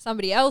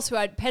somebody else who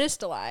I'd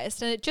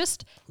pedestalized, and it's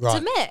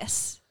a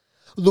mess.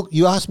 Look,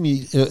 you asked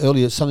me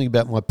earlier something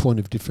about my point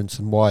of difference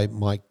and why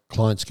my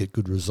clients get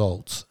good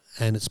results.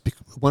 And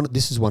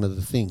this is one of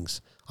the things.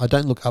 I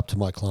don't look up to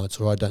my clients,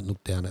 or I don't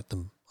look down at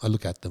them. I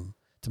look at them.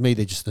 To me,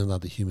 they're just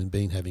another human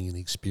being having an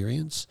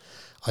experience.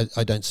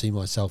 I don't see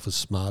myself as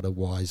smarter,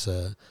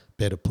 wiser,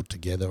 better put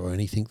together or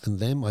anything than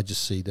them. I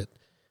just see that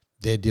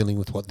they're dealing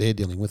with what they're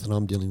dealing with, and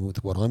I'm dealing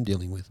with what I'm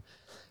dealing with.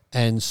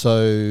 And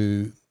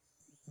so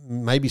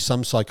maybe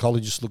some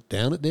psychologists look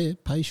down at their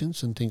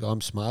patients and think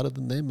I'm smarter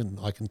than them and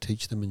I can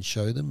teach them and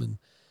show them, and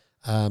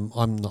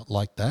I'm not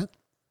like that.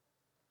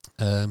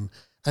 And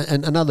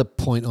another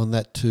point on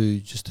that too,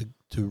 just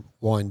to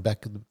wind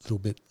back a little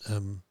bit,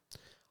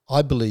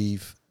 I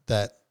believe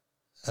that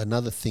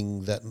another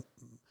thing that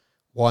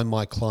why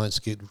my clients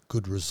get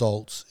good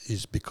results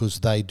is because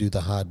they do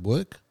the hard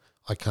work.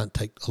 I can't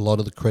take a lot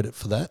of the credit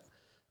for that.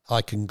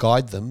 I can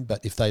guide them,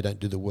 but if they don't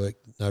do the work,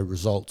 no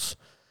results.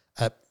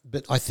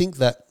 But I think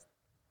that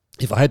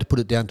if I had to put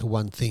it down to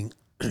one thing,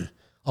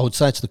 I would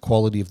say it's the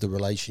quality of the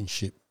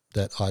relationship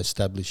that I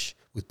establish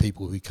with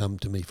people who come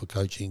to me for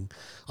coaching.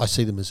 I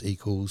see them as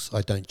equals.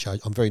 I don't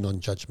judge. I'm very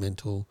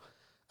non-judgmental.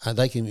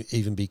 They can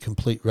even be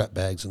complete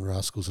ratbags and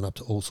rascals and up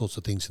to all sorts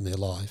of things in their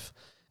life.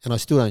 And I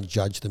still don't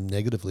judge them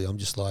negatively. I'm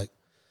just like,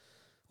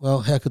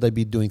 well, how could they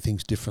be doing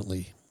things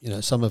differently?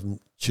 Some of them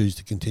choose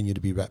to continue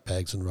to be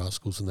ratbags and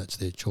rascals, and that's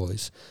their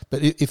choice.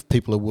 But if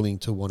people are wanting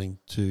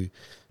to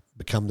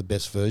become the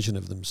best version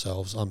of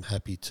themselves, I'm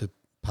happy to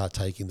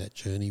partake in that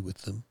journey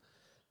with them.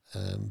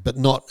 But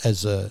not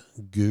as a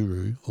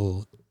guru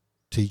or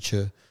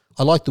teacher.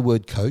 I like the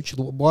word coach.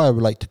 Why I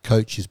relate to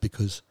coach is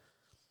because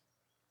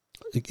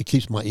it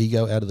keeps my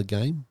ego out of the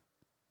game,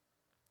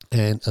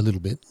 and a little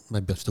bit.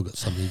 Maybe I've still got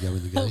some ego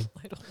in the game.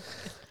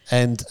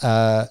 And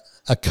a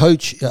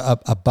coach,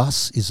 a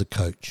bus is a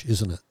coach,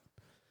 isn't it?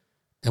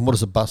 And what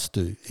does a bus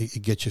do?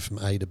 It gets you from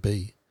A to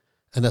B.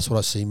 And that's what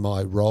I see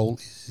my role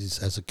is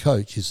as a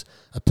coach, is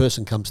a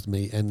person comes to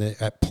me and they're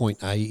at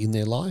point A in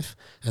their life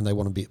and they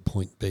want to be at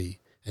point B,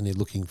 and they're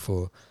looking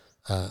for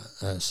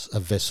a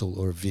vessel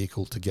or a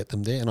vehicle to get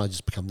them there, and I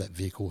just become that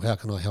vehicle. How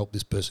can I help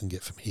this person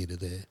get from here to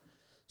there?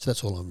 So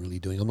that's all I'm really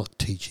doing. I'm not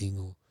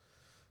teaching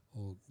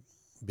or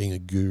being a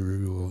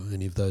guru or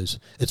any of those.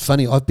 It's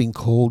funny, I've been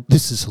called,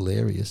 this is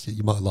hilarious,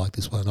 you might like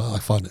this one, I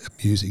find it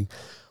amusing.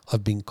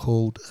 I've been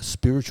called a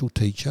spiritual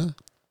teacher,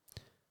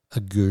 a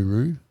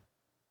guru,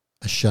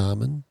 a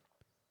shaman,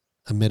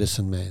 a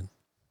medicine man.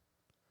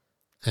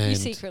 And you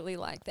secretly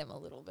like them a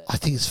little bit. I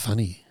think it's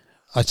funny.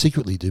 I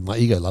secretly do. My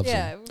ego loves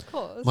them. Yeah, of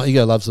course. My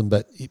ego loves them,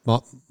 but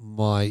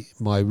my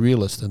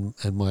realist and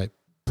my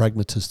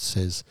pragmatist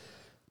says,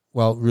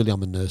 well, really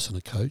I'm a nurse and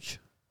a coach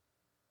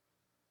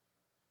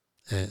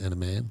and a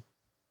man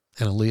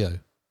and a Leo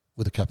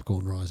with a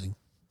Capricorn rising.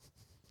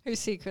 Who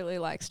secretly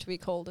likes to be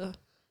called a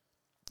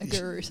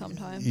guru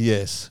sometimes.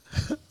 Yes.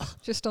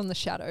 Just on the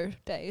shadow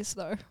days,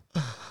 though.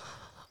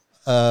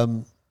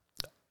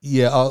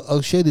 Yeah,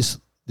 I'll share this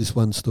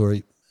one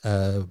story.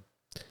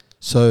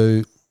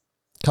 So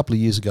a couple of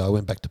years ago, I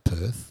went back to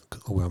Perth,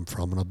 where I'm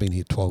from, and I've been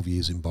here 12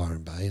 years in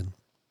Byron Bay. And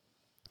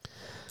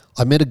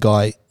I met a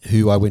guy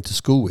who I went to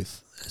school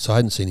with. So I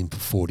hadn't seen him for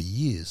 40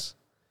 years.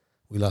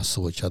 We last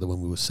saw each other when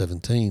we were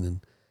 17,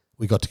 and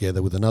we got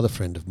together with another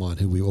friend of mine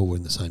who we all were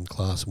in the same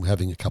class, and we're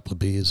having a couple of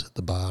beers at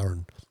the bar.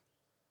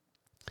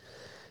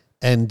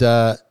 And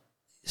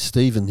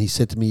Stephen, he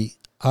said to me,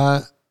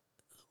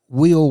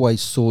 we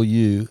always saw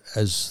you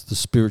as the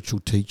spiritual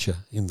teacher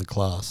in the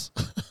class.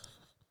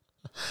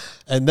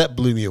 And that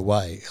blew me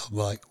away. I'm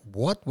like,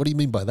 what? What do you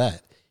mean by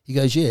that? He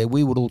goes, yeah,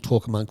 we would all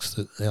talk amongst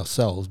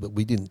ourselves, but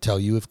we didn't tell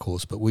you, of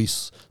course, but we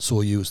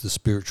saw you as the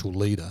spiritual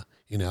leader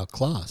in our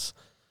class.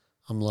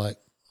 I'm like,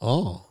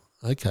 oh,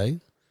 okay.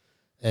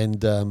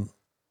 And I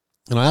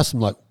asked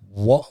him, like,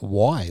 what?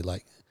 Why?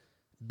 Like,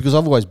 because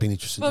I've always been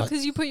interested. Well,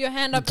 because you put your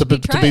hand up to be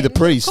trained. To be the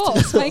priest. Of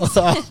course, makes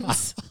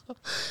sense.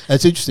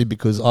 It's interesting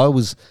because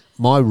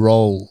my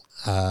role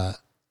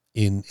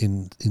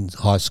in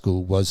high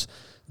school was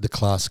the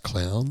class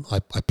clown. I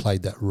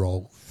played that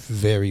role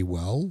very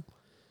well.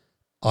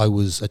 I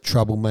was a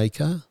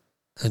troublemaker,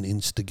 an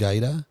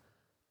instigator,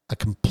 a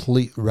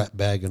complete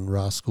ratbag and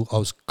rascal. I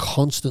was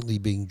constantly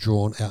being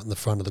drawn out in the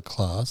front of the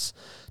class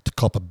to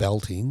cop a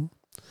belting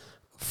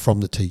from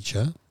the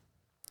teacher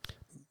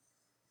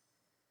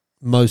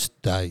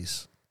most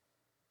days.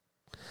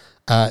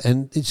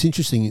 And it's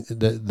interesting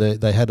that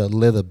they had a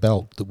leather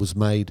belt that was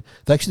made.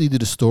 They actually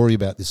did a story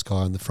about this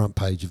guy on the front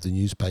page of the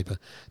newspaper.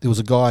 There was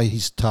a guy,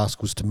 his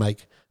task was to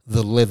make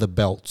the leather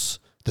belts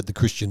that the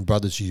Christian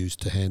brothers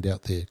used to hand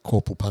out their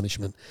corporal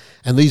punishment.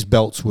 And these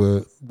belts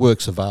were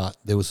works of art.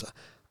 There was a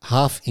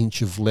 ½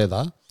 inch of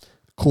leather,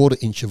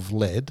 1/4 inch of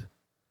lead,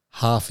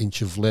 ½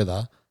 inch of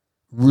leather,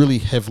 really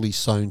heavily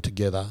sewn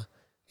together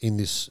in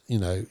this,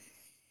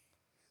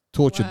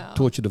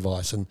 torture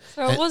device. And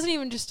so it wasn't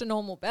even just a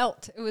normal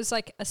belt. It was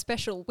like a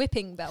special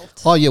whipping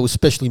belt. Oh, yeah, it was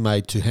specially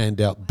made to hand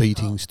out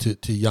beatings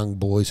to young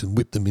boys and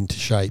whip them into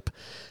shape.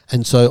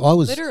 And so I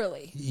was...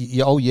 Literally.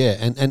 Oh, yeah.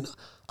 And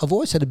I've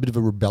always had a bit of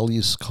a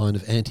rebellious kind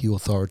of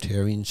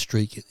anti-authoritarian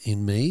streak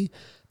in me.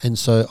 And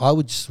so I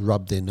would just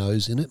rub their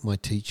nose in it, my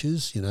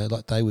teachers,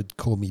 like they would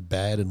call me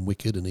bad and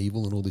wicked and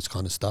evil and all this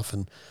kind of stuff.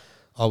 And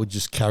I would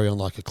just carry on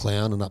like a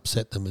clown and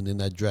upset them, and then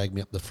they'd drag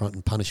me up the front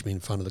and punish me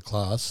in front of the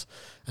class,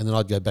 and then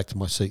I'd go back to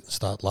my seat and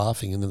start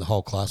laughing, and then the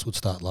whole class would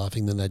start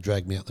laughing, then they'd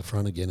drag me out the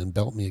front again and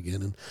belt me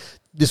again, and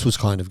this was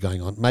kind of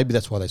going on. Maybe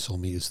that's why they saw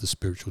me as the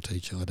spiritual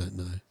teacher, I don't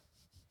know.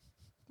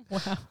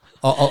 Wow.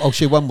 I'll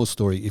share one more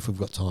story if we've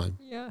got time.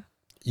 Yeah.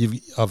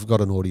 I've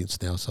got an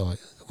audience now, so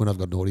when I've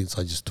got an audience,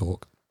 I just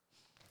talk.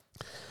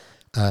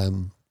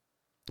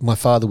 My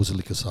father was a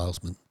liquor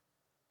salesman.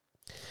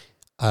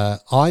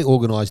 I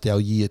organised our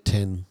year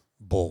 10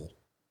 ball.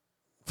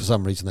 For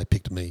some reason, they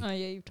picked me. Oh,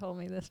 yeah, you've told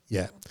me this.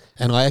 Yeah.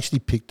 And I actually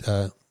picked,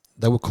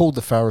 they were called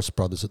the Farris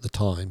Brothers at the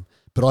time,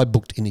 but I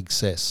booked In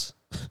Excess.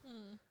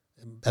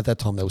 At that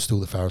time, they were still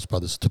the Farris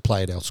Brothers to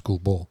play at our school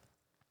ball.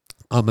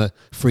 I'm a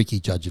freaky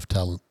judge of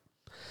talent.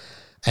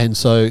 And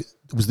so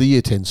it was the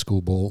year 10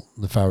 school ball,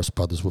 and the Farris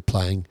Brothers were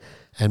playing,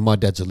 and my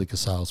dad's a liquor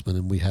salesman,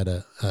 and we had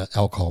a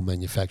alcohol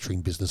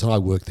manufacturing business, and I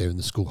worked there in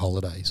the school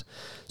holidays.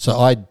 So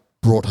I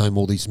brought home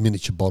all these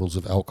miniature bottles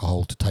of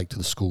alcohol to take to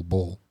the school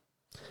ball.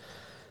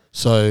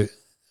 So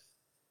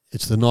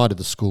it's the night of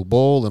the school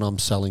ball, and I'm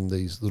selling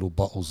these little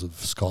bottles of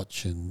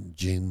scotch and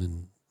gin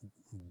and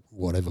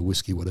whatever,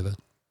 whiskey, whatever,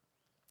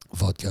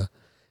 vodka.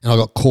 And I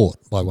got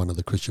caught by one of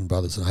the Christian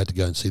brothers, and I had to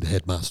go and see the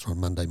headmaster on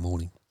Monday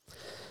morning.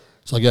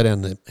 So I go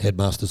down to the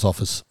headmaster's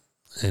office,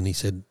 and he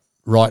said,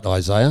 right,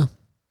 Isaiah,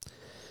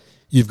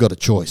 you've got a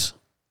choice.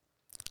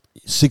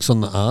 6 on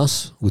the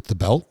arse with the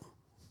belt.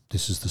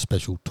 This is the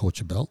special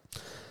torture belt.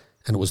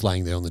 And it was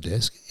laying there on the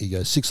desk. He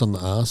goes, 6 on the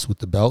arse with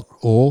the belt,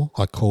 or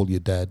I call your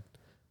dad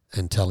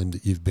and tell him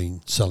that you've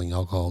been selling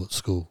alcohol at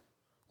school.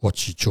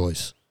 What's your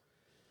choice?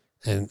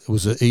 And it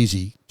was an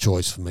easy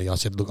choice for me. I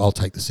said, look, I'll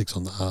take the 6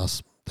 on the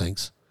arse,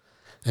 thanks.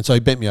 And so he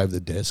bent me over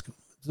the desk.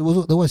 They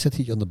always had to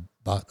hit you on the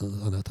butt. I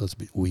know that was a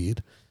bit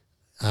weird.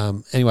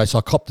 Anyway, so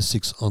I copped the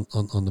 6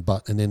 on the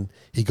butt, and then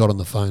he got on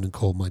the phone and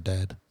called my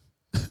dad.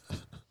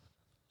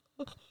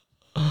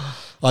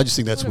 I just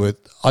think that's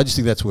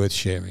worth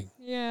sharing.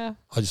 Yeah.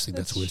 I just think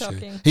that's worth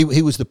shocking. sharing.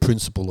 He was the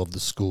principal of the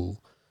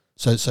school,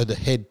 so the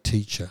head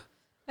teacher.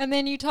 And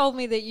then you told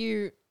me that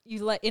you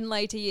in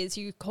later years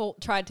you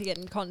tried to get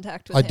in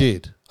contact with I him.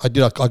 did. I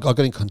got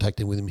in contact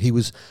with him. He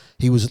was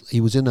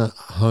in a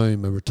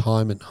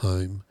retirement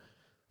home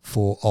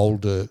for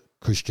older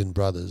Christian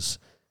brothers,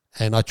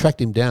 and I tracked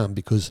him down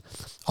because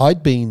I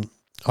don't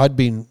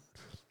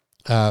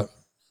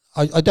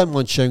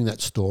mind sharing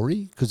that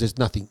story because there's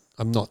nothing.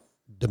 I'm not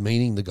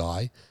demeaning the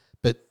guy,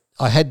 but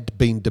I had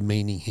been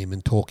demeaning him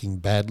and talking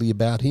badly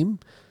about him.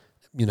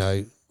 You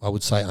know, I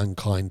would say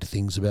unkind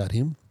things about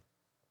him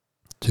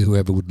to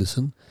whoever would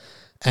listen.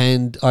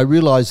 And I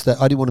realised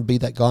that I didn't want to be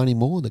that guy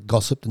anymore that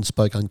gossiped and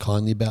spoke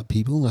unkindly about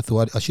people. And I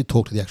thought I should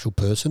talk to the actual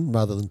person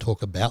rather than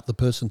talk about the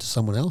person to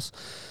someone else.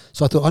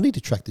 So I thought I need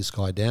to track this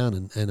guy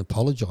down and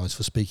apologise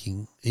for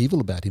speaking evil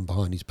about him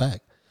behind his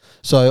back.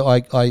 So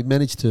I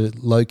managed to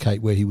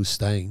locate where he was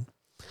staying,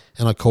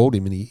 and I called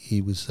him, and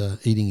he was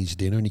eating his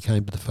dinner, and he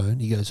came to the phone.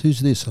 He goes,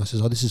 "Who's this?" And I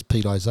says, "Oh, this is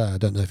Pete Isaiah. I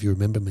don't know if you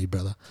remember me,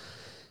 brother."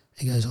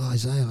 He goes, "Oh,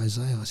 Isaiah." I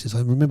says, "I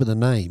remember the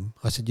name."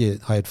 I said, "Yeah,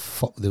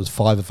 there was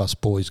 5 of us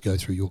boys go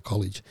through your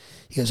college."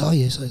 He goes, "Oh,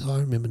 yes." I said, "I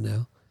remember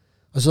now."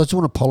 I said, "I just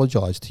want to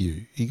apologise to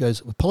you." He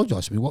goes,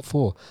 "Apologise to me? What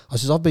for?" I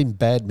says, "I've been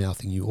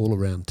bad-mouthing you all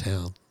around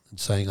town and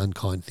saying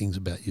unkind things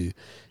about you,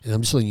 and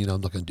I'm just letting you know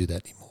I'm not going to do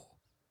that anymore."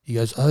 He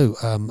goes,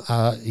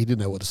 he didn't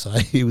know what to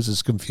say. He was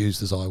as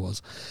confused as I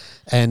was.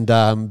 And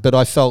but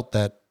I felt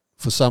that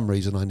for some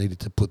reason I needed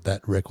to put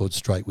that record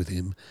straight with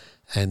him.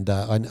 And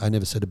I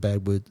never said a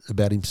bad word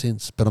about him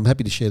since. But I'm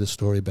happy to share the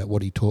story about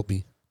what he taught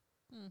me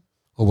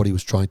or what he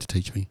was trying to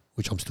teach me,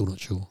 which I'm still not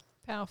sure.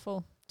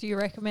 Powerful. Do you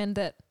recommend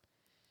that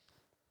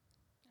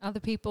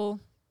other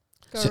people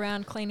go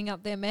around cleaning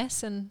up their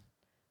mess and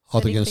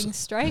setting things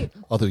straight?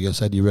 I thought you were going to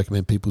say, do you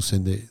recommend people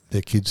send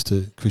their kids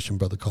to Christian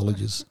Brother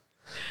colleges?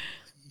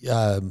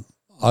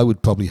 I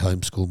would probably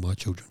homeschool my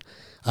children.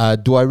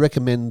 Do I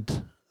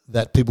recommend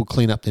that people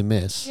clean up their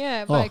mess?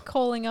 Yeah, by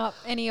calling up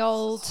any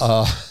old foes.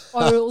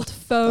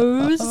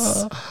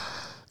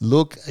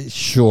 Look,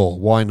 sure,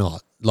 why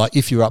not? Like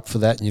if you're up for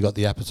that and you've got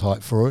the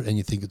appetite for it and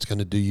you think it's going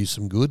to do you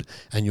some good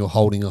and you're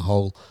holding a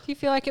whole... Do you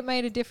feel like it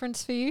made a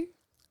difference for you?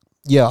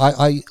 Yeah,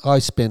 I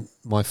spent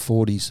my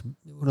 40s,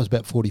 when I was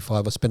about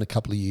 45, I spent a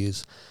couple of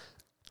years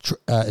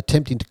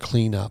attempting to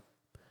clean up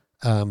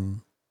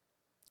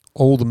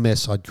all the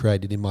mess I'd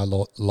created in my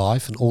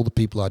life and all the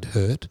people I'd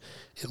hurt,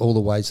 all the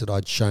ways that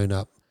I'd shown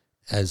up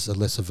as a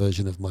lesser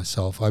version of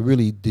myself. I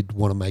really did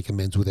want to make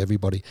amends with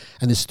everybody.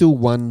 And there's still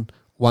one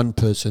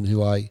person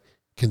who I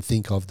can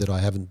think of that I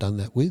haven't done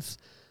that with.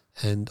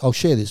 And I'll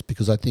share this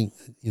because I think,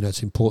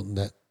 it's important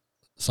that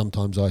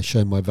sometimes I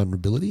show my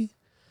vulnerability.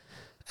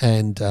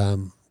 And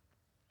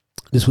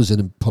this was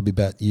in probably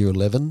about year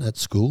 11 at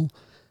school.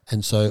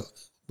 And so it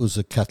was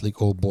a Catholic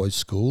all-boys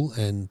school.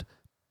 And,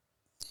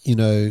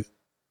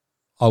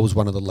 I was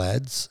one of the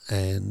lads,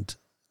 and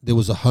there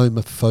was a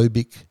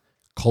homophobic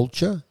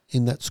culture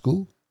in that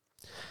school.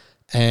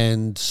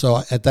 And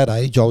so at that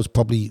age, I was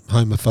probably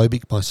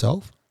homophobic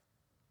myself.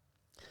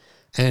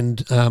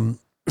 And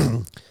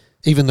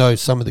even though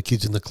some of the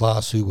kids in the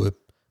class who were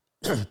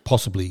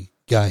possibly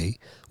gay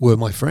were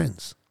my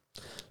friends.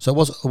 So it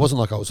wasn't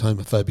like I was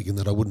homophobic in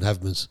that I wouldn't have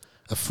them as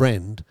a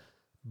friend,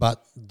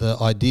 but the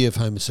idea of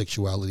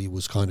homosexuality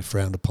was kind of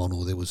frowned upon,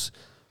 or there was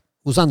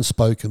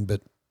unspoken,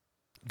 but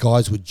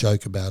guys would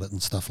joke about it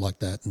and stuff like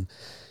that. And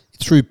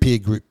through peer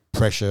group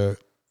pressure,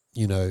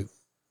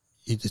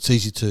 it's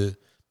easy to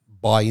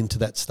buy into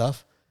that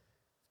stuff.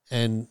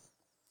 And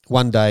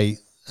one day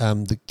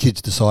the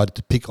kids decided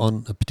to pick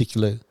on a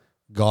particular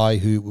guy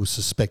who was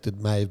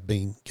suspected may have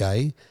been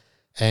gay,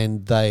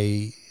 and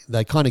they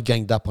kind of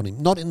ganged up on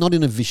him. Not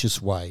in a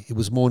vicious way. It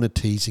was more in a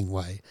teasing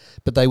way.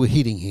 But they were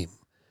hitting him.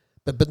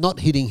 But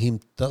not hitting him.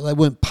 They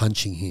weren't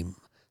punching him.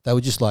 They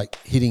were just like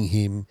hitting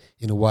him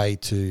in a way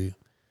to...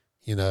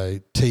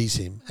 tease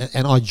him,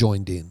 and I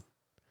joined in,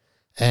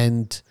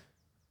 and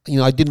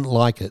I didn't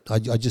like it.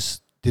 I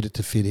just did it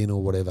to fit in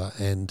or whatever,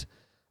 and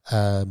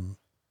I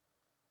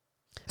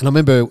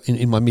remember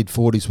in my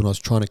mid-40s when I was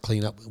trying to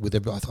clean up with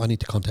everybody, I thought I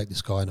need to contact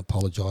this guy and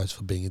apologise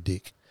for being a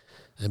dick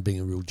and being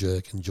a real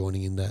jerk and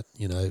joining in that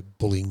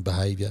bullying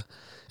behaviour,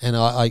 and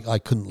I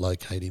couldn't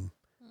locate him,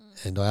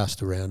 and I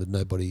asked around and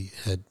nobody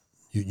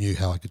knew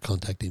how I could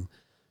contact him.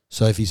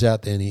 So if he's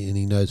out there and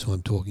he knows who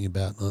I'm talking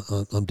about,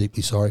 I'm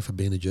deeply sorry for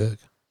being a jerk.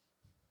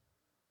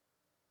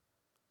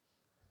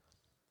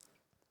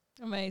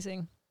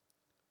 Amazing.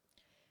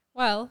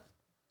 Well,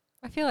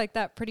 I feel like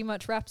that pretty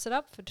much wraps it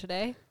up for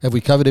today. Have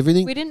we covered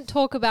everything? We didn't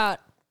talk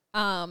about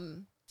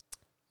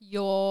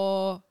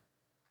your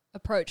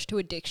approach to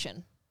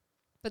addiction,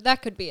 but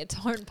that could be its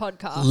own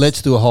podcast.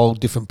 Let's do a whole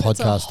different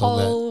podcast on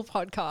that. A whole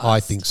podcast.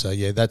 I think so,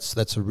 yeah.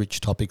 That's a rich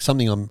topic,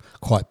 something I'm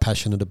quite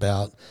passionate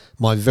about.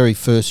 My very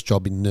first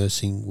job in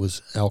nursing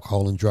was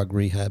alcohol and drug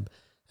rehab,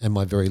 and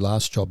my very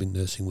last job in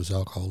nursing was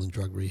alcohol and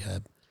drug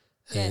rehab.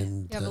 Yeah,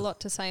 and you have a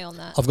lot to say on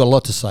that. I've got a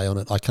lot to say on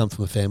it. I come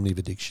from a family of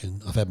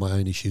addiction. I've had my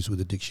own issues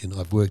with addiction.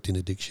 I've worked in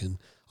addiction.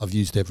 I've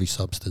used every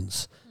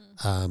substance.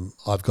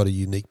 I've got a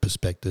unique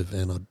perspective,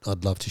 and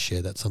I'd love to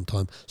share that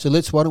sometime. So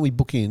why don't we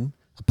book in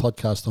a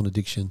podcast on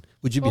addiction.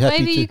 Would you be Well,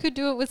 happy maybe to you could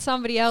do it with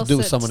somebody else. do it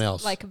with that's someone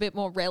else? like a bit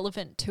more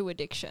relevant to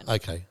addiction.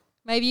 Okay.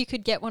 Maybe you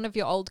could get one of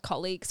your old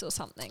colleagues or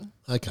something.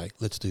 Okay,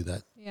 let's do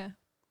that. Yeah.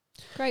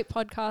 Great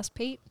podcast,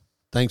 Pete.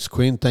 Thanks,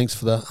 Quinn. Thanks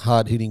for the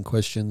hard-hitting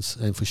questions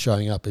and for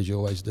showing up as you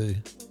always do.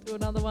 We'll do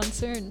another one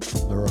soon.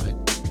 All right.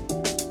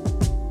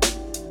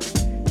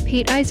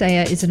 Pete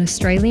Isaia is an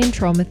Australian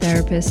trauma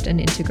therapist and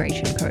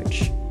integration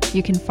coach.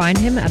 You can find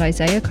him at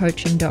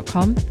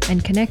isaiacoaching.com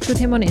and connect with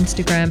him on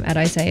Instagram at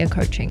Isaia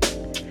Coaching.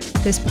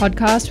 This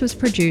podcast was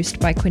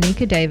produced by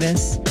Quinika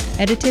Davis,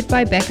 edited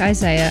by Beck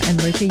Isaia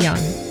and Luca Young,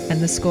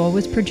 and the score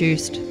was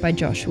produced by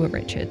Joshua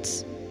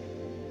Richards.